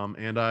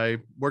 And I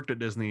worked at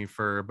Disney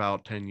for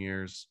about 10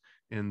 years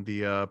in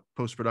the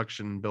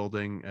post-production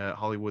building at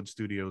Hollywood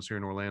Studios here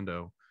in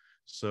Orlando.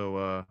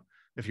 So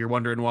if you're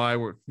wondering why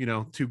we're,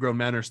 two grown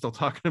men are still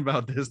talking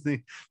about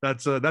Disney,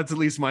 that's at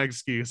least my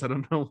excuse. I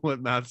don't know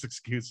what Matt's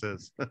excuse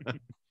is.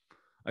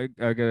 I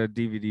got a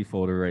DVD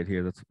folder right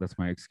here. That's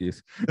my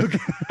excuse. Okay.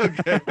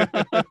 Okay.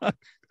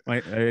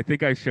 I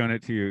think I've shown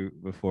it to you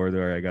before.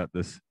 There, I got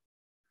this.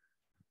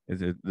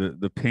 Is it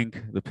the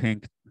pink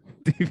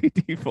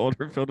DVD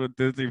folder filled with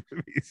Disney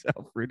movies?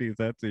 How pretty is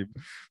that seem?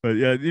 But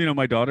yeah,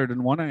 my daughter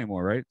didn't want it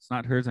anymore, right? It's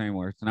not hers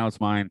anymore, so now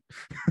it's mine.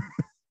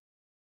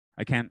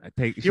 I can't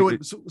take.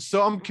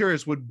 So I'm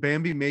curious, would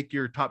Bambi make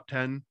your top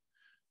 10,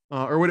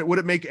 or would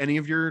it make any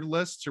of your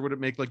lists, or would it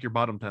make like your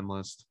bottom 10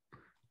 list?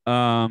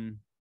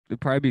 It'd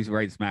probably be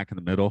right smack in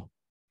the middle,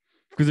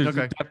 because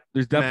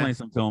there's definitely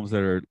some films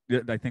that are.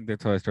 I think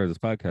that's how I started this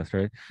podcast,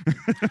 right?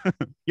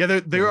 Yeah,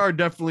 there are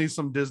definitely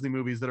some Disney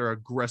movies that are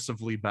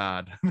aggressively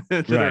bad,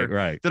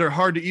 right, that are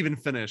hard to even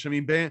finish. I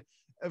mean,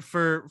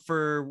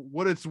 for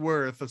what it's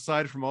worth,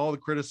 aside from all the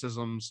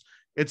criticisms,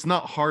 it's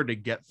not hard to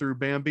get through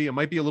Bambi. It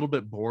might be a little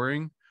bit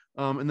boring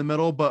in the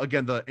middle, but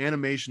again, the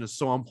animation is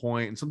so on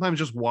point, and sometimes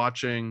just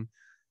watching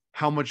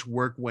how much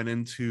work went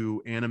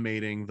into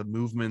animating the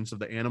movements of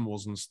the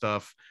animals and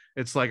stuff,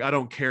 it's like, I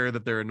don't care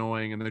that they're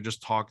annoying and they're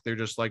just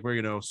like,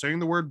 we're saying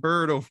the word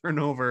bird over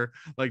and over,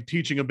 like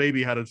teaching a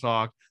baby how to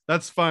talk.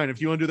 That's fine if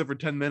you want to do that for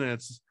 10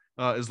 minutes,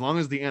 as long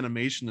as the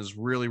animation is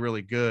really,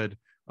 really good.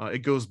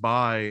 It goes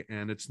by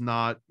and it's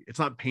not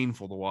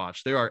painful to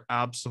watch. There are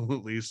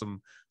absolutely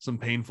some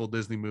painful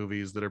Disney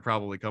movies that are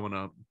probably coming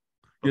up,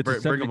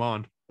 but bring them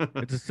on.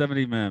 It's a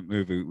 70-minute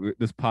movie.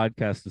 This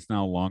podcast is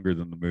now longer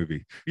than the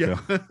movie. Yeah.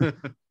 So.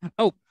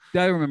 Oh,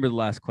 I remember the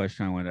last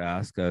question I wanted to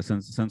ask.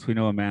 Since we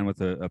know a man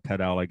with a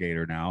pet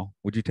alligator now,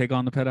 would you take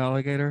on the pet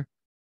alligator?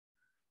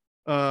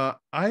 I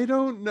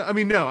don't know. I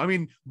mean, no. I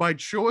mean, by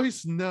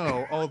choice,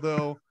 no.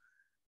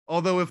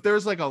 Although if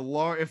there's like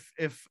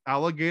if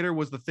alligator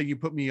was the thing you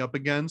put me up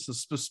against,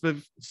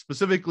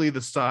 specifically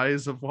the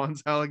size of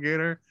one's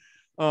alligator,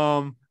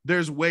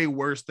 There's way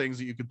worse things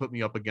that you could put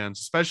me up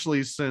against,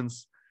 especially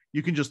since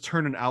you can just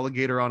turn an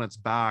alligator on its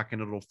back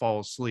and it'll fall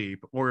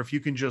asleep. Or if you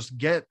can just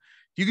get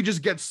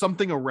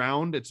something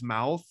around its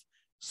mouth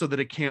so that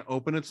it can't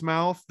open its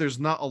mouth, there's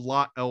not a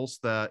lot else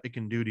that it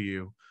can do to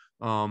you.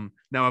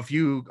 Now, if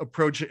you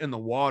approach it in the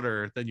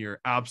water, then you're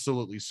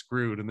absolutely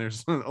screwed, and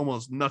there's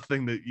almost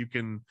nothing that you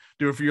can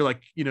do if you're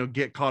like,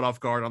 get caught off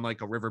guard on like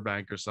a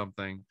riverbank or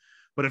something.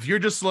 But if you're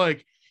just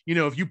like,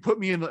 if you put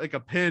me in like a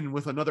pen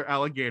with another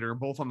alligator,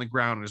 both on the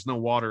ground, and there's no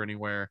water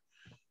anywhere,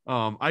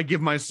 I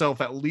give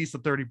myself at least a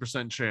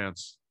 30%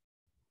 chance.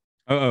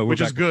 Which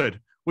is good.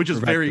 Which is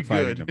very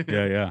good.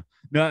 Yeah.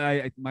 No,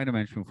 I might have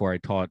mentioned before, I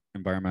taught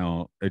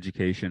environmental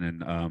education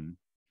in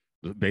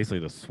basically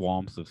the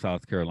swamps of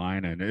South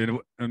Carolina,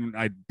 and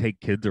I'd take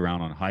kids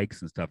around on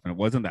hikes and stuff, and it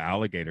wasn't the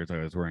alligators I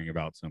was worrying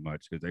about so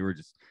much, because they were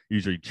just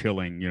usually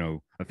chilling,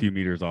 a few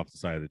meters off the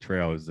side of the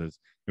trail.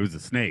 It was the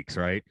snakes,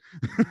 right?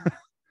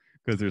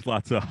 Because there's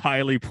lots of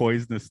highly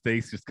poisonous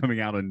snakes just coming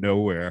out of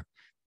nowhere.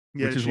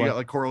 Yeah, which is you got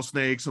like coral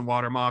snakes and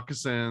water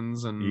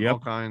moccasins and all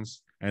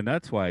kinds. And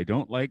that's why I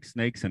don't like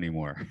snakes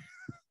anymore.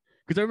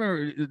 Because I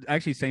remember,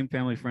 actually, same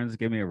family friends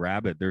gave me a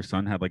rabbit. Their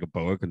son had like a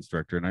boa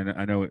constrictor, and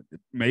I know it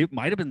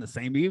might have been the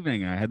same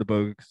evening. I had the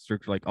boa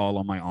constrictor like all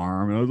on my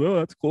arm, and I was, oh,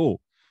 that's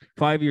cool.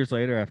 5 years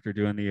later, after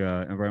doing the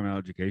environmental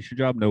education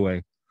job, no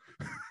way.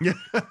 Yeah.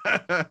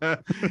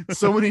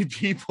 So many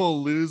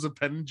people lose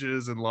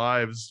appendages and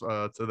lives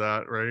to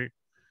that, right?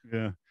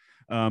 Yeah.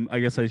 I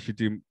guess I should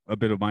do a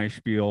bit of my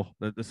spiel.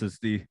 That this is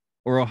the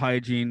Oral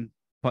Hygiene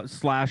 /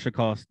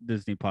 Occult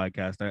Disney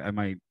podcast. I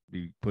might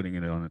be putting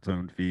it on its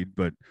own feed,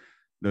 but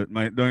the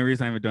only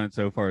reason I haven't done it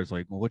so far is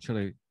like, well, what should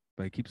I?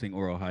 But I keep saying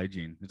Oral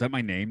Hygiene. Is that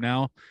my name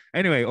now?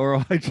 Anyway,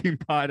 Oral Hygiene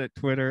Pod at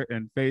Twitter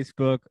and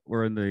Facebook.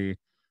 We're in the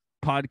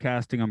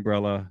podcasting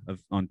umbrella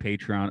on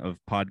Patreon of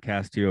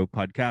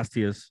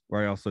Podcastius,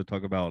 where I also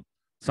talk about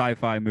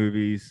sci-fi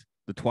movies,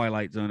 the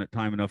Twilight Zone at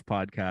Time Enough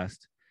podcast.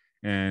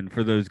 And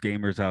for those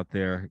gamers out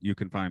there, you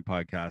can find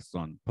podcasts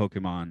on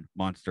Pokemon,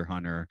 Monster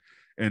Hunter,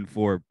 and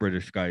 4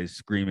 British guys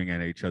screaming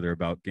at each other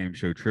about game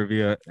show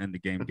trivia and the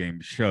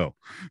game show.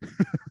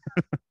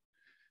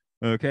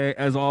 Okay,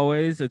 as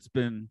always, it's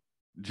been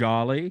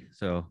jolly.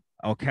 So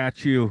I'll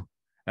catch you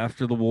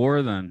after the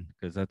war then,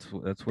 because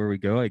that's where we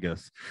go, I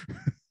guess.